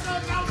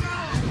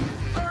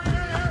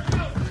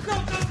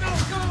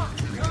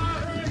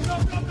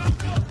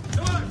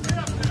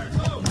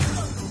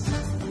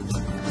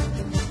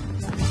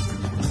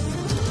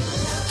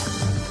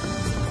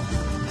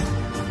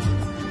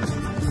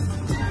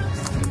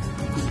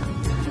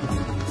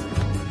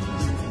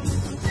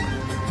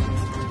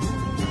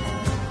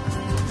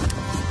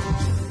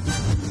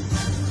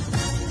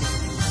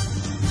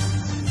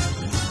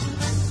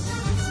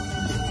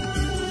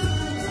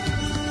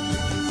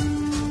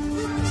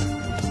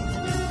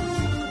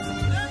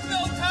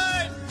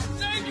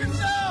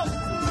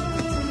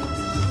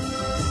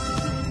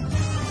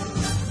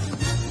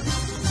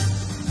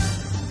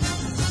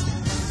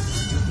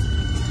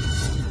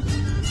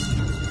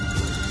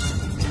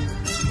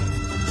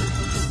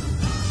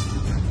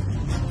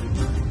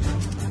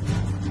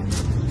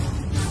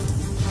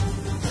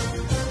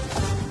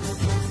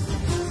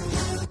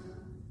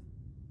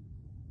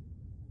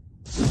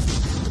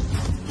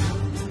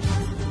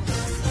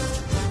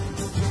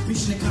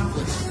 Mission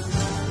accomplished.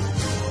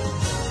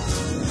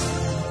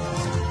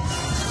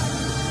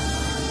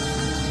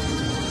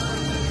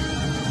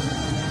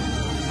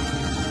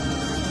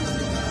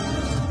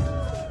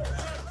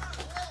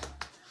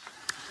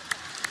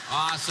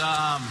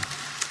 Awesome.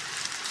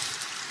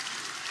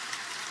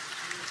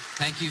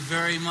 Thank you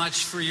very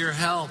much for your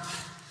help.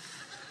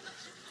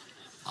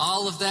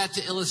 All of that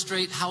to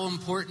illustrate how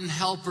important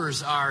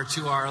helpers are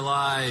to our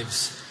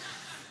lives.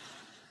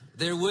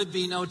 There would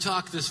be no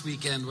talk this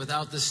weekend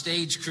without the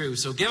stage crew,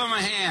 so give them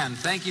a hand.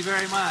 Thank you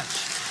very much.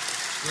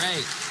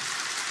 Great.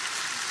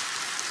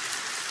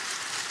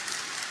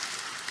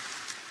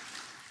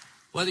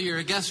 Whether you're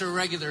a guest or a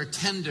regular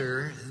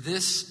attender,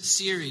 this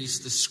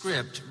series, The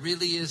Script,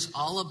 really is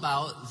all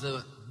about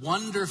the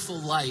wonderful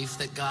life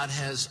that God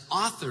has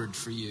authored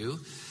for you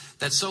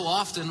that so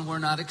often we're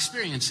not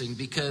experiencing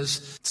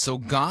because... So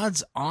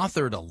God's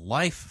authored a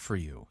life for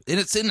you. And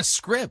it's in a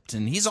script,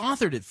 and He's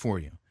authored it for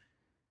you.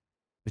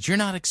 But you're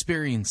not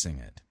experiencing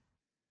it.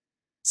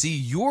 See,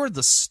 you're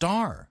the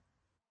star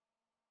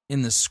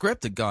in the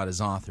script that God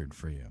has authored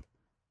for you.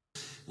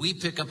 We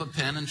pick up a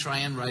pen and try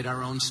and write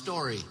our own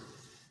story.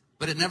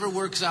 But it never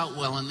works out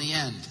well in the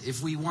end.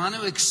 If we want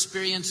to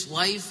experience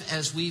life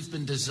as we've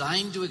been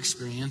designed to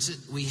experience it,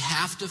 we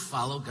have to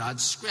follow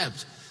God's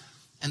script.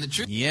 And the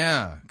truth...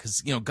 Yeah,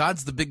 because,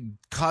 God's the big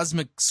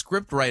cosmic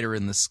script writer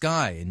in the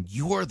sky, and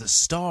you're the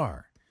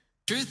star.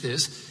 Truth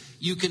is,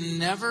 you can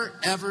never,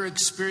 ever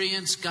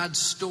experience God's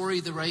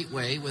story the right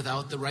way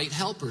without the right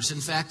helpers. In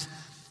fact...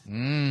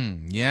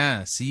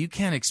 Yeah, see, you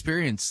can't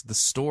experience the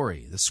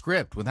story, the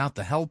script, without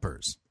the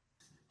helpers.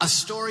 A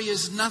story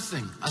is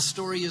nothing. A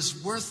story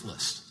is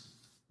worthless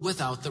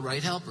without the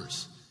right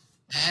helpers.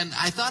 And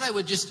I thought I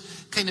would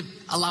just kind of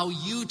allow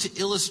you to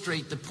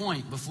illustrate the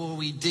point before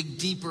we dig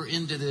deeper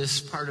into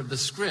this part of the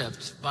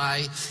script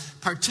by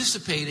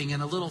participating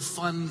in a little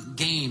fun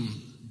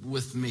game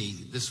with me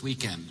this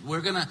weekend.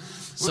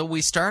 So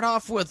we start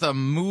off with a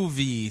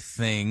movie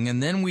thing,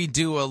 and then we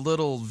do a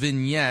little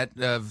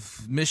vignette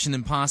of Mission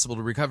Impossible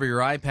to recover your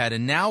iPad,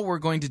 and now we're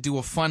going to do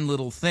a fun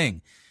little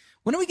thing.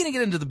 When are we going to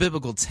get into the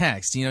biblical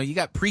text? You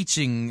got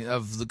preaching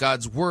of the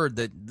God's Word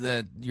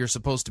that you're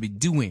supposed to be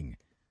doing.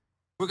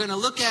 We're going to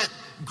look at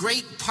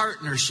great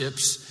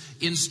partnerships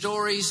in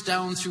stories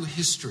down through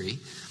history.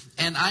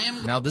 And I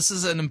am... Now, this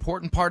is an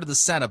important part of the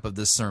setup of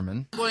this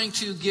sermon. I'm going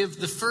to give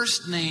the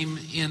first name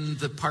in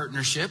the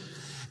partnership,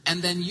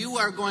 and then you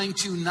are going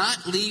to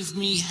not leave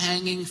me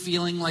hanging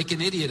feeling like an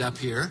idiot up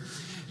here.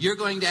 You're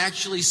going to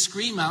actually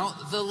scream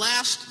out the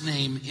last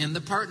name in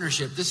the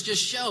partnership. This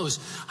just shows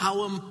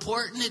how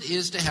important it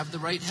is to have the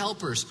right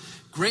helpers.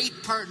 Great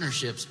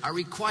partnerships are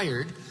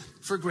required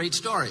for great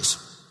stories.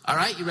 All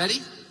right, you ready?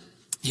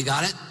 You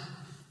got it?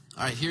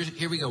 All right,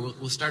 here we go.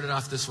 We'll start it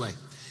off this way.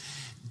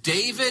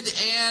 David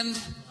and...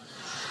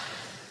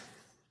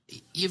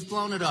 You've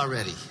blown it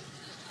already.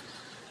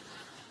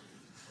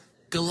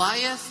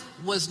 Goliath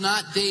was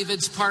not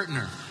David's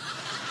partner.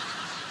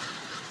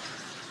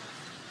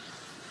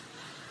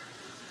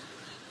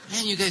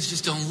 Man, you guys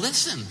just don't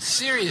listen.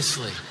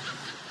 Seriously.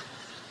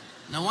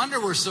 No wonder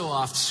we're so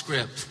off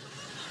script.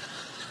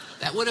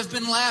 That would have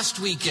been last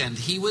weekend.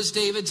 He was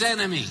David's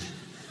enemy.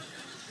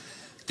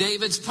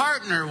 David's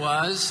partner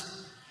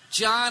was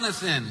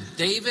Jonathan.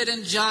 David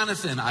and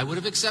Jonathan. I would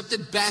have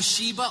accepted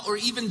Bathsheba or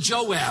even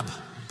Joab,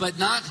 but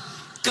not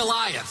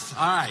Goliath.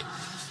 All right.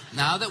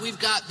 Now that we've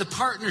got the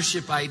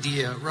partnership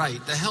idea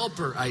right, the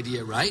helper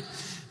idea right,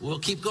 we'll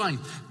keep going.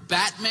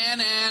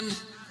 Batman and...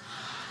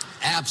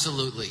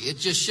 Absolutely. It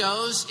just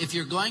shows if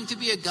you're going to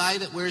be a guy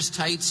that wears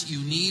tights,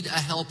 you need a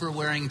helper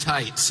wearing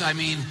tights. I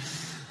mean,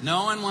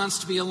 no one wants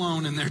to be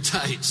alone in their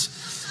tights.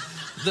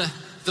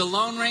 The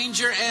Lone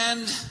Ranger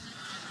and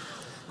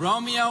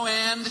Romeo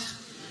and,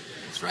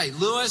 that's right,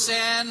 Lewis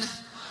and,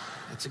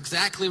 that's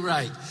exactly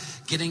right.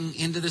 Getting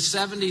into the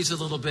 70s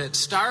a little bit,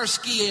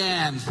 Starsky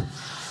and,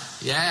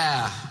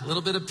 yeah, a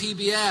little bit of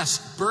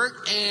PBS,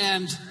 Bert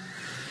and,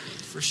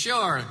 for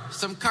sure.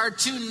 Some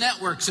Cartoon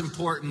Network's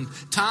important.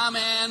 Tom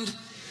and,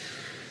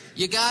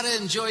 you gotta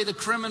enjoy the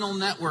Criminal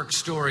Network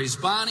stories.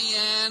 Bonnie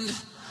and,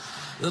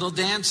 Little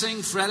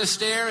Dancing, Fred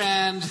Astaire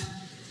and,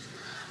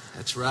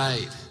 that's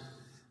right.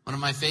 One of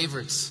my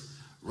favorites,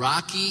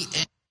 Rocky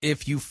and...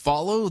 If you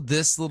follow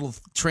this little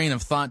train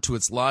of thought to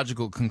its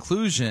logical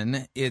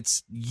conclusion,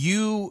 it's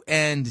you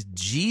and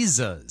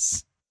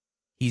Jesus.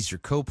 He's your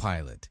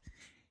co-pilot.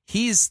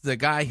 He's the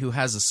guy who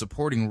has a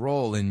supporting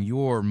role in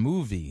your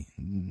movie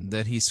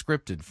that he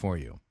scripted for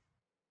you.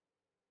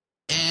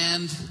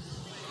 And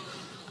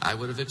I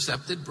would have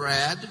accepted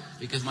Brad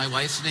because my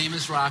wife's name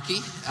is Rocky.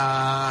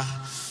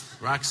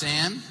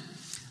 Roxanne.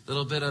 A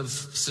little bit of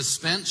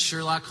suspense.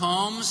 Sherlock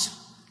Holmes.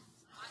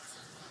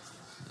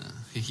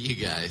 You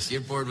guys, you're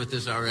bored with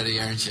this already,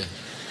 aren't you?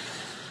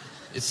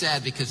 It's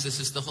sad because this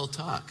is the whole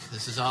talk.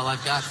 This is all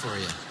I've got for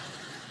you.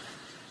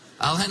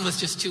 I'll end with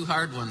just two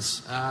hard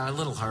ones, a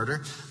little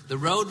harder. The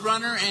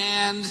Roadrunner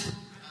and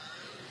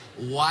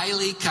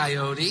Wile E.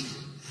 Coyote.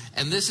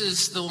 And this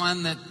is the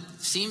one that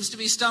seems to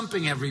be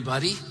stumping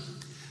everybody.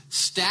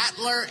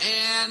 Statler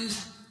and...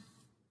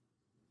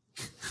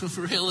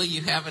 Really?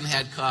 You haven't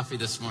had coffee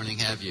this morning,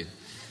 have you?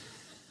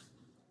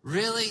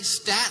 Really?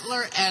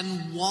 Statler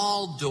and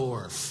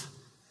Waldorf.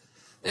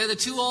 They're the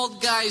two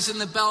old guys in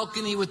the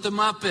balcony with the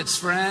Muppets,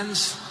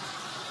 friends.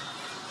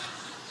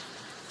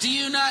 Do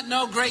you not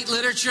know great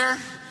literature?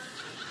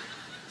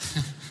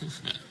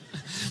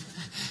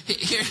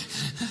 Here,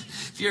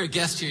 if you're a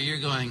guest here, you're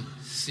going,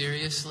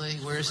 seriously?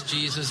 Where's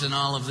Jesus in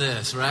all of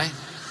this, right?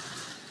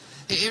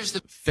 Here's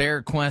the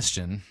fair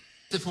question.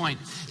 The point.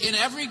 In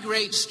every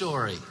great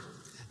story,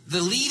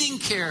 the leading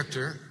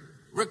character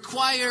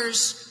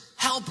requires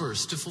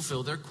helpers to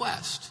fulfill their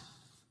quest.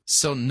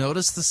 So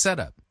notice the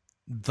setup.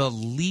 The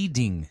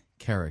leading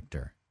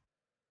character.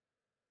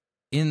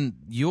 In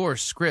your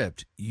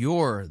script,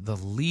 you're the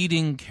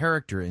leading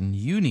character and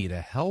you need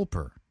a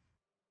helper.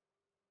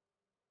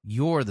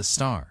 You're the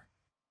star.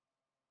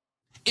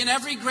 In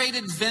every great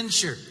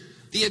adventure,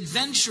 the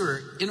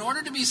adventurer, in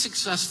order to be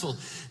successful,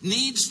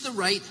 needs the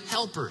right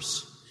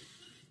helpers.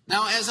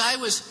 Now, as I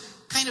was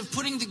kind of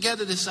putting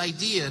together this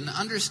idea and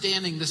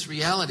understanding this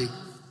reality,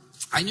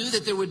 I knew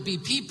that there would be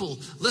people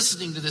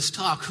listening to this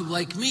talk who,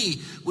 like me,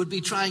 would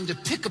be trying to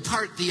pick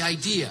apart the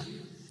idea.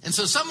 And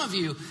so some of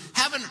you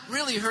haven't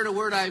really heard a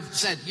word I've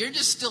said. You're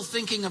just still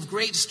thinking of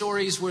great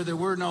stories where there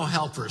were no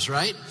helpers,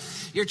 right?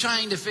 You're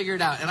trying to figure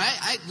it out. And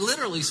I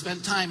literally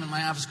spent time in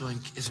my office going,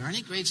 is there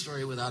any great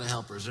story without a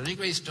helper? Is there any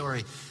great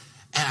story?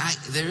 And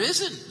there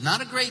isn't.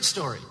 Not a great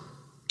story.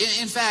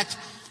 In fact,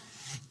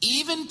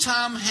 even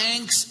Tom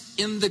Hanks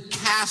in The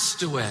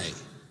Castaway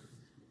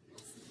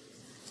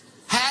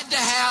had to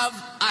have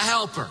a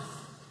helper.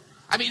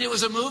 I mean, it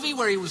was a movie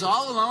where he was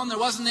all alone. There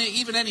wasn't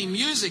even any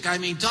music. I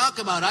mean, talk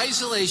about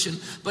isolation.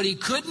 But he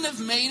couldn't have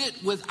made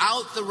it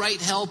without the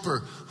right helper.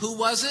 Who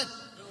was it?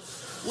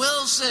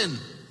 Wilson.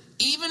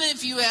 Even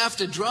if you have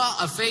to draw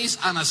a face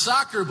on a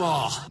soccer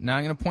ball. Now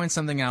I'm going to point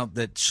something out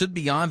that should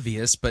be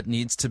obvious but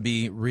needs to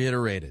be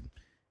reiterated.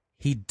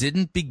 He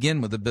didn't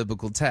begin with a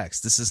biblical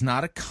text. This is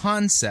not a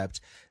concept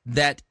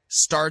that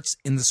starts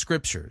in the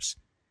scriptures.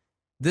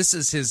 This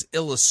is his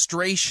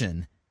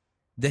illustration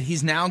that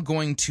he's now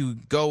going to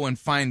go and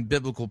find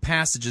biblical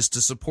passages to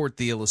support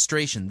the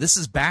illustration. This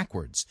is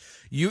backwards.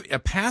 A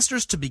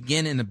pastor's to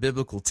begin in a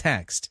biblical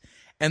text,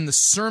 and the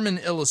sermon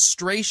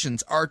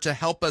illustrations are to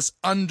help us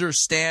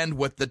understand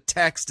what the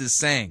text is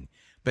saying.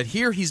 But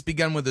here he's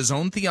begun with his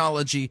own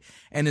theology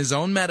and his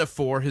own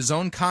metaphor, his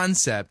own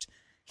concept.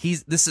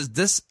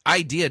 This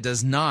idea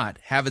does not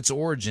have its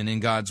origin in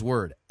God's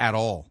word at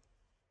all.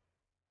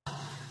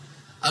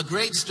 A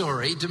great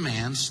story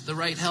demands the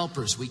right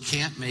helpers. We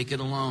can't make it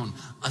alone.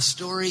 A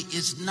story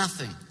is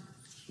nothing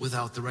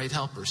without the right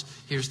helpers.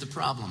 Here's the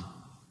problem.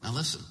 Now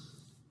listen.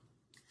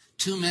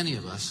 Too many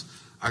of us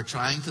are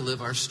trying to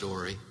live our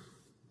story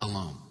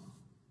alone.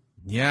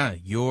 Yeah,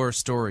 your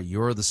story.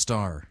 You're the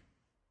star.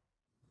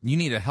 You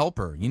need a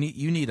helper. You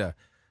need a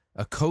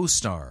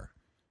co-star.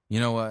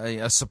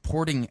 A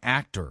supporting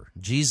actor.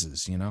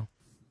 Jesus,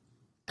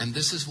 And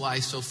this is why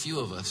so few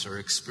of us are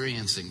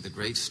experiencing the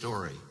great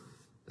story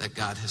that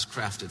God has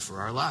crafted for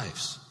our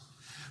lives.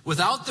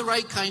 Without the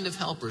right kind of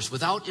helpers,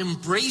 without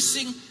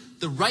embracing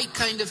the right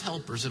kind of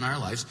helpers in our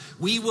lives,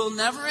 we will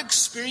never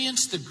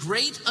experience the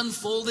great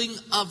unfolding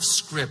of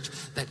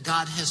script that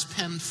God has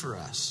penned for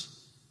us.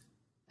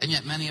 And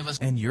yet many of us...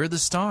 And you're the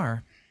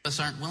star.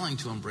 ...aren't willing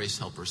to embrace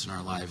helpers in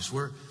our lives.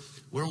 We're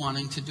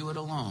wanting to do it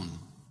alone.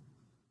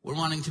 We're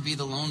wanting to be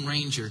the Lone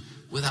Ranger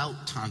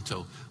without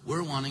Tonto.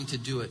 We're wanting to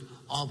do it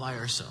all by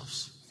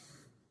ourselves.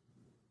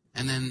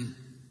 And then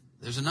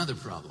there's another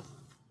problem.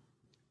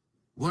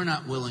 We're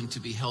not willing to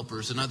be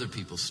helpers in other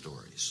people's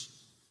stories.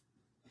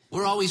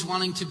 We're always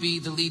wanting to be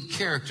the lead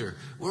character.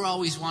 We're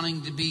always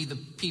wanting to be the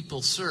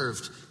people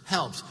served,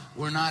 helped.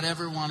 We're not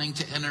ever wanting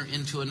to enter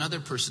into another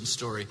person's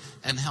story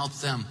and help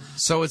them.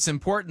 So it's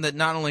important that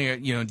not only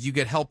do you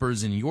get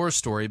helpers in your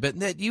story, but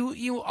that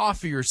you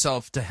offer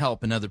yourself to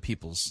help in other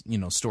people's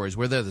stories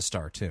where they're the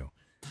star too.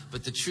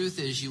 But the truth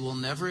is, you will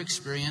never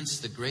experience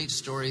the great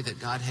story that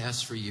God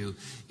has for you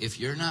if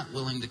you're not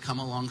willing to come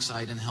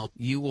alongside and help.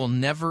 You will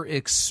never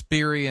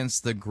experience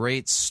the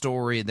great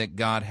story that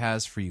God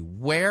has for you.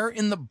 Where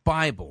in the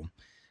Bible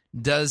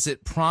does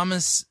it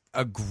promise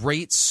a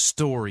great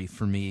story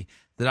for me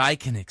that I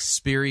can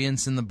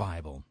experience in the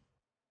Bible?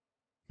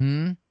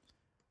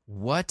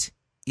 What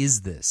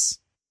is this?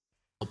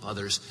 Help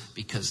others,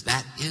 because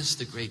that is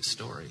the great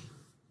story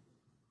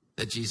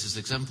that Jesus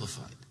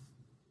exemplified.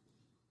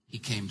 He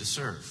came to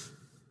serve,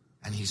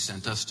 and he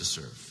sent us to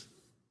serve.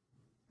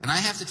 And I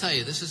have to tell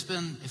you, this has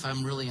been, if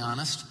I'm really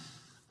honest,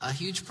 a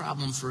huge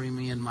problem for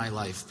me in my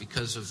life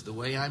because of the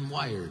way I'm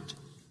wired.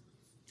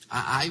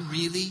 I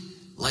really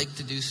like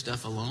to do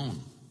stuff alone.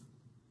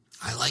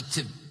 I like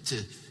to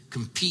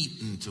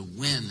compete and to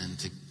win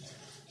and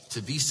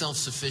to be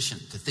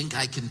self-sufficient, to think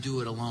I can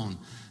do it alone.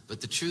 But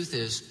the truth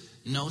is,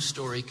 no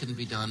story can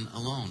be done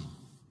alone.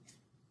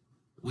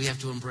 We have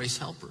to embrace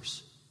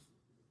helpers.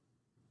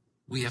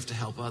 We have to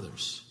help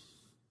others.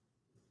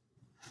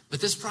 But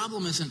this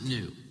problem isn't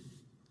new.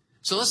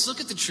 So let's look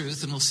at the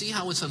truth and we'll see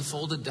how it's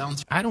unfolded down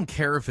through. I don't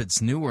care if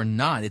it's new or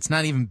not. It's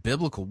not even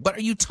biblical. What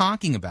are you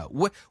talking about?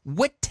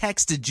 What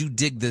text did you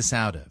dig this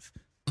out of?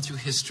 Through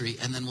history,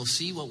 and then we'll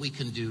see what we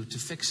can do to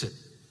fix it.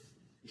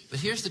 But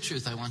here's the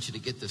truth I want you to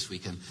get this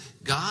weekend.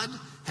 God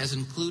has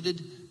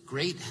included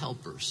great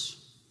helpers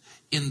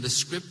in the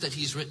script that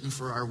he's written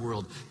for our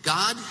world.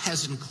 God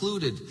has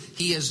included,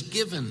 he has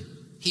given,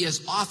 he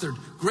has authored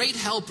great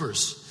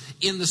helpers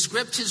in the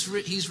script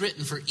he's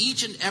written for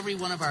each and every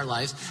one of our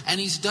lives, and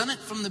he's done it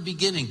from the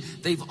beginning.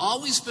 They've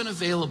always been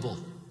available.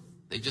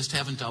 They just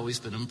haven't always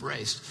been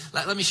embraced.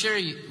 Let me share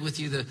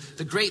with you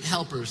the great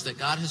helpers that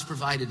God has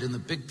provided in the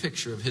big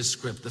picture of his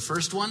script. The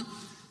first one,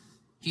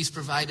 he's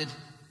provided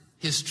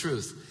his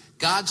truth.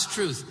 God's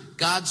truth,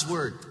 God's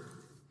word.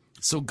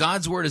 So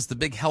God's word is the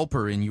big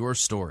helper in your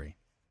story.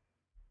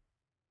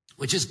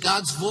 Which is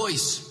God's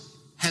voice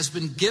has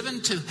been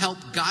given to help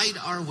guide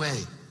our way.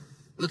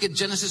 Look at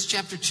Genesis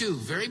chapter 2,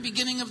 very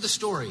beginning of the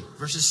story,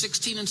 verses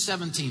 16 and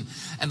 17.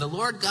 And the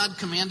Lord God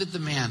commanded the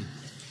man,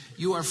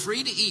 "You are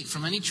free to eat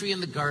from any tree in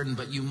the garden,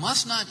 but you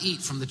must not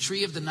eat from the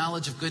tree of the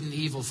knowledge of good and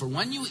evil, for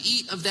when you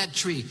eat of that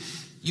tree,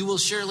 you will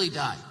surely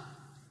die."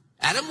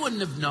 Adam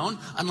wouldn't have known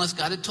unless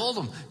God had told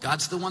him.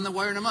 God's the one that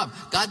wired him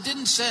up. God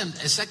didn't send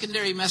a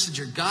secondary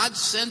messenger. God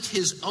sent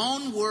his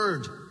own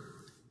word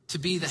to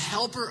be the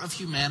helper of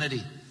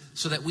humanity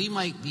so that we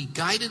might be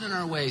guided in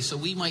our way, so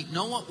we might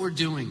know what we're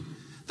doing.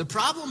 The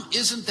problem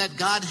isn't that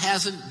God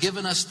hasn't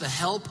given us the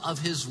help of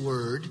his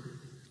word.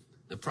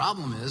 The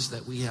problem is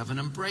that we haven't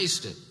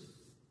embraced it.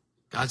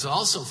 God's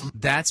also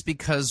That's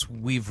because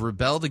we've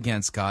rebelled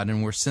against God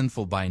and we're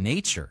sinful by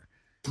nature.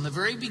 From the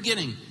very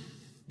beginning,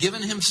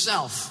 given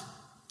himself,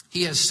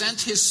 he has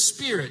sent his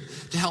Spirit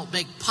to help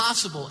make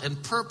possible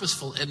and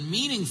purposeful and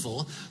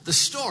meaningful the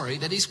story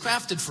that he's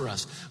crafted for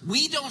us.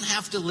 We don't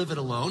have to live it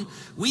alone.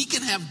 We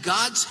can have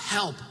God's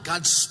help.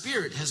 God's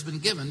Spirit has been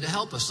given to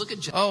help us. Look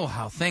at Oh,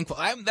 how thankful.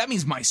 That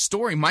means my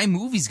story, my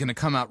movie's going to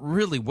come out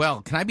really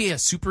well. Can I be a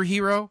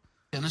superhero?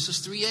 Genesis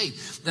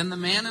 3:8. Then the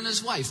man and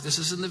his wife, this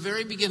is in the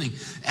very beginning,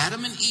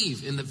 Adam and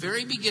Eve in the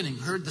very beginning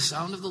heard the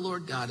sound of the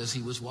Lord God as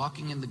he was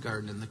walking in the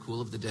garden in the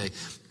cool of the day.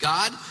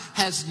 God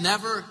has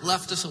never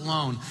left us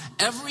alone.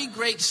 Every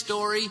great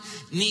story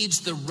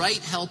needs the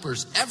right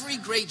helpers. Every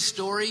great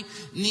story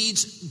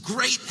needs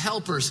great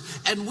helpers.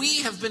 And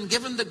we have been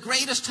given the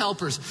greatest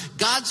helpers.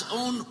 God's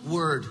own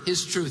word,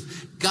 his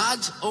truth,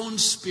 God's own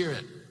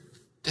Spirit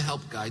to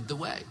help guide the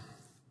way.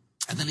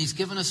 And then he's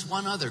given us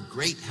one other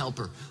great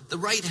helper, the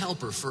right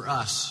helper for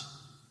us.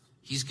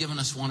 He's given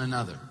us one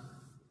another.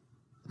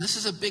 This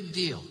is a big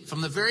deal.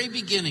 From the very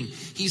beginning,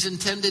 he's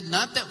intended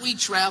not that we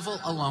travel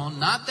alone,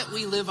 not that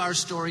we live our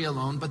story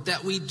alone, but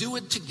that we do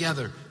it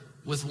together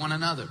with one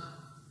another.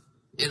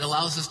 It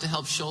allows us to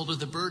help shoulder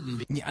the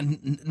burden. Yeah,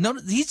 no,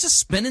 he's just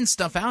spinning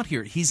stuff out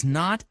here. He's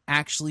not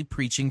actually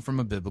preaching from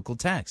a biblical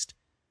text.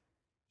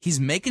 He's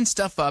making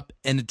stuff up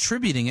and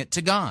attributing it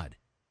to God.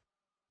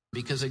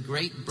 Because a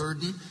great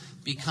burden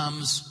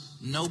becomes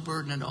no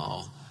burden at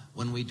all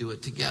when we do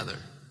it together.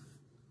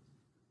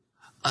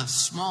 A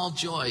small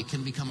joy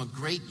can become a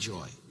great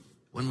joy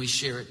when we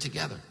share it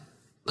together.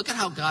 Look at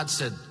how God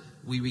said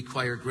we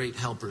require great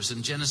helpers.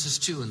 In Genesis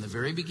 2, in the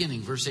very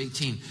beginning, verse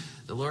 18,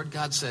 the Lord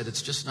God said,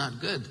 "It's just not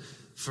good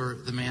for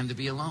the man to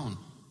be alone.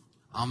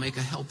 I'll make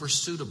a helper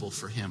suitable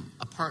for him,"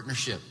 a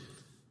partnership.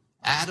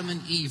 Adam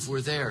and Eve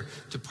were there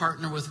to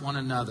partner with one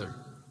another,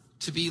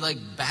 to be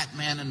like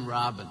Batman and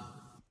Robin.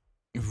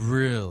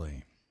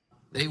 Really?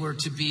 They were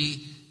to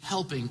be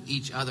helping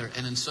each other,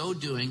 and in so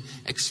doing,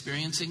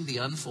 experiencing the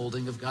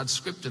unfolding of God's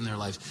script in their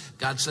lives.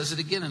 God says it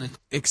again in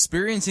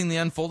experiencing the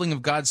unfolding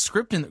of God's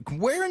script.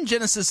 Where in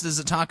Genesis does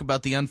it talk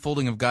about the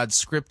unfolding of God's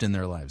script in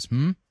their lives?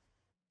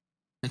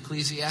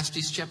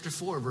 Ecclesiastes chapter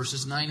 4,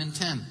 verses 9 and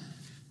 10.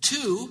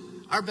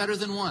 2 are better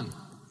than 1,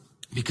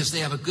 because they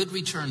have a good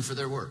return for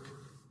their work.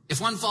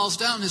 If one falls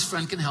down, his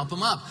friend can help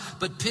him up.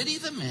 But pity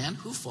the man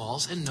who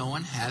falls and no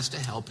one has to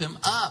help him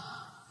up.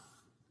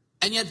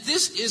 And yet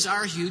this is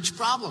our huge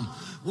problem.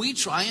 We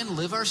try and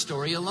live our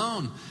story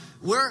alone.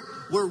 We're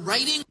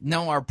writing...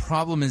 No, our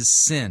problem is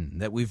sin,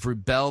 that we've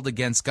rebelled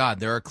against God.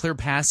 There are clear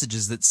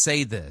passages that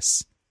say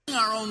this.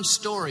 Our own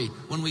story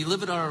when we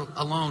live it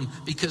alone,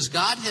 because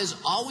God has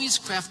always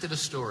crafted a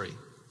story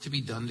to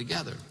be done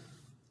together.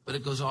 But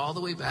it goes all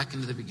the way back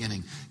into the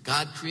beginning.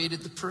 God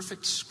created the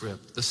perfect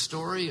script, the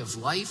story of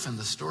life and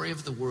the story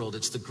of the world.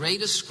 It's the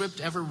greatest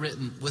script ever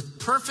written with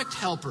perfect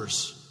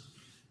helpers.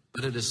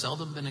 But it has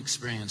seldom been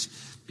experienced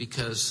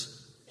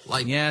because,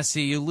 Yeah,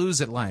 see, you lose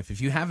at life if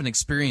you haven't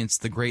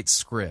experienced the great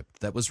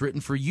script that was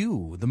written for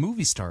you, the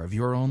movie star of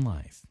your own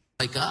life.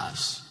 Like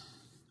us,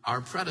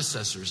 our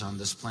predecessors on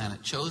this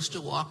planet chose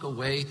to walk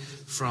away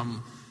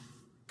from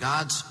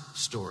God's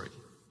story,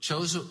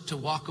 chose to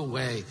walk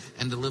away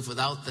and to live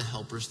without the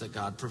helpers that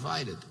God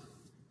provided.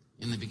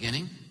 In the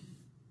beginning,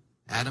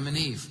 Adam and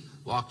Eve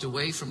walked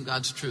away from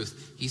God's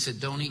truth. He said,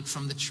 don't eat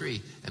from the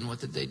tree. And what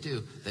did they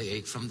do? They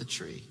ate from the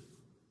tree.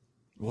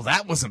 Well,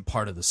 that wasn't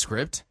part of the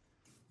script.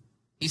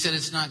 He said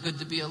it's not good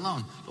to be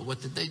alone. But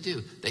what did they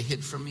do? They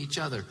hid from each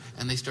other,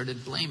 and they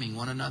started blaming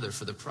one another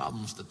for the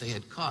problems that they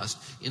had caused.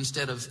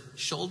 Instead of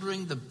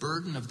shouldering the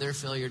burden of their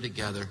failure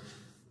together,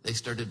 they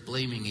started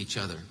blaming each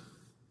other.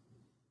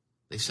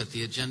 They set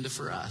the agenda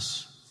for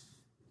us.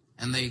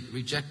 And they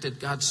rejected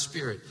God's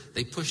Spirit.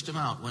 They pushed him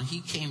out. When he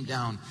came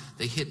down,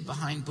 they hid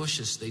behind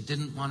bushes. They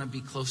didn't want to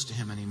be close to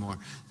him anymore.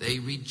 They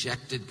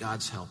rejected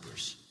God's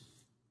helpers.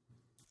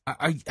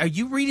 Are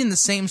you reading the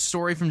same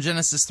story from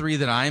Genesis 3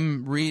 that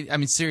I'm reading? I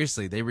mean,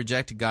 seriously, they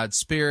rejected God's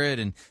Spirit,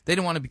 and they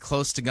didn't want to be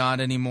close to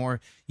God anymore.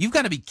 You've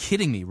got to be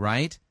kidding me,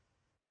 right?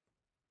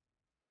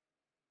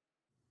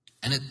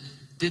 And it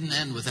didn't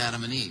end with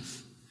Adam and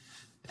Eve.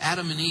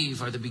 Adam and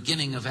Eve are the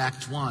beginning of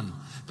Act 1.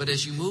 But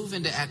as you move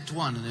into Act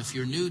 1, and if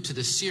you're new to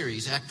this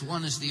series, Act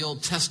 1 is the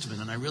Old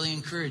Testament, and I really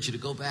encourage you to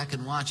go back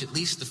and watch at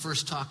least the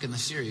first talk in the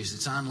series.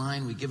 It's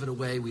online. We give it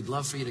away. We'd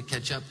love for you to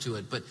catch up to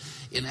it. But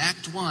in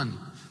Act 1,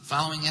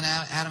 following in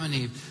Adam and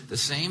Eve, the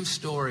same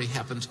story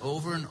happens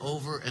over and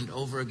over and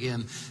over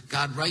again.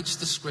 God writes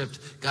the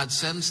script. God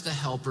sends the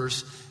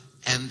helpers,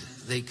 and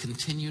they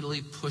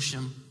continually push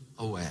him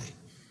away.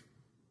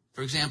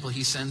 For example,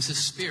 he sends his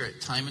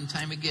Spirit time and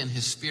time again.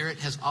 His Spirit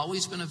has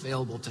always been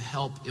available to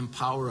help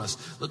empower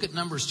us. Look at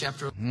Numbers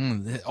chapter...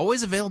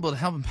 Always available to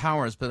help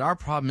empower us, but our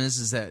problem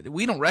is that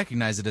we don't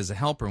recognize it as a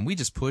helper, and we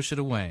just push it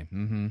away.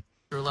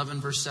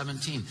 11, verse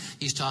 17.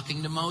 He's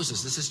talking to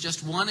Moses. This is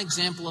just one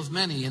example of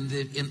many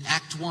in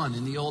Act 1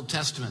 in the Old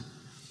Testament.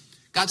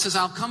 God says,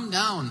 I'll come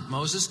down,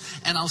 Moses,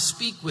 and I'll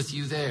speak with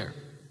you there.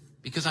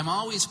 Because I'm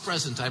always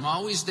present. I'm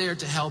always there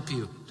to help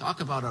you.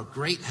 Talk about a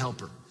great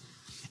helper.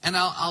 And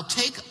I'll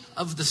take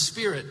of the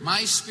Spirit,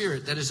 my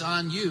Spirit that is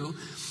on you,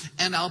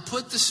 and I'll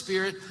put the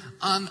Spirit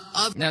on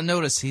others. Now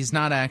notice, he's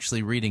not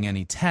actually reading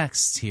any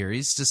texts here.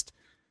 He's just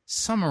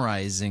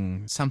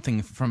summarizing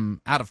something from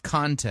out of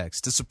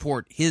context to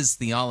support his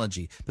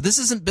theology. But this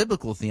isn't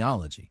biblical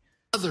theology.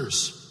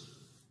 Others.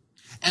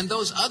 And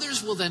those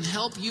others will then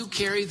help you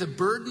carry the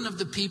burden of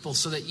the people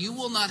so that you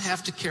will not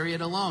have to carry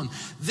it alone.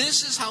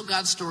 This is how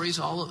God's story's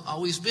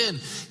always been.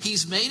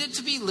 He's made it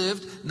to be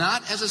lived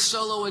not as a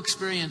solo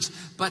experience,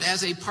 but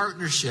as a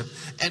partnership.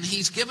 And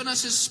he's given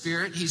us his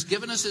Spirit, he's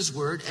given us his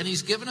word, and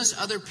he's given us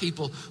other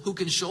people who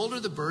can shoulder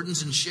the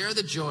burdens and share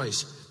the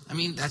joys. I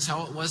mean, that's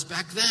how it was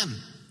back then.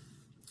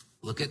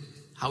 Look at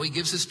how he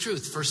gives his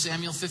truth. 1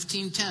 Samuel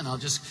 15:10. I'll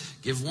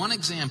just give one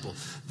example.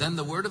 Then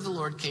the word of the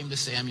Lord came to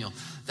Samuel.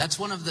 That's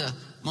one of the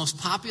most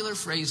popular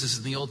phrases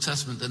in the Old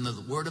Testament. Then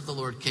the word of the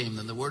Lord came.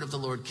 Then the word of the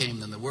Lord came.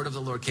 Then the word of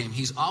the Lord came.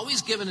 He's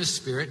always given his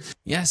Spirit.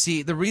 Yeah,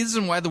 see, the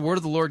reason why the word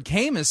of the Lord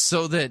came is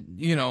so that,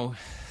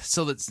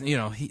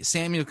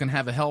 Samuel can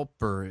have a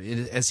helper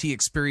as he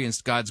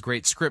experienced God's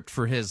great script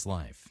for his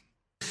life.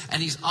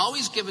 And he's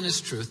always given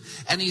his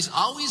truth. And he's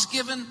always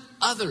given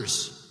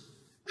others.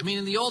 I mean,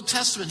 in the Old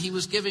Testament, he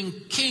was giving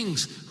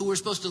kings who were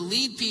supposed to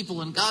lead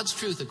people in God's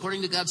truth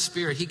according to God's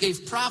Spirit. He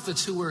gave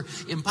prophets who were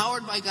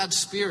empowered by God's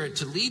Spirit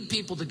to lead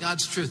people to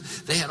God's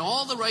truth. They had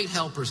all the right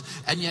helpers.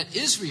 And yet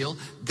Israel,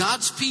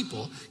 God's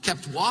people,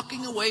 kept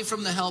walking away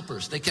from the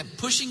helpers. They kept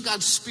pushing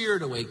God's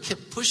Spirit away,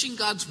 kept pushing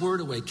God's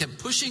word away, kept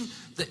pushing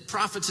the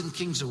prophets and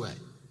kings away.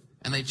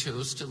 And they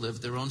chose to live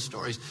their own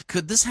stories.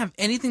 Could this have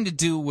anything to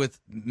do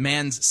with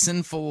man's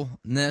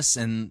sinfulness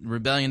and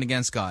rebellion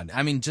against God?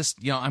 I mean,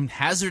 I'm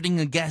hazarding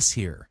a guess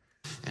here.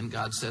 And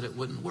God said it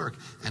wouldn't work,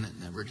 and it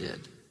never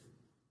did.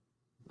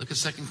 Look at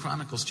 2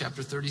 Chronicles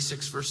chapter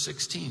 36, verse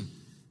 16.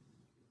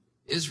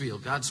 Israel,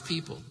 God's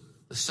people,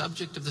 the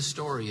subject of the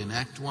story in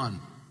Act 1.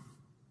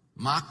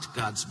 mocked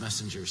God's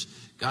messengers.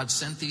 God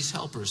sent these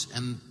helpers,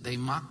 and they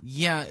mocked.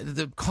 Yeah,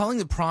 calling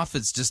the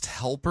prophets just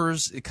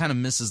helpers, it kind of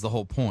misses the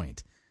whole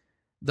point.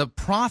 The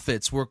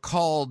prophets were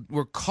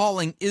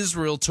calling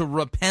Israel to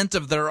repent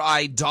of their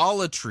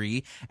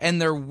idolatry and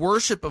their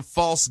worship of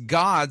false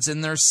gods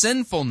and their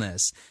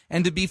sinfulness,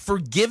 and to be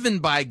forgiven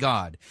by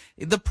God.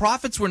 The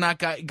prophets were not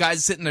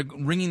guys sitting there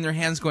wringing their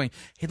hands going,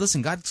 hey,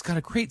 listen, God's got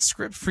a great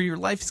script for your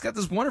life. He's got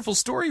this wonderful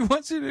story. He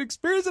wants you to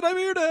experience it. I'm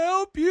here to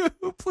help you.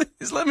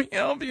 Please let me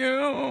help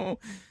you.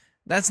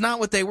 That's not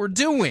what they were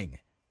doing.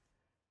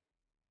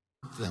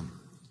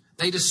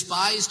 They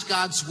despised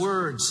God's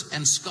words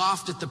and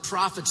scoffed at the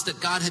prophets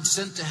that God had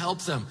sent to help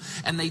them.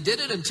 And they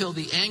did it until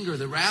the anger,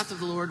 the wrath of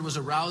the Lord was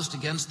aroused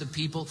against the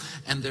people,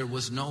 and there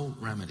was no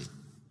remedy.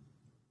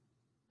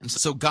 And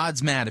so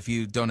God's mad if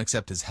you don't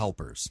accept his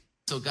helpers.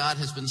 So God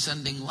has been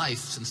sending life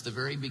since the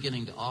very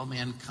beginning to all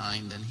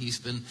mankind, and he's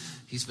been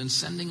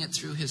sending it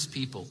through his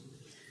people.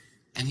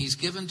 And he's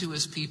given to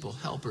his people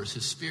helpers,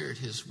 his spirit,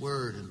 his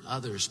word, and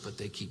others, but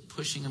they keep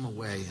pushing him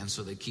away, and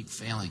so they keep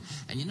failing.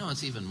 And you know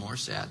what's even more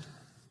sad?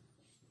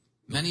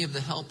 Many of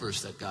the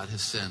helpers that God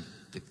has sent,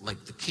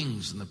 like the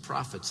kings and the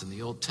prophets in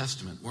the Old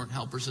Testament, weren't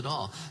helpers at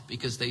all,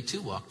 because they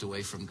too walked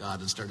away from God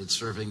and started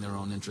serving their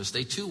own interests.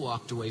 They too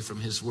walked away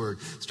from his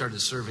word, started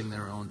serving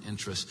their own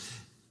interests.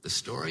 The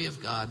story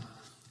of God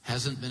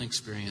hasn't been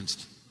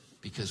experienced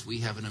because we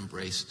haven't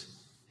embraced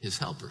his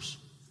helpers.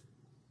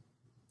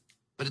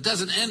 But it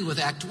doesn't end with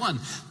Act 1.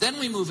 Then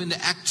we move into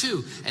Act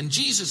 2, and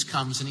Jesus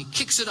comes and he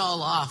kicks it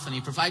all off, and he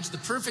provides the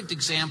perfect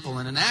example.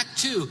 And in Act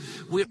 2,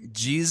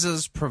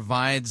 Jesus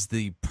provides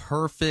the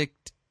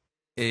perfect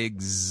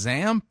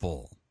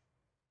example.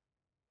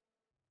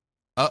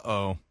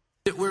 Uh-oh.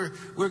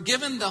 We're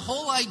given the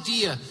whole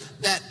idea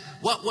that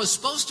what was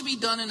supposed to be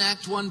done in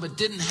Act 1 but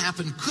didn't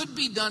happen could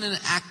be done in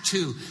Act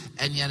 2,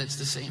 and yet it's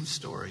the same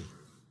story.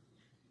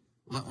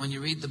 When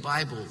you read the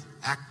Bible,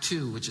 Act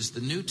 2, which is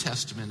the New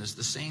Testament, is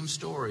the same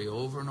story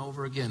over and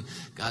over again.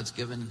 God's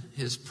given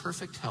his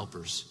perfect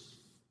helpers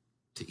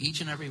to each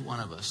and every one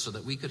of us so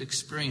that we could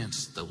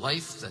experience the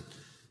life that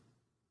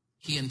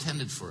he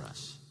intended for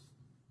us.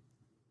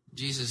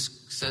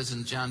 Jesus says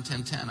in John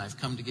 10:10, I've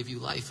come to give you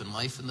life, and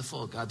life in the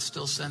full. God's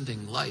still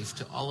sending life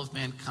to all of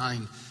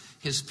mankind.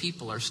 His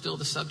people are still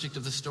the subject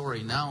of the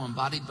story, now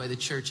embodied by the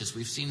church, as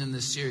we've seen in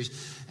this series.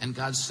 And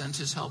God sent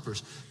his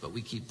helpers, but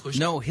we keep pushing.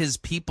 No, his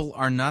people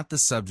are not the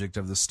subject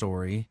of the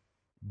story.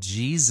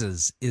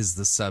 Jesus is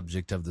the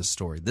subject of the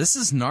story. This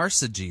is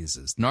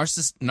narcigesis,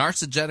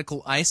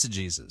 narcissegetical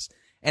eisegesis,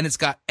 and it's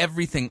got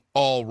everything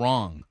all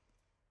wrong.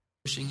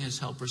 Pushing his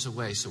helpers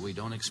away so we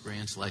don't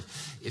experience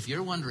life. If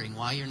you're wondering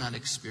why you're not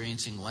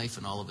experiencing life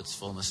in all of its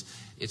fullness,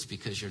 it's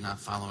because you're not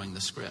following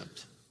the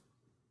script.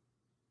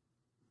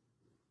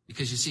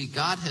 Because you see,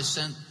 God has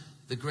sent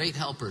the great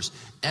helpers.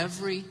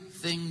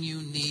 Everything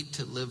you need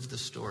to live the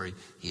story,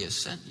 he has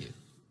sent you.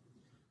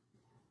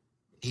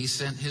 He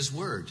sent his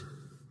word.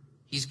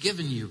 He's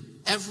given you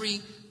every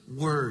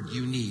word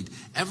you need,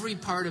 every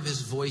part of his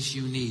voice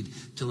you need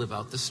to live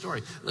out the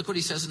story. Look what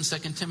he says in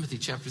 2 Timothy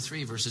chapter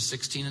 3, verses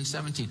 16 and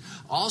 17.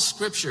 All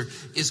scripture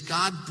is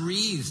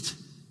God-breathed.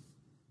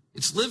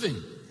 It's living,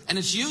 and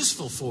it's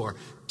useful for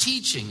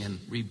teaching and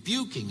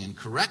rebuking and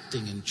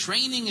correcting and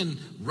training in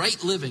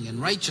right living and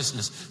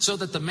righteousness, so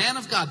that the man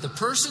of God, the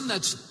person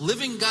that's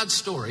living God's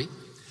story,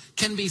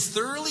 can be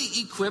thoroughly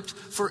equipped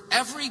for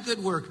every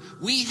good work.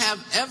 We have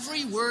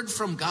every word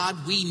from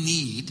God we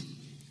need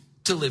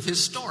to live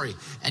his story.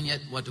 And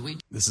yet, what do we do?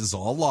 This is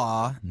all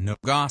law, no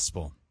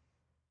gospel.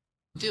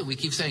 We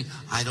keep saying,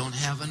 I don't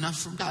have enough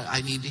from God.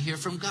 I need to hear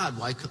from God.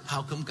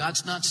 How come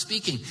God's not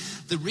speaking?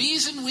 The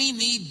reason we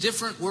need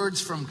different words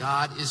from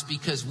God is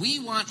because we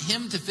want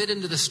him to fit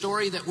into the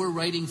story that we're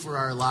writing for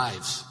our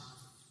lives.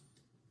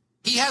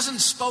 He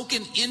hasn't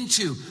spoken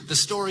into the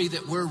story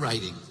that we're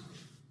writing,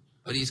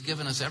 but he's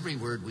given us every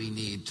word we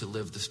need to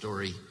live the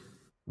story.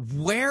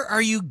 Where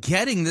are you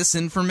getting this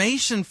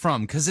information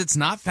from? Because it's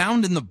not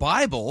found in the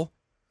Bible.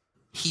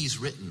 He's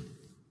written.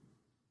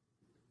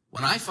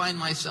 When I find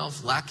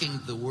myself lacking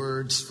the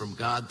words from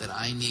God that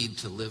I need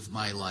to live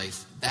my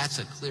life, that's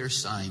a clear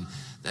sign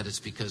that it's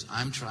because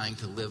I'm trying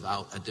to live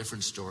out a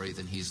different story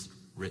than he's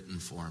written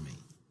for me.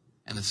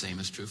 And the same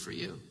is true for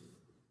you.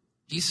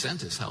 He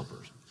sent his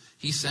helpers.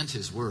 He sent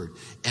his word.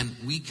 And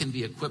we can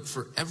be equipped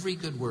for every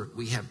good work.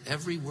 We have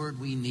every word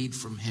we need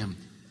from him.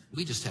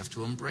 We just have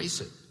to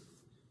embrace it.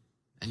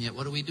 And yet,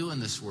 what do we do in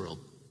this world?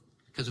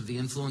 Because of the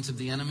influence of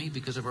the enemy,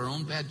 because of our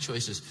own bad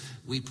choices,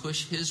 we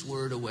push his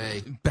word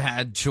away.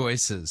 Bad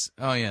choices.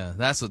 Oh, yeah,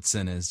 that's what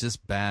sin is,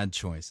 just bad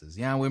choices.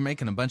 Yeah, we're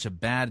making a bunch of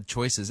bad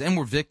choices, and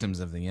we're victims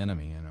of the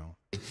enemy, you know.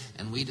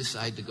 And we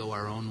decide to go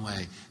our own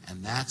way,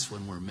 and that's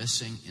when we're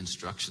missing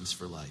instructions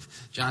for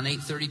life. John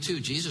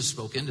 8:32, Jesus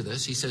spoke into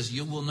this. He says,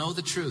 you will know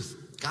the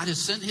truth. God has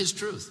sent his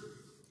truth.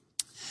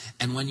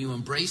 And when you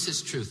embrace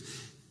his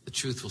truth, the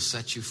truth will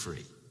set you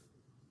free.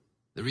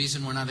 The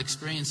reason we're not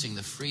experiencing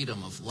the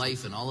freedom of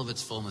life in all of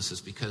its fullness is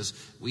because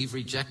we've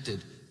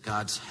rejected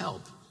God's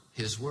help,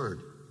 his word.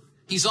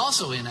 He's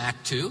also in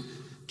Act 2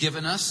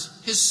 given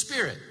us his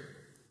spirit.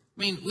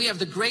 I mean, we have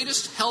the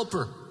greatest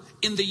helper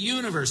in the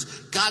universe.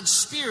 God's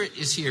Spirit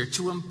is here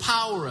to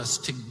empower us,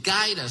 to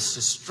guide us,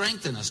 to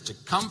strengthen us, to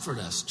comfort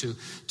us,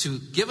 to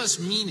give us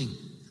meaning.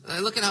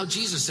 Look at how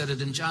Jesus said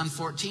it in John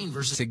 14,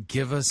 verses... To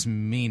give us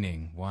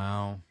meaning.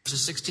 Wow.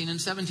 Verses 16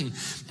 and 17.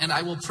 And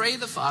I will pray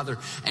the Father,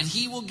 and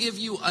he will give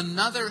you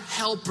another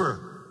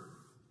helper.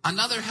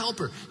 Another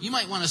helper. You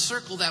might want to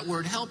circle that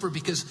word helper,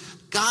 because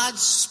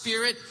God's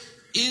Spirit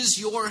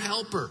is your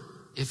helper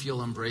if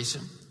you'll embrace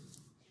him.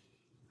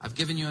 I've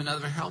given you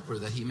another helper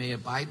that he may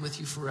abide with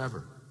you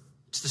forever.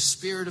 It's the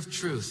Spirit of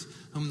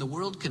truth, whom the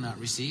world cannot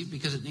receive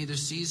because it neither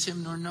sees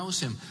him nor knows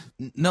him.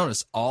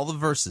 Notice all the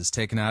verses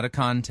taken out of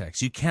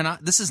context. You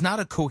cannot. This is not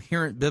a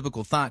coherent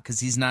biblical thought because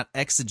he's not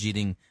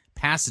exegeting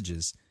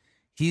passages.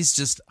 He's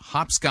just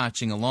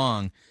hopscotching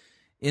along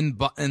in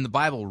the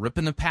Bible,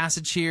 ripping a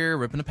passage here,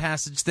 ripping a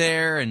passage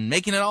there, and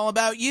making it all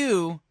about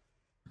you.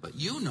 But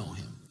you know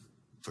him,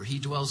 for he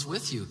dwells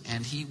with you,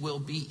 and he will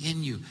be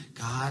in you.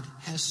 God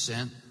has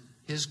sent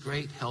his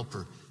great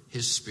helper,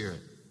 his Spirit.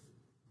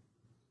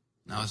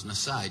 Now, as an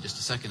aside, just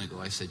a second ago,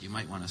 I said you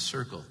might want to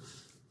circle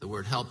the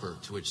word helper,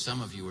 to which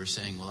some of you were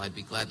saying, well, I'd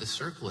be glad to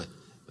circle it,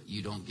 but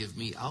you don't give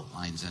me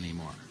outlines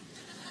anymore.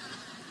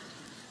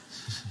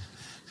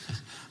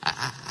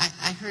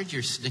 I heard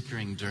your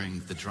snickering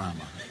during the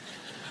drama.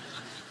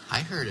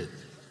 I heard it.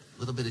 A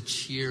little bit of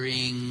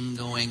cheering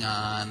going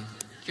on.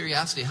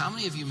 Curiosity, how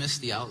many of you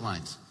missed the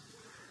outlines?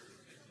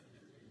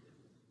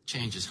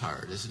 Change is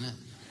hard, isn't it?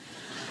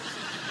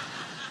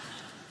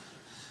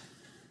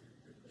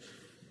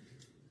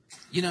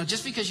 You know,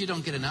 just because you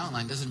don't get an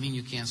outline doesn't mean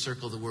you can't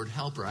circle the word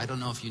helper. I don't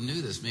know if you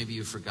knew this. Maybe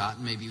you've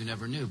forgotten. Maybe you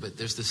never knew. But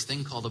there's this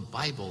thing called a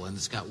Bible, and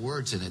it's got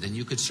words in it. And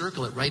you could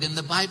circle it right in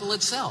the Bible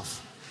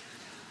itself.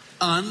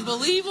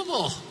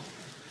 Unbelievable.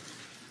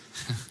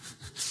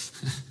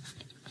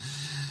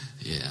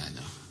 Yeah, I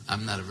know.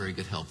 I'm not a very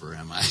good helper,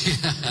 am I?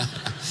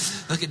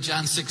 Look at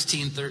John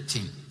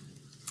 16:13.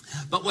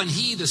 But when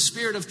he, the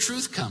Spirit of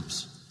truth,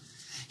 comes,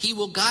 he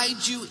will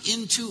guide you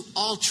into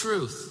all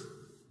truth.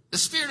 The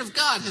Spirit of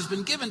God has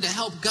been given to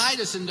help guide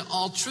us into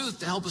all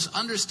truth, to help us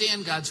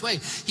understand God's way.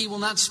 He will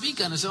not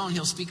speak on his own.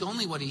 He'll speak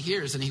only what he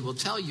hears, and he will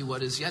tell you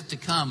what is yet to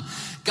come.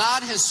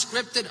 God has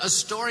scripted a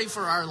story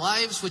for our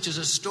lives, which is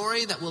a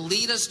story that will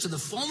lead us to the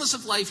fullness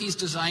of life he's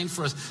designed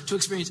for us, to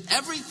experience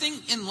everything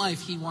in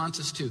life he wants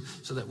us to,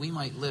 so that we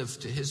might live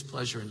to his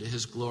pleasure and to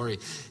his glory.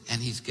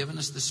 And he's given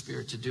us the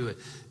Spirit to do it.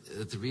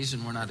 The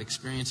reason we're not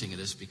experiencing it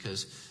is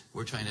because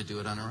we're trying to do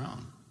it on our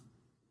own.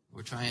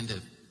 We're trying to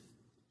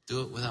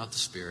do it without the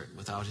Spirit,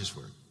 without his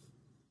word.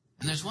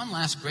 And there's one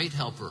last great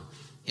helper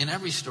in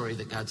every story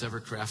that God's ever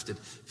crafted,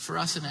 for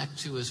us in Act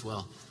 2 as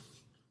well.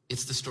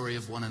 It's the story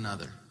of one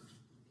another.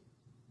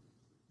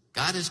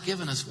 God has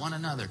given us one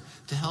another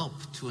to help,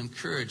 to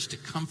encourage, to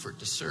comfort,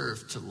 to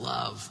serve, to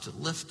love, to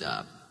lift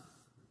up.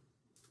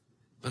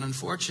 But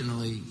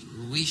unfortunately,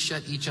 we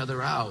shut each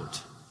other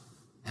out,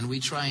 and we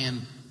try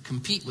and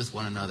compete with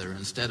one another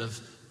instead of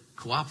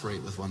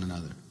cooperate with one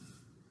another.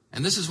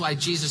 And this is why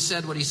Jesus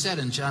said what he said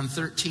in John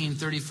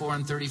 13:34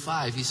 and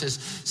 35. He says,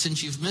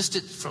 since you've missed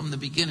it from the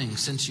beginning,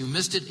 since you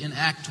missed it in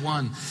Act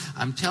 1,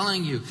 I'm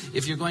telling you,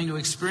 if you're going to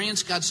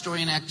experience God's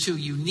story in Act 2,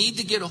 you need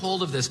to get a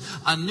hold of this.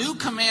 A new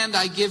command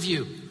I give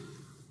you.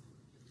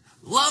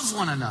 Love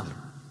one another.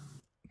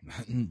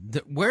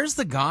 Where's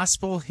the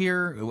gospel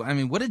here? I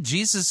mean, what did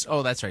Jesus...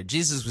 Oh, that's right.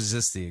 Jesus was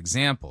just the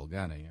example.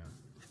 Got it, yeah.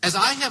 As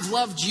I have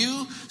loved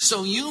you,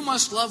 so you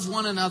must love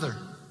one another.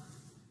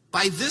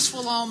 By this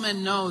will all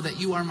men know that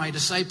you are my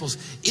disciples,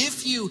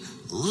 if you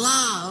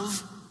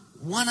love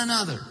one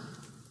another.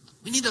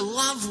 We need to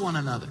love one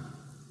another.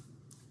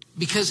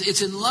 Because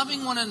it's in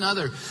loving one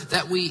another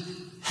that we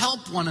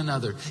help one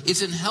another.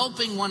 It's in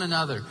helping one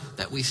another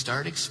that we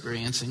start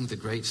experiencing the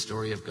great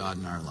story of God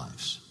in our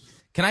lives.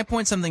 Can I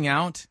point something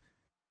out?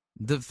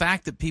 The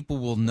fact that people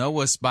will know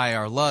us by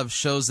our love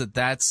shows that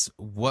that's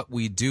what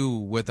we do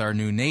with our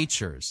new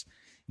natures.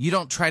 You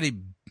don't try to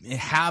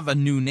have a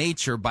new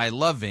nature by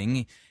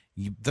loving.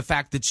 The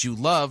fact that you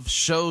love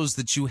shows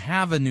that you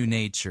have a new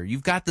nature.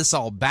 You've got this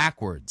all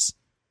backwards.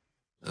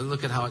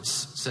 Look at how it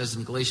says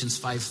in Galatians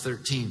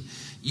 5:13.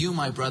 You,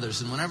 my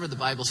brothers, and whenever the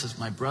Bible says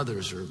my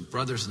brothers or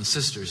brothers and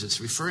sisters, it's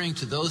referring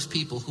to those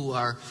people who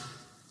are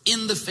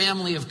in the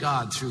family of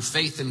God through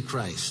faith in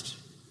Christ.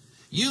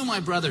 You, my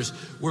brothers,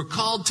 were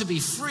called to be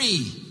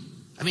free.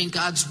 I mean,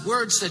 God's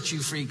word sets you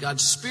free.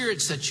 God's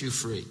Spirit sets you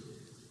free.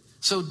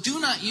 So do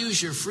not use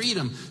your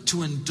freedom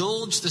to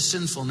indulge the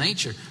sinful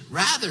nature.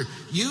 Rather,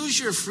 use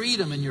your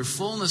freedom and your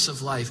fullness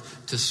of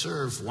life to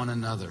serve one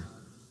another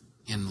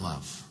in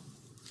love.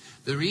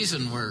 The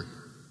reason we're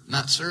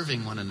not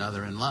serving one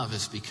another in love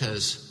is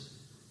because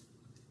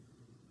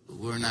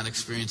we're not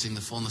experiencing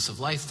the fullness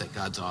of life that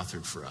God's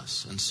authored for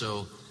us. And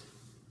so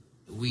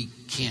we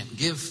can't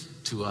give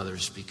to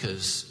others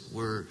because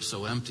we're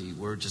so empty.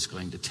 We're just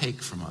going to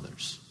take from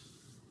others.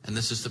 And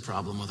this is the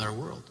problem with our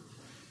world.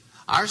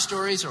 Our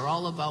stories are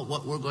all about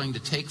what we're going to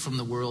take from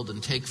the world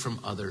and take from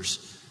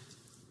others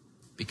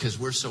because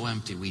we're so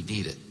empty we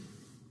need it.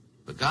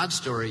 But God's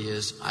story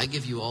is, I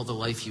give you all the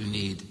life you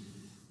need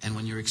And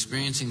when you're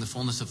experiencing the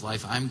fullness of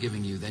life I'm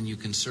giving you, then you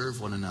can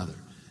serve one another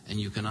and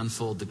you can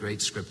unfold the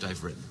great script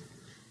I've written.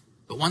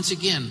 But once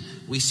again,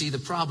 we see the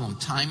problem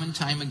time and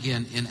time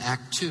again in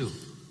Act 2.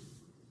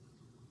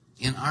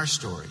 In our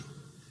story,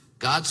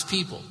 God's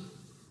people,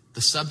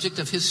 the subject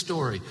of his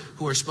story,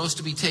 who are supposed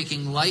to be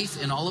taking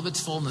life in all of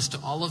its fullness to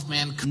all of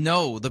mankind.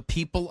 No, the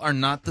people are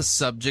not the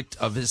subject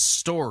of his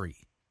story.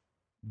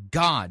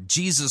 God,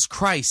 Jesus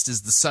Christ,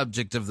 is the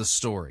subject of the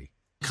story.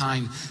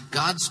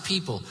 God's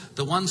people,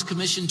 the ones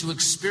commissioned to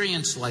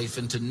experience life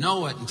and to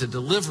know it and to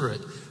deliver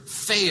it,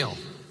 fail.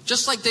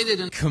 Just like they did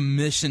in...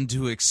 Commissioned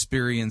to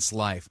experience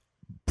life.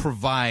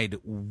 Provide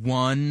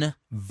one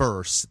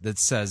verse that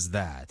says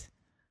that.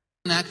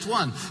 In Act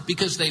 1,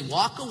 because they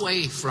walk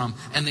away from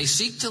and they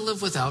seek to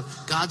live without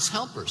God's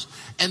helpers.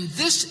 And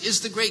this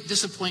is the great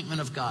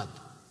disappointment of God.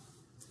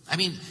 I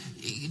mean,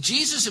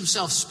 Jesus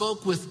himself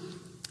spoke with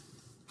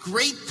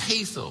great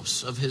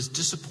pathos of his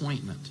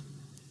disappointment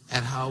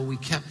at how we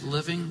kept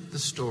living the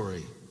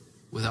story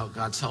without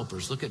God's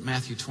helpers. Look at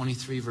Matthew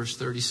 23, verse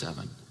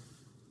 37.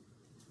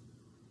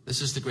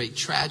 This is the great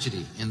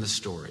tragedy in the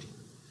story.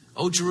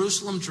 "O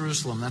Jerusalem,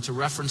 Jerusalem," that's a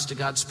reference to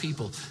God's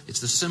people.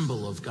 It's the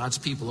symbol of God's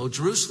people. "O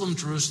Jerusalem,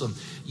 Jerusalem,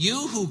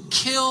 you who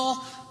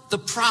kill the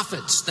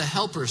prophets, the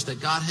helpers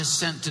that God has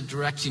sent to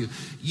direct you.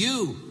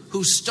 You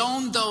who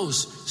stone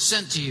those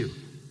sent to you.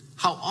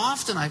 How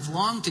often I've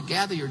longed to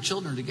gather your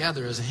children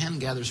together as a hen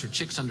gathers her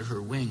chicks under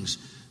her wings,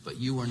 but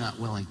you were not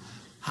willing.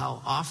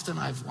 How often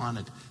I've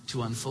wanted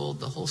to unfold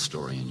the whole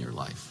story in your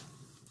life,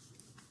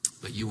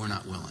 but you were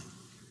not willing."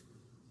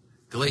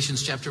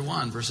 Galatians chapter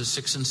 1, verses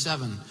 6 and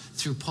 7.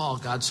 Through Paul,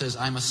 God says,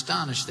 "I'm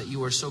astonished that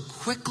you are so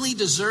quickly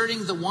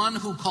deserting the one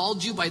who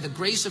called you by the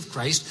grace of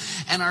Christ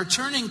and are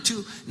turning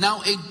to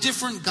now a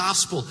different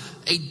gospel,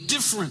 a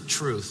different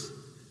truth,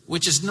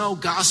 which is no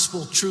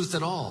gospel truth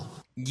at all."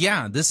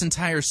 Yeah, this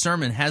entire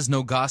sermon has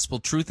no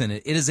gospel truth in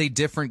it. It is a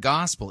different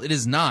gospel. It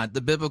is not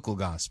the biblical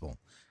gospel.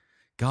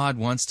 God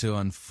wants to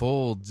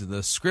unfold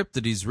the script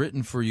that he's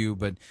written for you,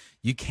 but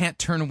you can't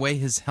turn away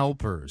his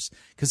helpers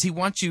because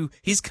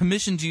he's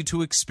commissioned you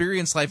to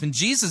experience life. And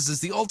Jesus is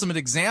the ultimate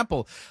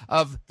example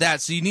of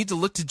that. So you need to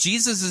look to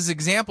Jesus as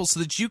example so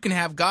that you can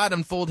have God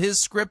unfold his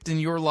script in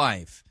your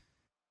life.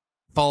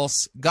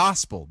 False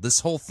gospel.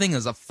 This whole thing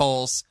is a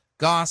false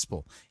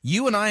gospel.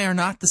 You and I are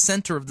not the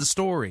center of the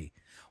story.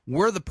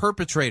 We're the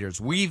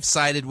perpetrators. We've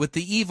sided with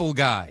the evil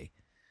guy.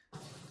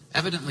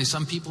 Evidently,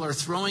 some people are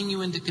throwing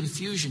you into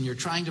confusion. You're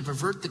trying to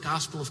pervert the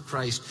gospel of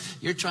Christ.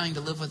 You're trying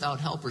to live without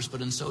helpers,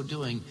 but in so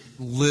doing...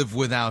 Live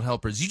without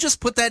helpers. You just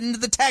put that into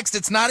the text.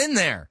 It's not in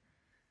there.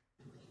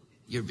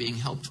 You're being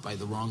helped by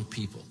the wrong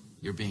people.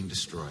 You're being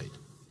destroyed.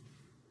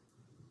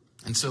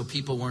 And so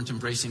people weren't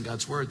embracing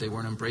God's word. They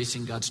weren't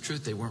embracing God's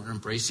truth. They weren't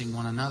embracing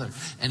one another.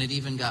 And it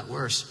even got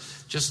worse.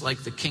 Just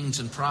like the kings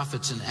and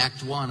prophets in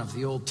Act 1 of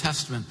the Old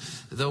Testament,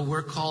 though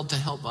we're called to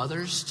help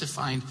others to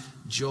find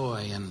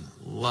joy and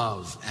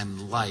love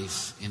and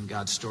life in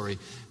God's story,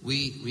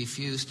 we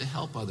refuse to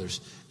help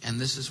others.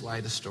 And this is why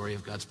the story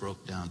of God's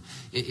broke down.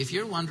 If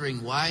you're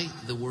wondering why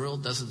the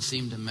world doesn't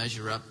seem to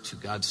measure up to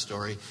God's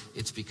story,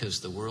 it's because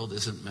the world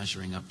isn't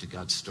measuring up to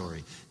God's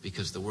story,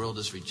 because the world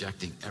is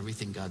rejecting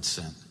everything God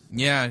sent.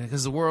 Yeah,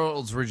 because the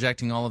world's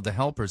rejecting all of the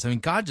helpers. I mean,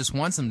 God just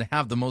wants them to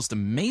have the most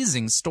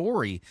amazing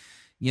story,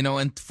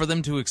 and for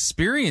them to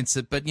experience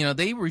it, but,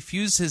 they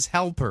refuse his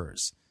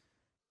helpers.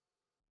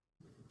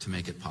 To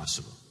make it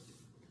possible.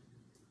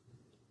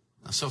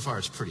 Now, so far,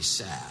 it's pretty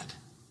sad.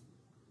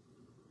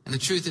 And the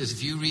truth is,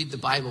 if you read the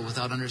Bible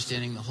without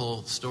understanding the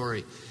whole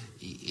story,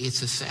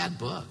 it's a sad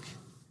book.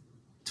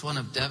 It's one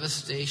of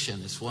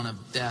devastation. It's one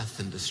of death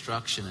and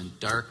destruction and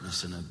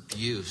darkness and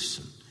abuse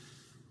and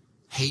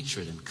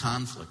hatred and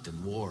conflict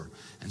and war.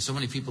 And so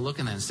many people look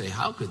at that and say,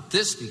 how could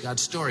this be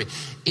God's story?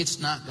 It's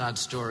not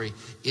God's story.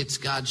 It's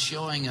God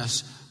showing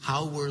us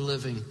how we're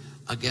living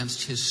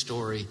against his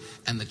story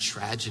and the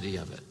tragedy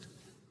of it.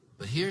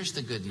 But here's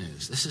the good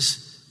news. This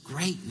is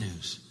great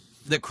news.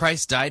 That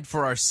Christ died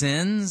for our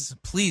sins?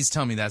 Please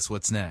tell me that's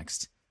what's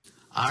next.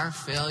 Our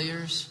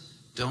failures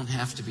don't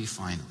have to be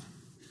final.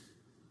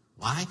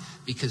 Why?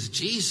 Because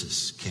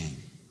Jesus came.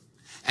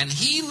 And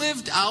he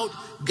lived out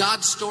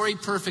God's story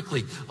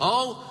perfectly.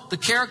 Oh, the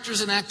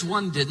characters in Act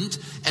 1 didn't,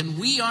 and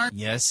we aren't.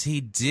 Yes,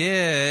 he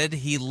did.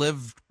 He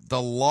lived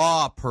the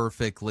law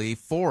perfectly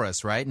for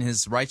us, right? And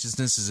his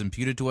righteousness is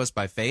imputed to us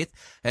by faith.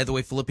 The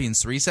way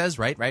Philippians 3 says,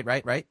 right?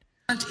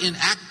 In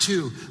Act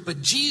 2,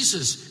 but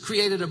Jesus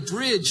created a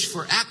bridge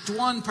for Act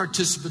 1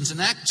 participants and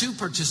Act 2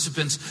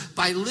 participants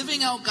by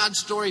living out God's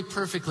story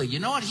perfectly. You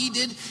know what he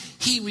did?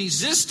 He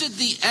resisted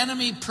the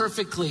enemy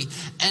perfectly,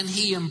 and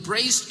he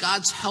embraced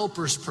God's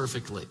helpers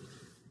perfectly.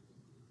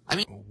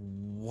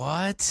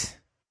 What?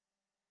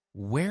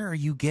 Where are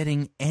you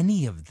getting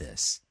any of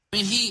this?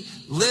 He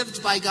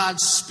lived by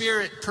God's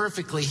Spirit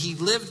perfectly. He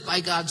lived by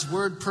God's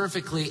Word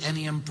perfectly, and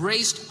he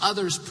embraced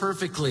others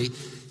perfectly.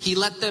 He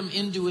let them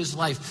into his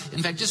life.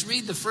 In fact, just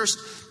read the first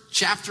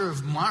chapter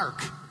of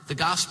Mark, The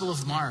Gospel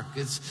of Mark.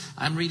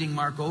 I'm reading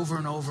Mark over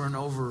and over and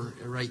over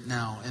right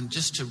now, and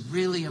just to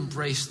really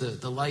embrace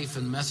the life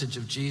and message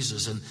of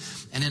Jesus.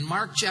 And in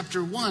Mark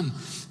chapter 1,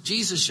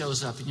 Jesus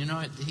shows up, and you know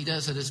what he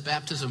does at his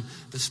baptism?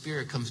 The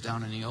Spirit comes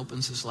down and he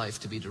opens his life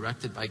to be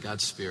directed by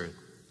God's Spirit.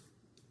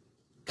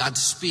 God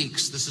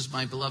speaks, "This is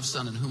my beloved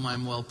Son in whom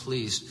I'm well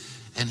pleased."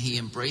 And he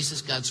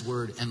embraces God's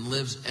word and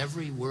lives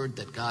every word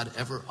that God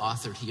ever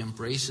authored. He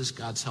embraces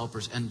God's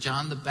helpers. And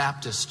John the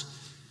Baptist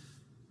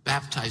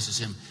baptizes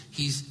him.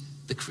 He's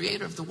the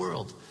creator of the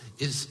world,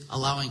 is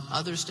allowing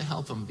others to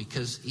help him,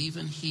 because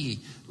even he,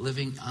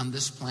 living on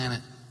this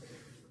planet,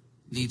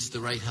 needs the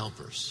right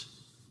helpers.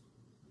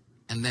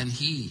 And then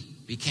he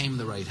became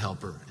the right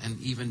helper and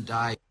even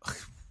died.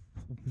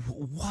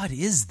 What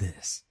is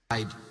this?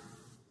 Died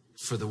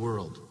for the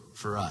world,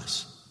 for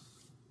us.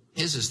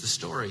 His is the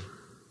story.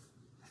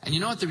 And you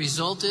know what the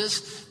result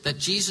is? That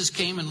Jesus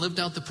came and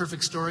lived out the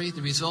perfect story.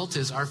 The result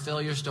is our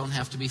failures don't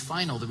have to be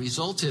final. The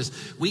result is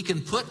we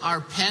can put our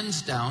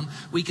pens down,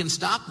 we can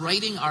stop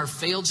writing our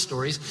failed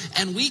stories,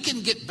 and we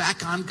can get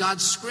back on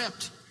God's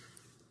script.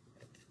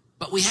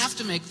 But we have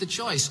to make the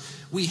choice.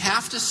 We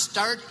have to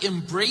start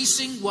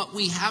embracing what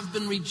we have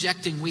been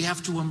rejecting. We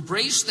have to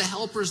embrace the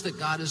helpers that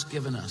God has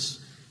given us.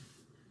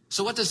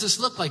 So what does this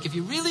look like? If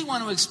you really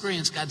want to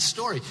experience God's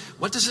story,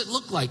 what does it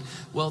look like?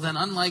 Well, then,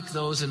 unlike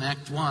those in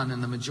Act 1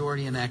 and the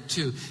majority in Act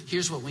 2,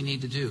 here's what we need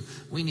to do.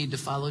 We need to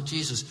follow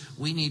Jesus.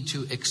 We need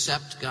to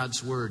accept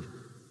God's word.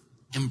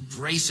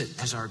 Embrace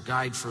it as our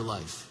guide for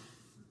life.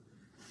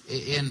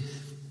 In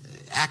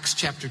Acts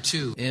chapter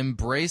 2.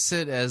 Embrace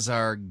it as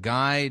our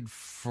guide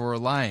for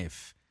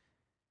life.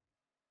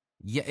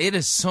 Yeah, it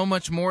is so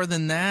much more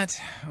than that.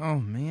 Oh,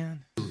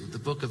 man. The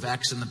book of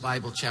Acts in the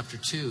Bible, chapter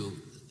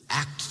 2.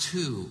 Act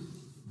 2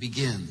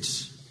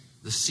 begins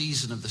the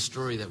season of the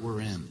story that we're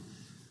in.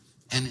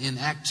 And in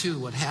Act 2,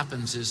 what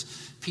happens is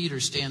Peter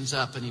stands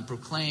up and he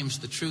proclaims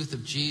the truth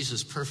of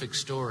Jesus' perfect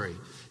story,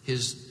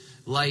 his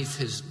life,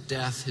 his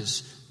death,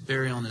 his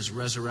burial, and his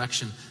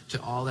resurrection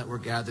to all that were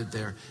gathered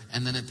there.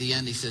 And then at the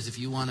end he says, if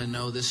you want to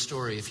know this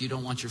story, if you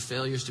don't want your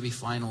failures to be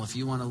final, if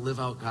you want to live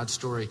out God's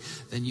story,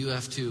 then you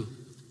have to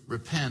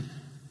repent,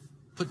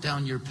 put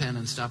down your pen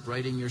and stop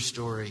writing your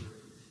story.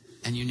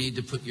 And you need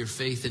to put your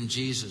faith in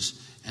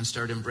Jesus and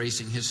start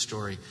embracing his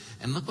story.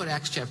 And look what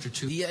Acts chapter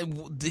 2... Yeah,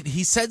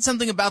 he said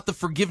something about the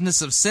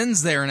forgiveness of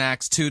sins there in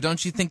Acts 2.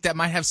 Don't you think that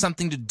might have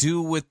something to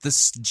do with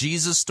this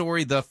Jesus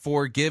story, the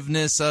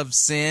forgiveness of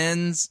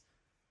sins?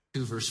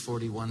 2 verse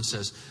 41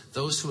 says,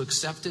 those who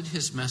accepted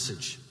his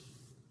message,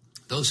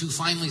 those who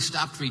finally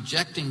stopped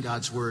rejecting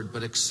God's word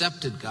but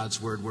accepted God's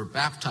word, were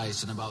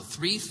baptized, and about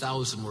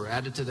 3,000 were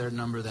added to their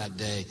number that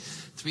day.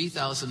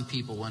 3,000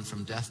 people went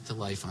from death to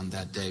life on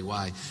that day.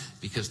 Why?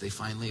 Because they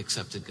finally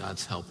accepted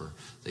God's helper.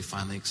 They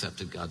finally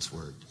accepted God's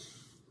word.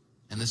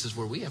 And this is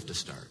where we have to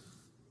start.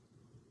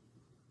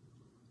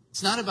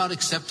 It's not about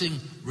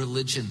accepting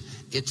religion.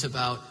 It's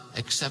about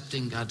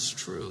accepting God's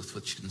truth,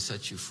 which can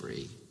set you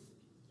free.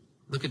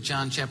 Look at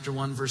John chapter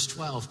 1, verse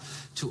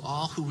 12. To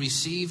all who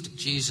received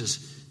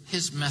Jesus,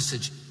 his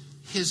message,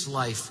 his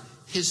life,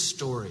 his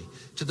story,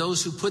 to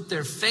those who put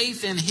their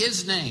faith in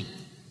his name,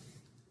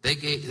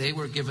 they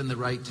were given the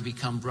right to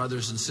become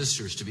brothers and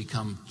sisters, to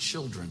become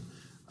children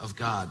of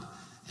God.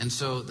 And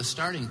so the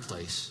starting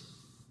place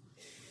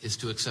is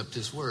to accept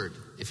his word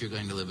if you're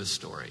going to live his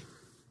story.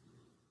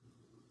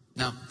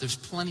 Now, there's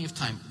plenty of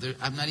time.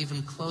 I'm not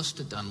even close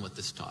to done with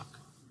this talk.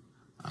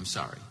 I'm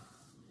sorry.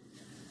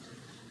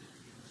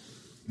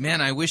 Man,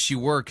 I wish you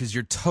were, because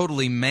you're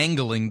totally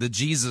mangling the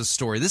Jesus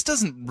story. This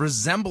doesn't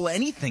resemble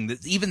anything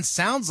that even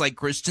sounds like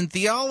Christian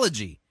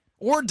theology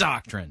or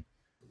doctrine.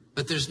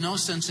 But there's no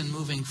sense in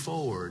moving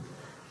forward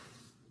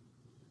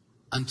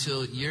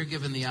until you're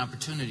given the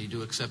opportunity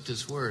to accept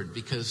his word,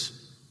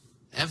 because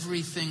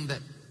everything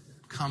that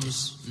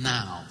comes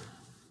now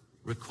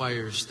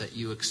requires that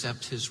you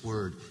accept his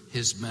word,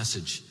 his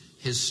message,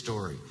 his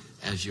story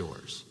as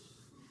yours.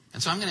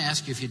 And so I'm going to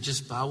ask you if you'd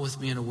just bow with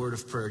me in a word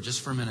of prayer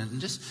just for a minute. And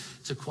just,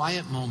 it's a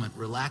quiet moment.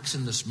 Relax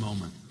in this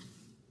moment.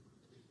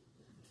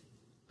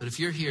 But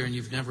if you're here and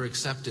you've never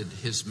accepted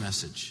his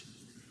message,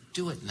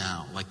 do it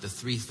now, like the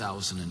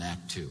 3,000 in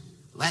Act 2.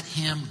 Let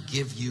him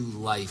give you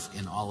life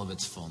in all of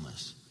its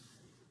fullness.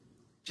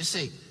 Just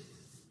say,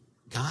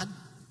 God,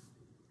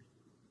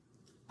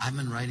 I've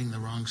been writing the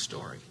wrong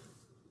story.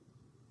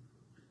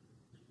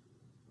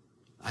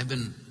 I've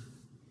been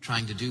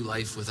trying to do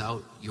life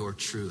without your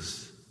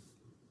truth,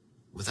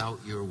 without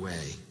your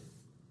way.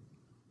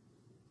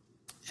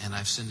 And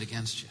I've sinned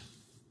against you.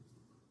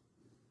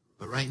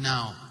 But right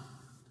now,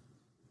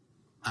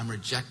 I'm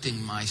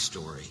rejecting my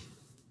story.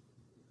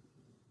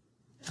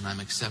 And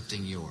I'm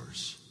accepting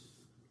yours.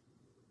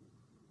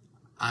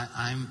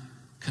 I'm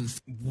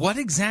What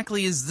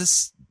exactly is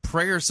this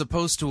prayer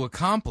supposed to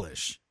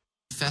accomplish?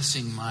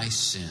 Confessing my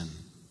sin.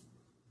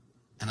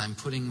 And I'm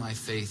putting my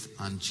faith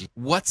on Jesus.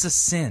 What's a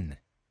sin?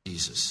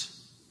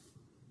 Jesus.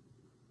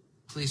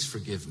 Please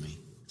forgive me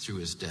through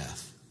his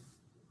death.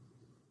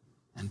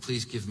 And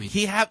please give me...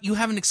 You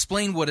haven't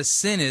explained what a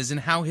sin is and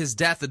how his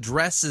death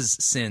addresses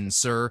sin,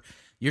 sir.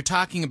 You're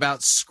talking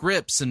about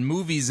scripts and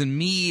movies and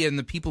me and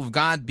the people of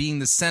God being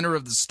the center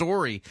of the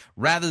story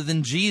rather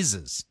than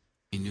Jesus.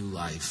 A new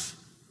life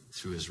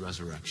through his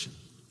resurrection.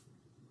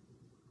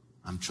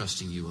 I'm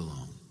trusting you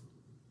alone.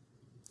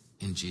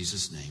 In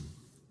Jesus' name,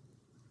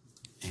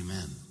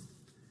 amen.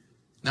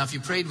 Now, if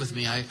you prayed with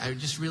me, I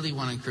just really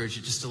want to encourage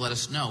you just to let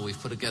us know.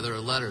 We've put together a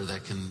letter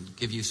that can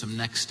give you some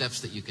next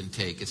steps that you can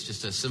take. It's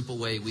just a simple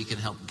way we can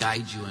help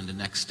guide you into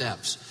next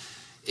steps.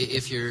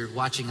 If you're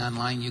watching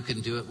online, you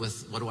can do it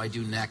with What Do I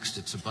Do Next?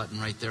 It's a button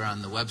right there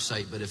on the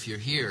website. But if you're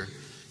here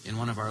in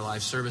one of our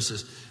live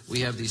services,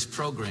 we have these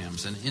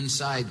programs. And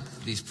inside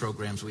these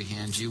programs we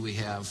hand you, we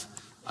have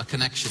a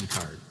connection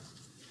card.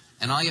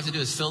 And all you have to do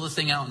is fill the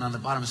thing out, and on the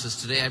bottom it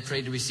says, today I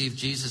prayed to receive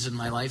Jesus in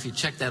my life. You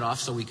check that off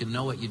so we can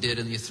know what you did,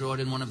 and you throw it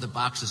in one of the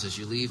boxes as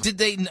you leave. Did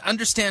they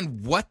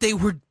understand what they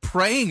were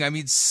praying? I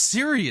mean,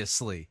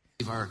 seriously.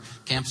 Our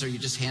camps, or you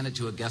just hand it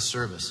to a guest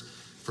service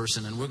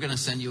person, and we're going to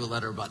send you a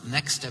letter about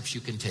next steps you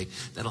can take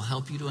that'll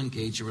help you to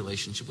engage your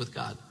relationship with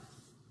God.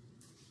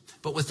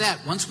 But with that,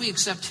 once we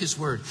accept his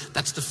word,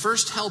 that's the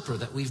first helper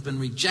that we've been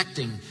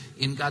rejecting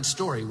in God's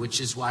story,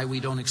 which is why we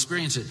don't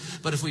experience it.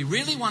 But if we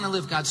really want to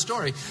live God's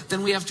story,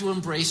 then we have to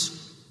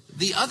embrace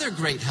the other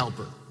great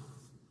helper.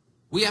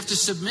 We have to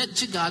submit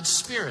to God's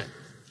Spirit.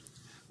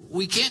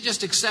 We can't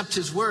just accept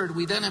his word.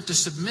 We then have to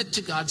submit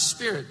to God's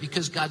Spirit,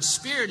 because God's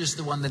Spirit is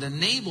the one that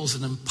enables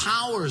and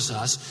empowers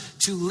us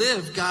to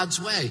live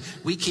God's way.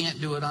 We can't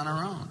do it on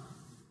our own.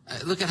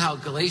 Look at how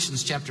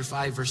Galatians chapter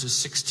 5, verses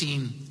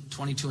 16,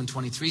 22, and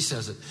 23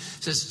 says it.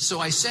 It says,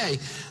 so I say,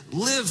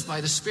 live by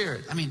the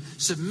Spirit. I mean,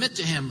 submit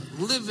to him,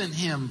 live in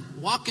him,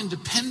 walk in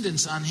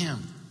dependence on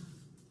him.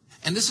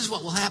 And this is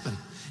what will happen.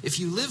 If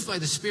you live by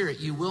the Spirit,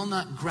 you will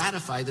not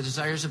gratify the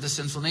desires of the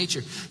sinful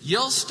nature.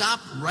 You'll stop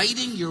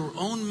writing your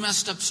own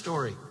messed up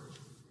story.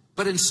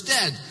 But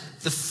instead,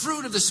 the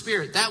fruit of the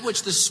Spirit, that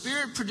which the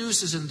Spirit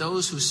produces in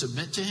those who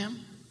submit to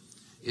him,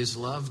 is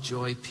love,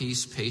 joy,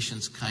 peace,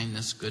 patience,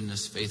 kindness,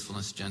 goodness,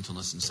 faithfulness,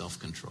 gentleness, and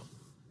self-control.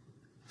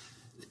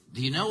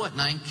 Do you know what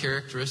 9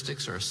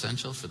 characteristics are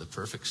essential for the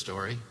perfect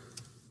story?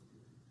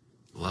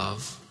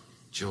 Love,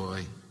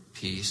 joy,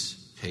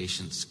 peace,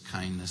 patience,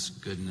 kindness,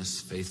 goodness,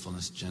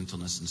 faithfulness,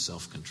 gentleness, and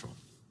self-control.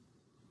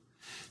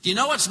 Do you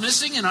know what's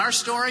missing in our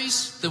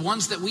stories, the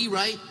ones that we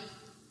write?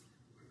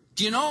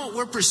 Do you know what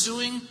we're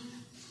pursuing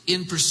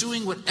in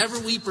pursuing whatever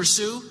we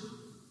pursue?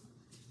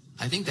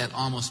 I think that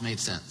almost made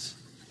sense.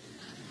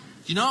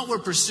 Do you know what we're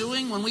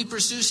pursuing when we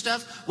pursue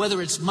stuff?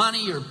 Whether it's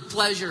money or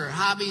pleasure or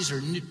hobbies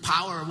or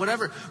power or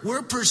whatever,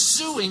 we're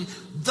pursuing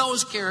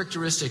those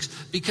characteristics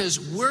because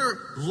we're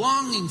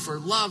longing for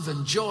love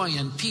and joy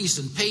and peace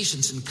and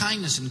patience and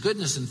kindness and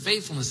goodness and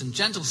faithfulness and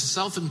gentleness and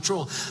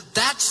self-control.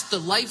 That's the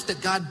life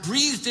that God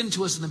breathed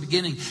into us in the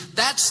beginning.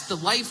 That's the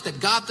life that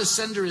God the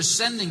sender is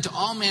sending to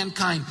all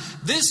mankind.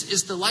 This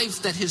is the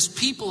life that his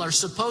people are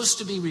supposed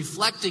to be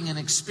reflecting and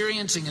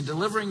experiencing and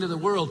delivering to the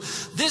world.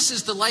 This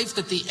is the life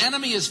that the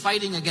enemy is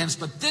fighting against,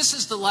 but this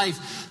is the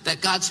life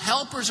that God's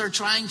helpers are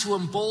trying to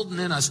embolden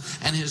in us,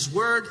 and his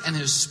word and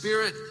his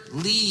Spirit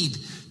lead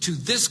to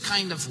this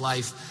kind of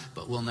life,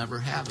 but we'll never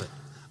have it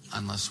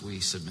unless we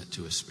submit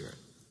to his Spirit.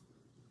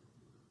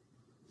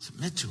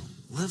 Submit to him,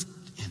 live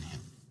in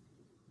him,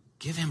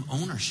 give him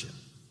ownership.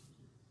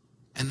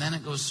 And then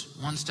it goes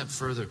one step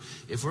further.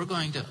 If we're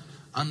going to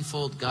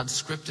unfold God's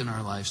script in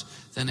our lives,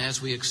 then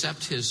as we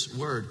accept his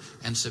word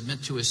and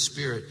submit to his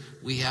Spirit,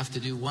 we have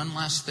to do one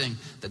last thing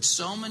that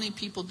so many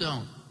people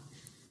don't.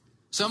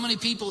 So many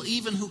people,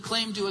 even who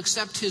claim to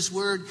accept his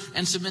word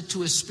and submit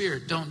to his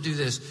Spirit, don't do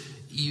this.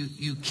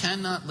 You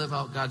cannot live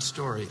out God's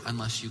story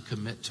unless you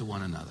commit to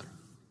one another.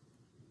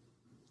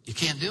 You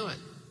can't do it.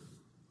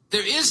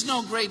 There is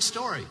no great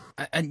story.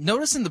 I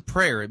notice in the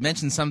prayer it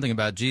mentions something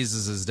about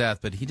Jesus' death,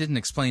 but he didn't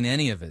explain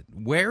any of it.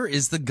 Where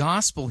is the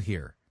gospel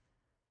here?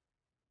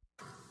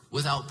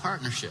 Without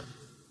partnership.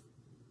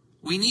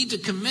 We need to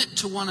commit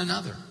to one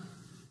another.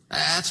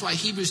 That's why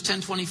Hebrews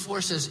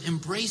 10:24 says,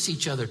 embrace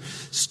each other.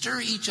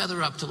 Stir each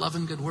other up to love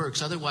and good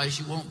works. Otherwise,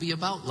 you won't be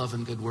about love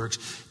and good works.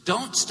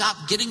 Don't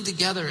stop getting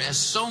together as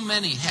so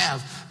many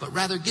have, but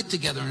rather get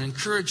together and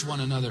encourage one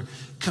another.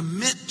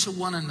 Commit to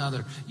one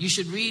another. You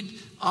should read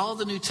all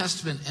the New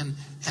Testament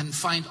and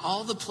find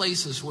all the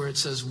places where it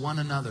says one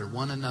another,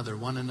 one another,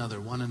 one another,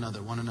 one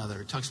another, one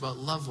another. It talks about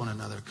love one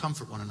another,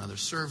 comfort one another,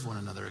 serve one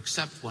another,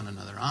 accept one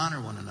another,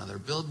 honor one another,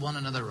 build one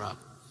another up.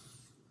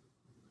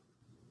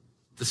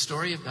 The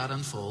story of God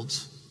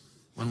unfolds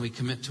when we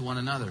commit to one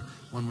another,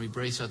 when we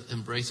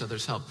embrace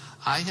others' help.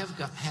 I have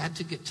had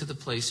to get to the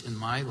place in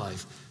my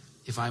life,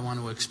 if I want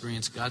to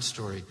experience God's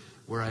story,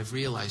 where I've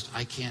realized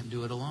I can't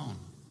do it alone.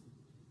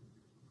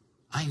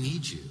 I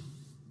need you.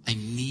 I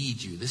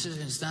need you.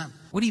 It's not...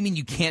 What do you mean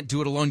you can't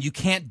do it alone? You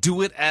can't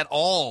do it at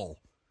all.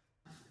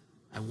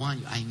 I want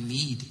you. I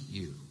need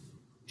you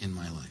in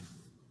my life.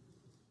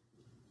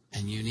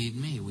 And you need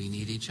me. We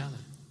need each other.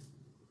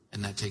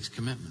 And that takes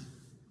commitment.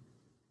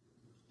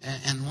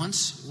 And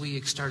once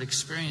we start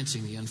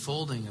experiencing the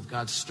unfolding of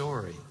God's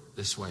story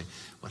this way,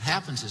 what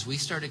happens is we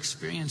start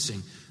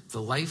experiencing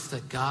the life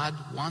that God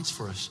wants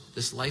for us,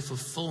 this life of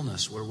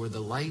fullness where we're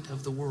the light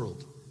of the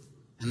world.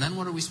 And then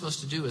what are we supposed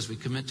to do as we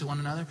commit to one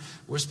another?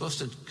 We're supposed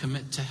to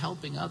commit to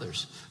helping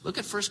others. Look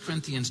at 1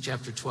 Corinthians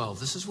chapter 12.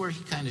 This is where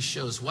he kind of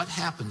shows what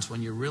happens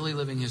when you're really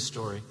living his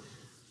story.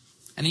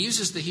 And he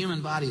uses the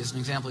human body as an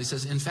example. He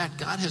says, in fact,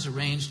 God has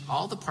arranged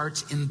all the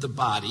parts in the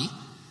body,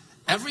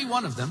 every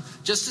one of them,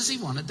 just as he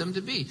wanted them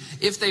to be.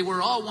 If they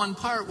were all one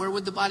part, where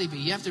would the body be?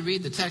 You have to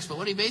read the text, but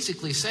what he's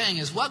basically saying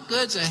is, what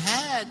good's a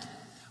head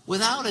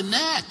without a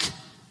neck?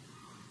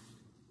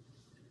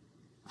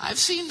 I've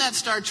seen that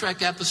Star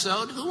Trek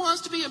episode. Who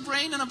wants to be a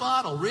brain in a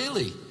bottle,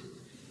 really?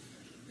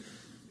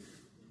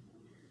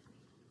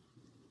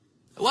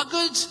 What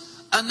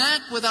good's a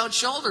neck without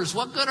shoulders?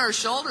 What good are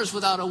shoulders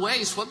without a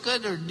waist? What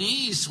good are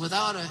knees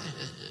without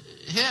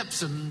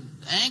hips and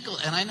ankle?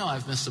 And I know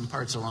I've missed some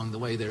parts along the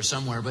way there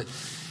somewhere, but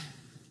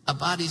a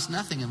body's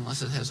nothing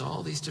unless it has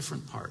all these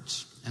different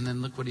parts. And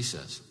then look what he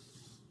says.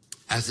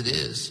 As it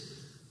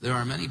is, there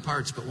are many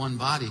parts but one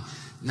body.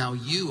 Now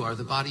you are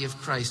the body of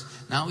Christ.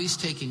 Now he's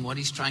taking what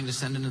he's trying to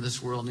send into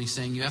this world and he's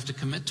saying you have to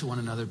commit to one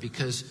another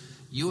because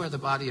you are the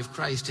body of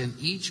Christ and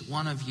each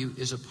one of you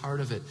is a part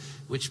of it,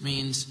 which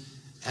means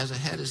as a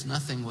head is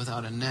nothing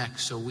without a neck,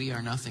 so we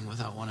are nothing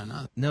without one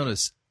another.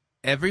 Notice,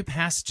 every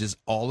passage is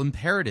all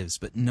imperatives,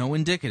 but no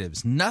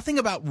indicatives. Nothing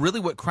about really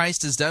what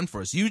Christ has done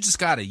for us. You just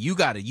gotta, you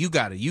gotta, you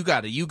gotta, you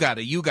gotta, you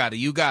gotta, you gotta,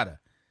 you gotta.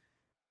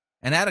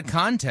 And out of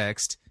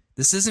context,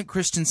 this isn't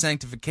Christian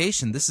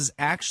sanctification. This is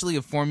actually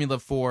a formula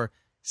for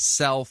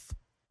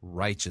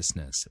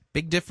self-righteousness.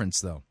 Big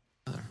difference, though.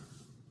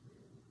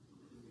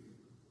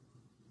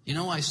 You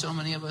know why so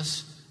many of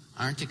us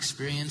aren't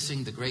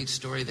experiencing the great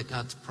story that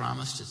God's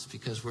promised? It's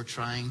because we're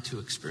trying to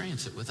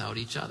experience it without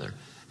each other,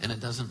 and it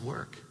doesn't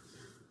work.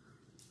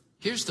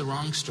 Here's the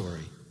wrong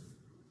story.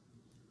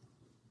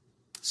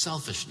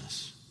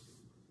 Selfishness.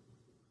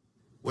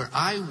 Where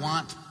I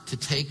want to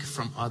take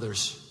from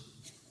others,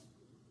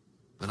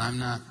 but I'm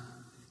not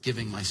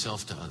giving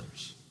myself to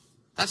others.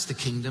 That's the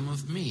kingdom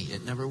of me.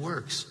 It never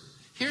works.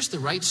 Here's the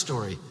right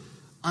story.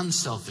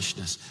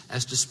 Unselfishness,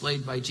 as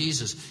displayed by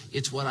Jesus.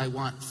 It's what I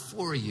want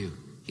for you.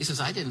 He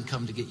says, I didn't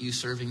come to get you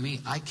serving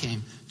me. I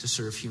came to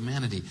serve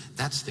humanity.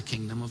 That's the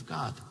kingdom of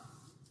God.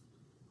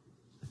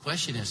 The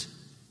question is,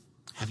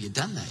 have you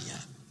done that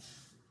yet?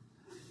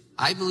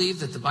 I believe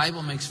that the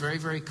Bible makes very,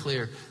 very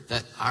clear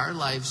that our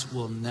lives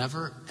will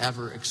never,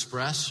 ever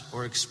express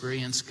or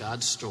experience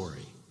God's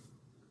story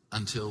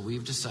until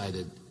we've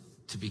decided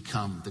to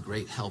become the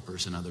great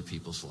helpers in other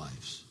people's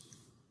lives.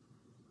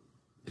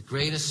 The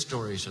greatest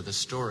stories are the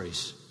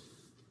stories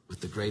with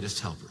the greatest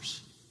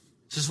helpers.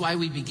 This is why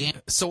we began.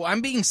 So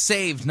I'm being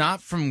saved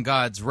not from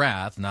God's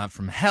wrath, not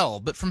from hell,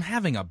 but from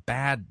having a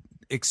bad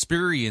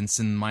experience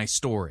in my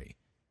story.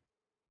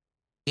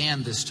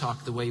 Began this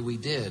talk the way we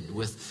did,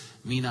 with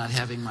me not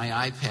having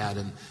my iPad,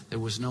 and there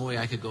was no way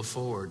I could go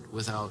forward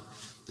without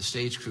the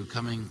stage crew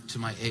coming to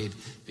my aid,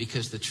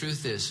 because the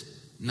truth is,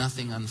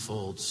 nothing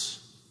unfolds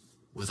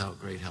without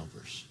great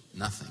helpers.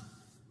 Nothing.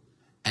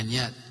 And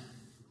yet,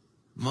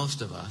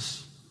 most of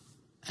us,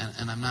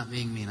 and I'm not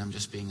being mean, I'm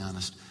just being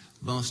honest,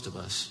 most of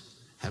us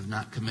have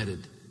not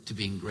committed to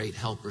being great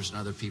helpers in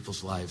other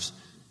people's lives.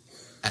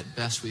 At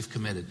best, we've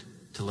committed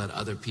to let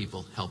other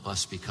people help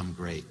us become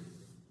great.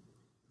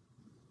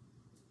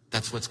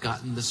 That's what's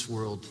gotten this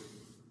world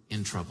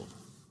in trouble.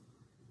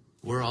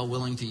 We're all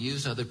willing to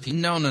use other people.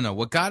 No.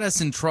 What got us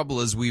in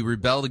trouble is we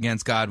rebelled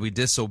against God. We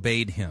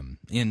disobeyed him.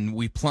 And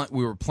we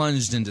were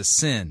plunged into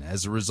sin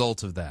as a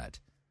result of that.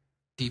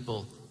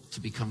 People to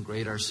become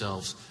great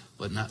ourselves,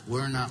 but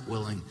we're not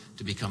willing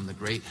to become the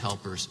great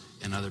helpers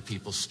in other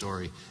people's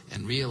story.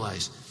 And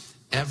realize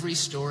every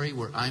story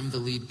where I'm the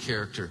lead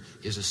character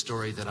is a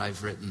story that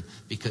I've written,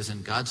 because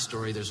in God's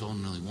story there's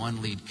only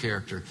one lead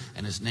character,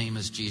 and his name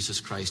is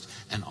Jesus Christ,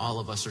 and all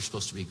of us are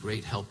supposed to be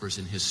great helpers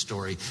in his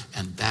story.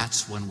 And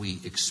that's when we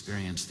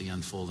experience the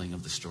unfolding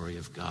of the story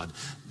of God.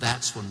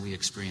 That's when we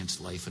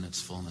experience life in its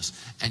fullness.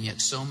 And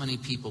yet so many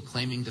people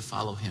claiming to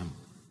follow him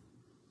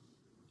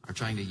are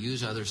trying to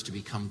use others to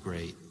become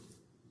great,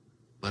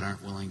 but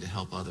aren't willing to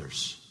help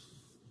others.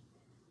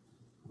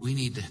 We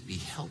need to be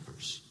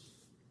helpers.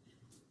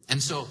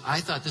 And so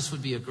I thought this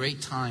would be a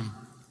great time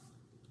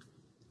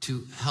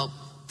to help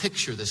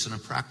picture this in a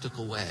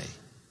practical way.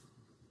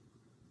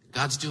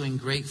 God's doing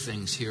great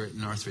things here at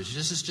Northridge.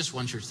 This is just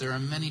one church. There are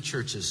many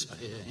churches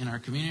in our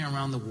community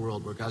around the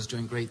world where God's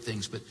doing great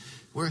things, but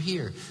we're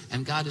here,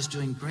 and God is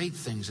doing great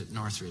things at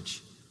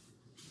Northridge.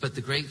 But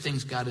the great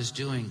things God is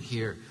doing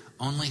here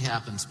only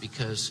happens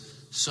because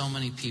so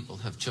many people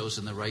have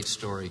chosen the right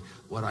story,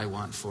 what I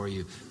want for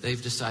you.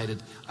 They've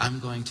decided, I'm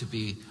going to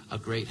be a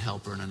great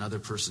helper in another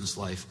person's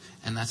life,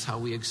 and that's how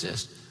we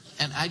exist.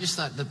 And I just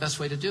thought the best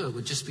way to do it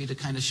would just be to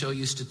kind of show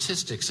you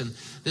statistics. And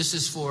this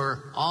is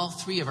for all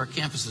three of our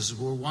campuses.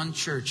 We're one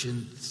church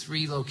in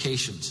 3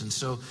 locations, and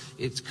so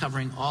it's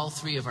covering all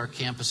 3 of our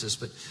campuses.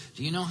 But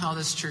do you know how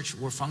this church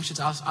functions?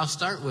 I'll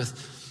start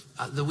with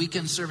the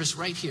weekend service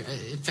right here.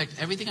 In fact,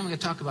 everything I'm going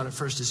to talk about at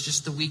first is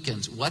just the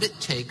weekends. What it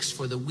takes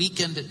for the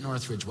weekend at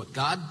Northridge, what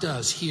God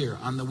does here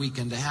on the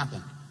weekend to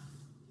happen.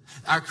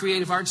 Our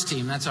creative arts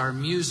team, that's our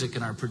music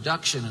and our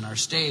production and our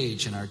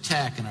stage and our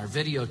tech and our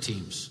video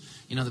teams.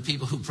 You know, the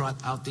people who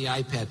brought out the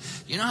iPad.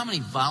 You know how many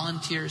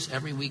volunteers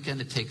every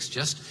weekend it takes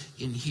just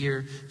in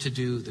here to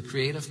do the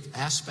creative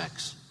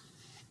aspects?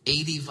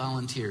 80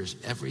 volunteers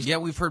every. Yeah,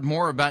 we've heard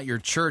more about your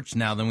church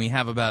now than we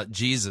have about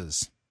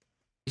Jesus.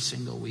 Every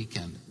single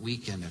weekend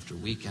after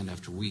weekend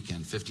after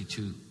weekend,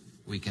 52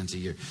 weekends a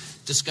year.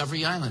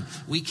 Discovery Island.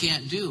 We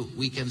can't do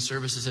weekend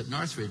services at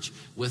Northridge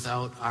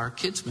without our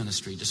kids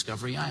ministry,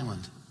 Discovery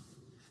Island.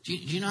 Do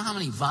you know how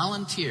many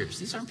volunteers?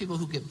 These aren't people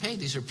who get paid.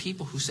 These are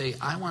people who say,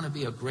 I want to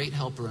be a great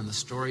helper in the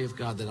story of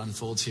God that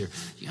unfolds here.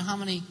 Do you know how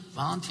many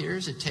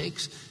volunteers it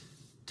takes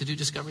to do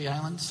Discovery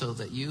Island so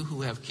that you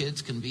who have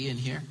kids can be in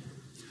here?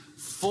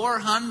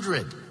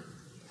 400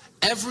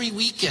 every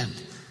weekend.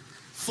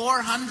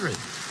 400.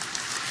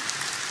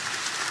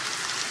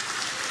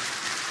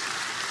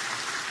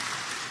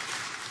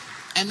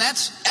 And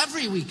that's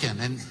every weekend.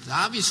 And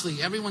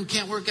obviously, everyone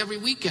can't work every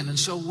weekend. And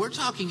so we're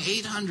talking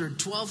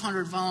 800,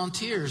 1,200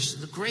 volunteers,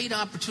 the great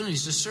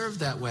opportunities to serve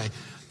that way.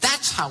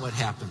 That's how it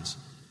happens.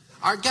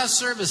 Our guest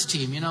service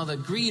team, you know, the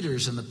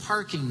greeters and the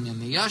parking and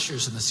the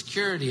ushers and the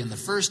security and the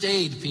first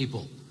aid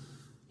people.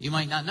 You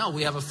might not know,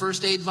 we have a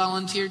first aid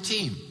volunteer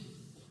team.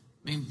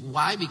 I mean,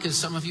 why? Because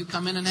some of you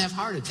come in and have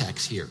heart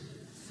attacks here.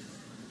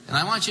 And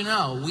I want you to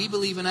know, we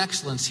believe in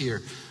excellence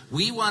here.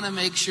 We want to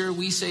make sure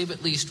we save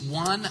at least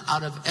 1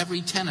 out of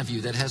every 10 of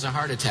you that has a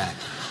heart attack.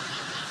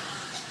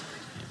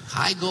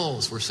 High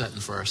goals we're setting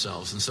for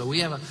ourselves. And so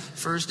we have a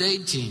first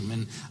aid team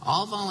and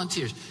all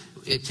volunteers.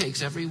 It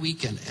takes every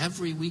weekend,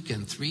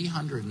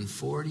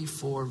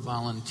 344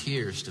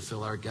 volunteers to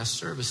fill our guest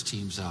service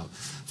teams out.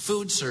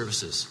 Food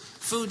services.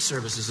 Food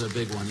service is a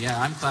big one.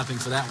 Yeah, I'm clapping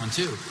for that one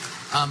too.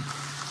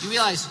 You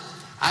realize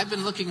I've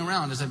been looking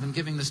around as I've been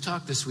giving this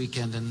talk this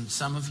weekend, and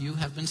some of you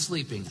have been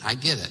sleeping. I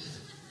get it.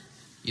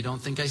 You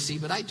don't think I see,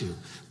 but I do.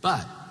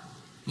 But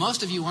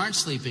most of you aren't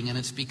sleeping, and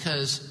it's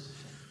because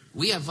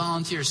we have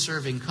volunteers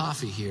serving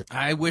coffee here.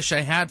 I wish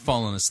I had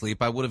fallen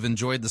asleep. I would have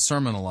enjoyed the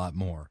sermon a lot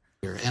more.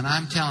 And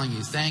I'm telling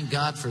you, thank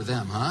God for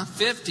them, huh?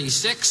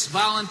 56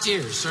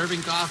 volunteers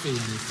serving coffee and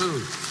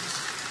food.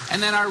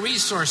 And then our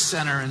resource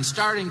center and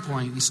starting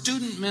point and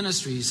student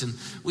ministries. And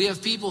we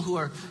have people who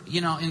are,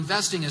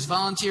 investing as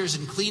volunteers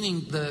in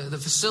cleaning the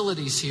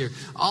facilities here.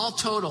 All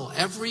total,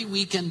 every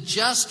weekend,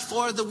 just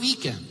for the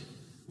weekend,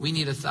 we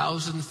need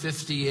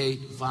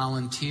 1,058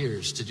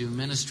 volunteers to do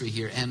ministry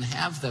here and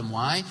have them.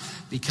 Why?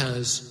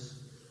 Because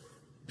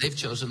they've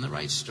chosen the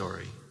right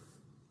story.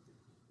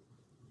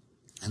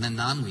 And then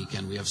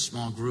non-weekend, we have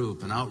small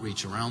group and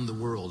outreach around the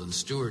world and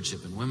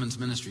stewardship and women's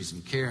ministries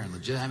and care and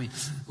legit. I mean,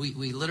 we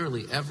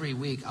literally every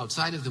week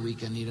outside of the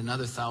weekend need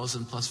another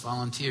 1,000 plus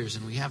volunteers,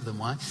 and we have them.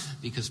 Why?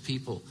 Because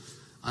people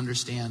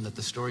understand that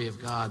the story of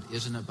God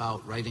isn't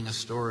about writing a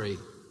story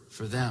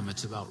for them.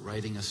 It's about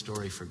writing a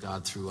story for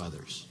God through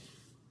others.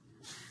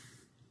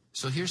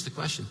 So here's the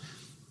question,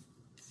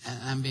 and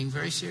I'm being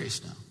very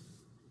serious now.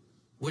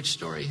 Which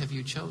story have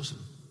you chosen?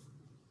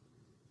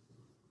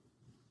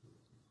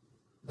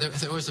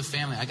 There was a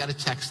family. I got a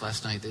text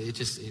last night. It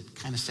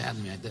kind of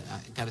saddened me. I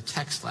got a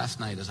text last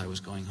night as I was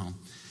going home.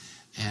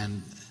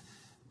 And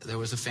there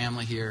was a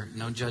family here,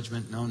 no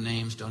judgment, no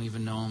names, don't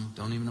even know them,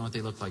 don't even know what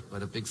they look like,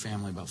 but a big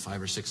family, about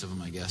 5 or 6 of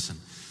them, I guess. And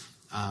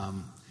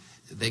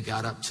they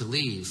got up to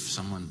leave.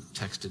 Someone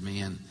texted me,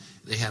 and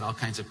they had all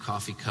kinds of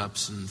coffee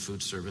cups and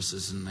food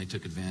services, and they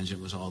took advantage. It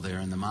was all there.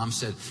 And the mom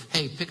said,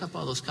 hey, pick up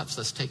all those cups,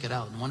 let's take it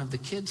out. And one of the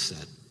kids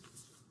said,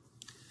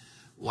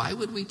 why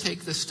would we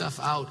take this stuff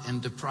out and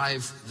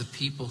deprive the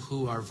people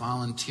who are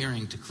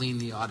volunteering to clean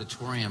the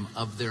auditorium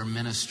of their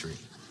ministry?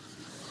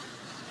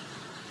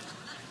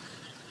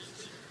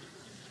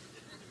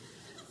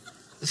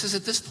 This is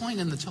at this point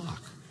in the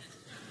talk.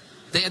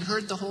 They had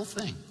heard the whole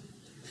thing.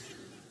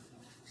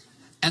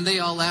 And they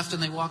all laughed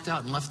and they walked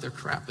out and left their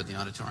crap in the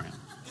auditorium.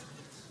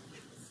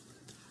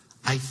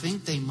 I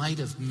think they might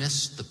have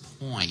missed the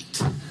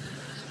point.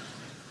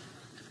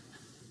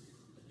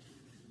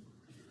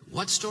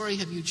 What story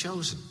have you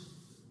chosen?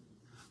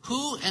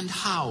 Who and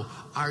how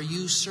are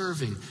you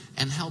serving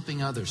and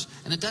helping others?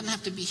 And it doesn't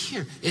have to be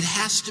here. It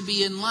has to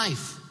be in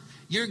life.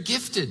 You're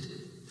gifted.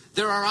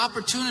 There are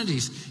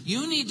opportunities.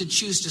 You need to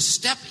choose to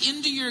step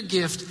into your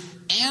gift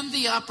and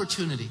the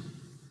opportunity.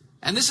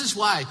 And this is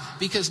why,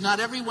 because not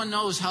everyone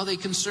knows how they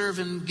can serve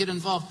and get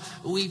involved.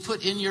 We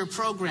put in your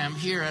program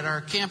here at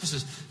our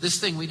campuses this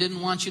thing. We didn't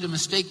want you to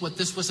mistake what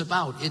this was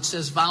about. It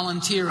says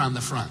volunteer on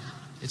the front.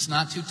 It's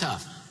not too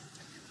tough.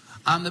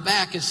 On the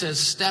back, it says,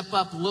 step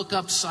up, look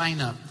up, sign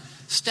up.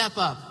 Step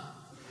up.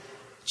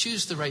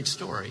 Choose the right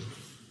story.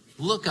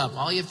 Look up.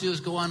 All you have to do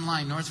is go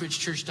online,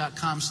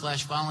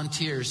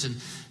 northridgechurch.com/volunteers,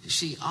 and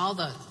see all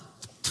the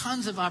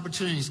tons of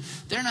opportunities.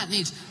 They're not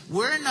needs.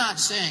 We're not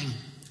saying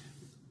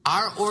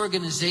our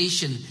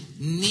organization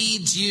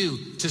needs you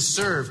to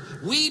serve.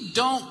 We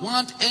don't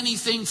want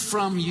anything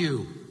from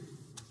you.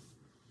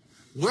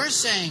 We're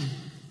saying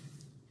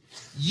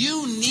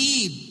you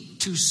need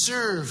to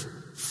serve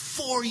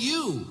for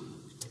you.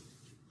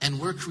 And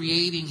we're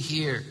creating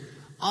here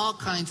all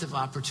kinds of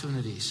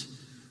opportunities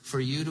for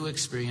you to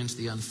experience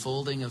the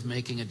unfolding of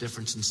making a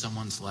difference in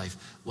someone's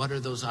life. What are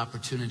those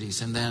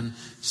opportunities? And then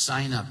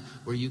sign up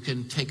where you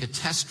can take a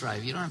test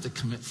drive. You don't have to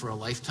commit for a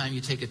lifetime.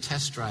 You take a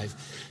test drive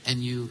and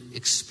you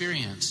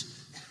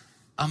experience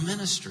a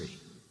ministry.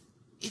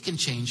 It can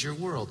change your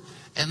world.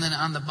 And then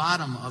on the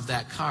bottom of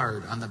that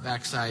card, on the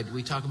backside,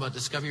 we talk about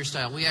Discover Your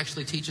Style. We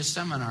actually teach a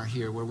seminar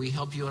here where we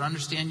help you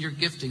understand your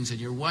giftings and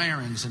your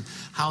wirings and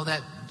how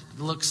that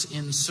looks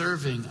in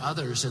serving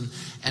others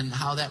and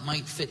how that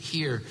might fit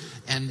here.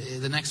 And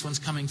the next one's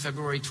coming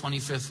February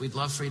 25th. We'd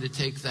love for you to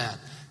take that.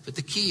 But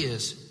the key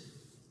is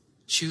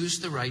choose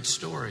the right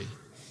story.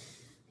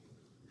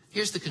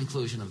 Here's the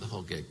conclusion of the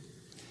whole gig.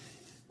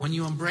 When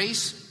you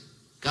embrace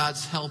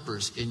God's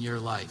helpers in your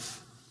life,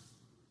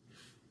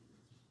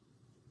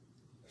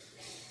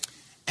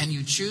 and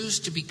you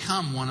choose to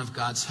become one of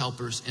God's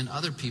helpers in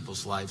other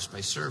people's lives by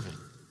serving,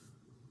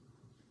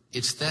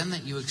 it's then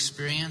that you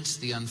experience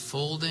the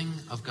unfolding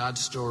of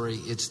God's story.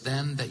 It's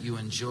then that you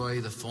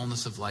enjoy the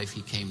fullness of life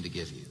He came to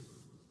give you.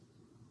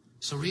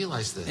 So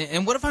realize this.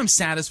 And what if I'm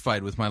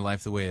satisfied with my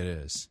life the way it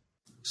is?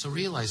 So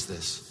realize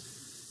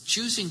this.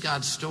 Choosing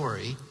God's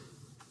story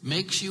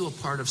makes you a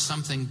part of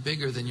something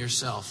bigger than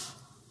yourself.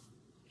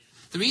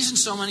 The reason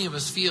so many of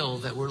us feel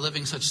that we're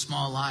living such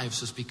small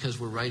lives is because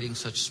we're writing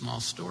such small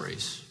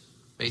stories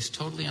based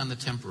totally on the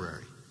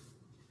temporary.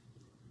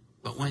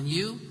 But when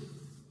you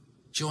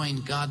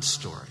join God's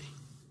story,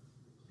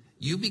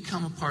 you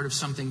become a part of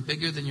something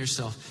bigger than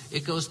yourself.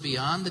 It goes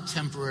beyond the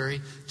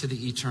temporary to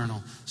the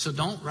eternal. So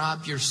don't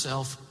rob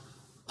yourself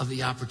of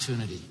the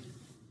opportunity.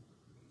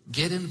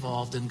 Get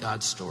involved in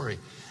God's story.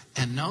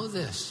 And know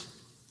this,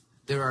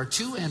 there are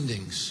two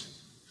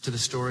endings to the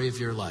story of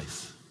your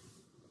life.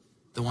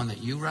 The one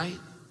that you write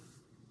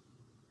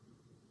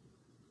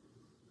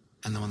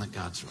and the one that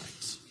God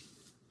writes.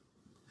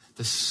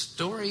 The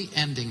story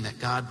ending that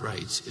God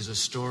writes is a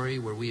story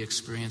where we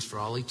experience for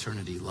all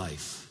eternity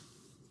life.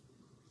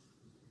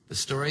 The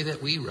story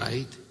that we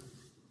write,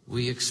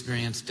 we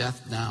experience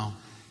death now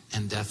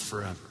and death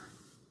forever.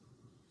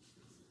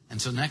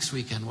 And so next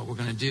weekend, what we're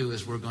going to do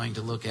is we're going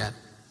to look at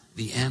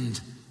the end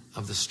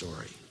of the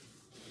story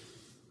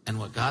and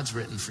what God's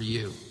written for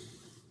you,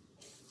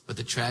 but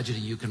the tragedy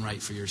you can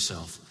write for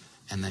yourself.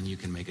 And then you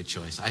can make a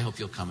choice. I hope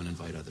you'll come and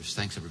invite others.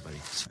 Thanks, everybody.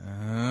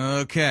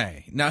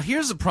 Okay. Now,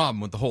 here's the problem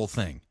with the whole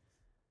thing.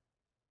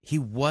 He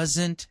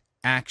wasn't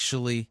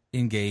actually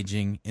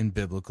engaging in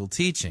biblical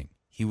teaching.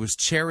 He was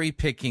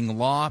cherry-picking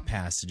law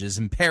passages,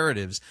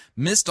 imperatives,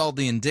 missed all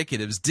the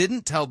indicatives,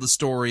 didn't tell the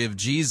story of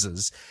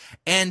Jesus,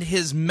 and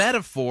his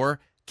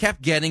metaphor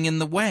kept getting in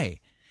the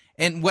way.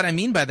 And what I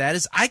mean by that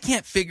is I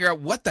can't figure out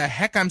what the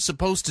heck I'm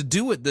supposed to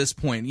do at this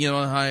point. You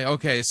know,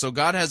 okay, so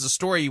God has a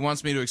story He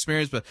wants me to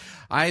experience, but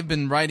I've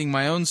been writing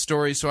my own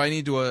story, so I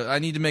need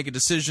to make a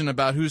decision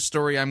about whose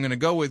story I'm going to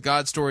go with,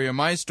 God's story or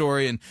my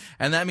story, and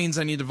that means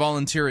I need to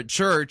volunteer at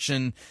church.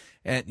 And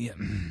yeah.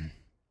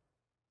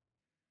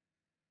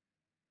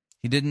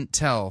 He didn't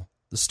tell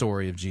the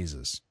story of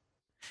Jesus.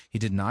 He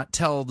did not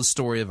tell the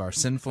story of our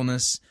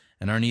sinfulness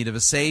and our need of a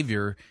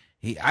Savior.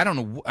 I don't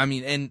know. I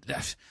mean, and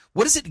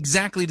what does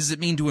it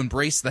mean to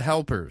embrace the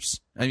helpers?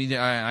 I mean,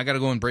 I got to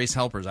go embrace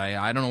helpers.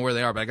 I don't know where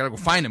they are, but I got to go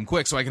find them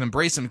quick so I can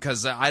embrace them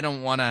because I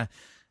don't want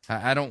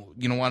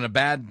a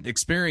bad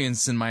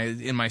experience in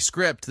my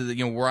script,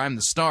 where I'm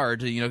the star,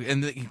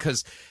 and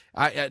because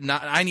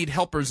I need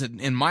helpers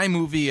in my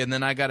movie, and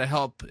then I got to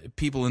help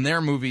people in their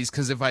movies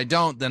because if I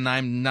don't, then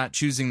I'm not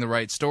choosing the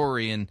right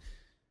story. And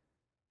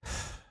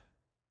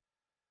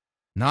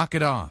knock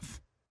it off.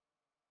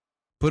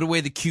 Put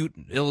away the cute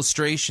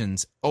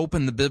illustrations,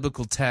 open the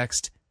biblical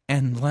text,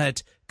 and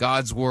let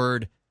God's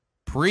Word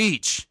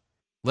preach.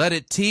 Let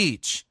it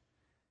teach.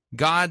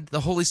 God, the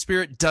Holy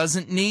Spirit,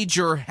 doesn't need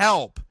your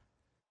help.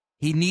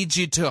 He needs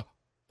you to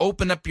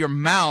open up your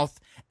mouth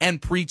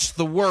and preach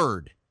the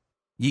Word.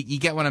 You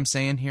get what I'm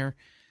saying here?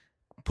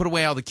 Put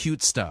away all the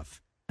cute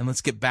stuff, and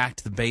let's get back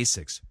to the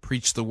basics.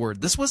 Preach the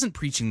Word. This wasn't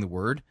preaching the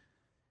Word.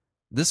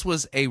 This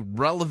was a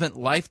relevant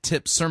life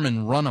tip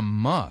sermon run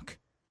amok,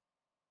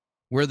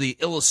 where the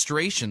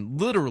illustration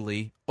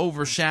literally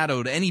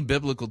overshadowed any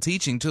biblical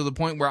teaching to the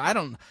point where I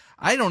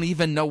don't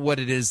even know what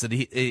it is that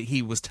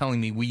he was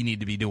telling me we need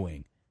to be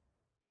doing.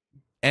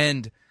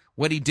 And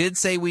what he did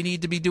say we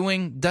need to be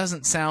doing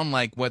doesn't sound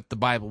like what the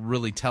Bible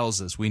really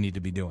tells us we need to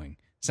be doing.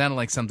 It sounded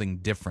like something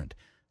different,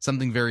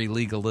 something very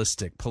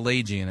legalistic,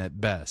 Pelagian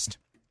at best.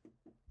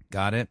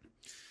 Got it?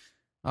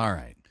 All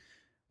right.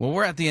 Well,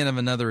 we're at the end of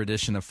another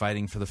edition of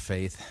Fighting for the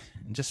Faith.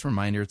 And just a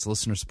reminder, it's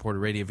listener-supported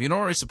radio. If you don't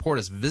already support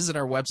us, visit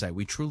our website.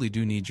 We truly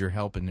do need your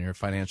help and your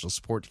financial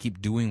support to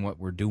keep doing what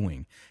we're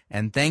doing.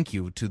 And thank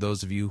you to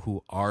those of you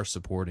who are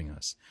supporting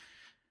us.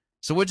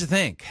 So what'd you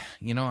think?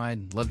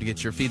 I'd love to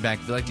get your feedback.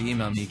 If you'd like to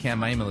email me, you can.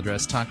 My email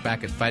address,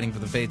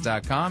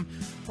 talkback@fightingforthefaith.com.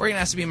 Or you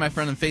can ask to be my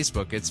friend on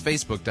Facebook. It's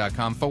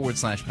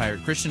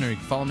facebook.com/Pirate Christian, or you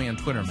can follow me on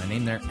Twitter. My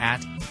name there,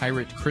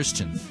 @Pirate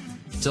Christian.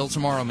 Till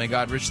tomorrow, may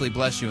God richly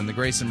bless you in the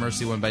grace and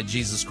mercy won by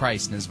Jesus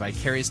Christ and his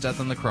vicarious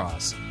death on the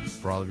cross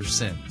for all of your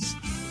sins.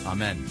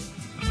 Amen.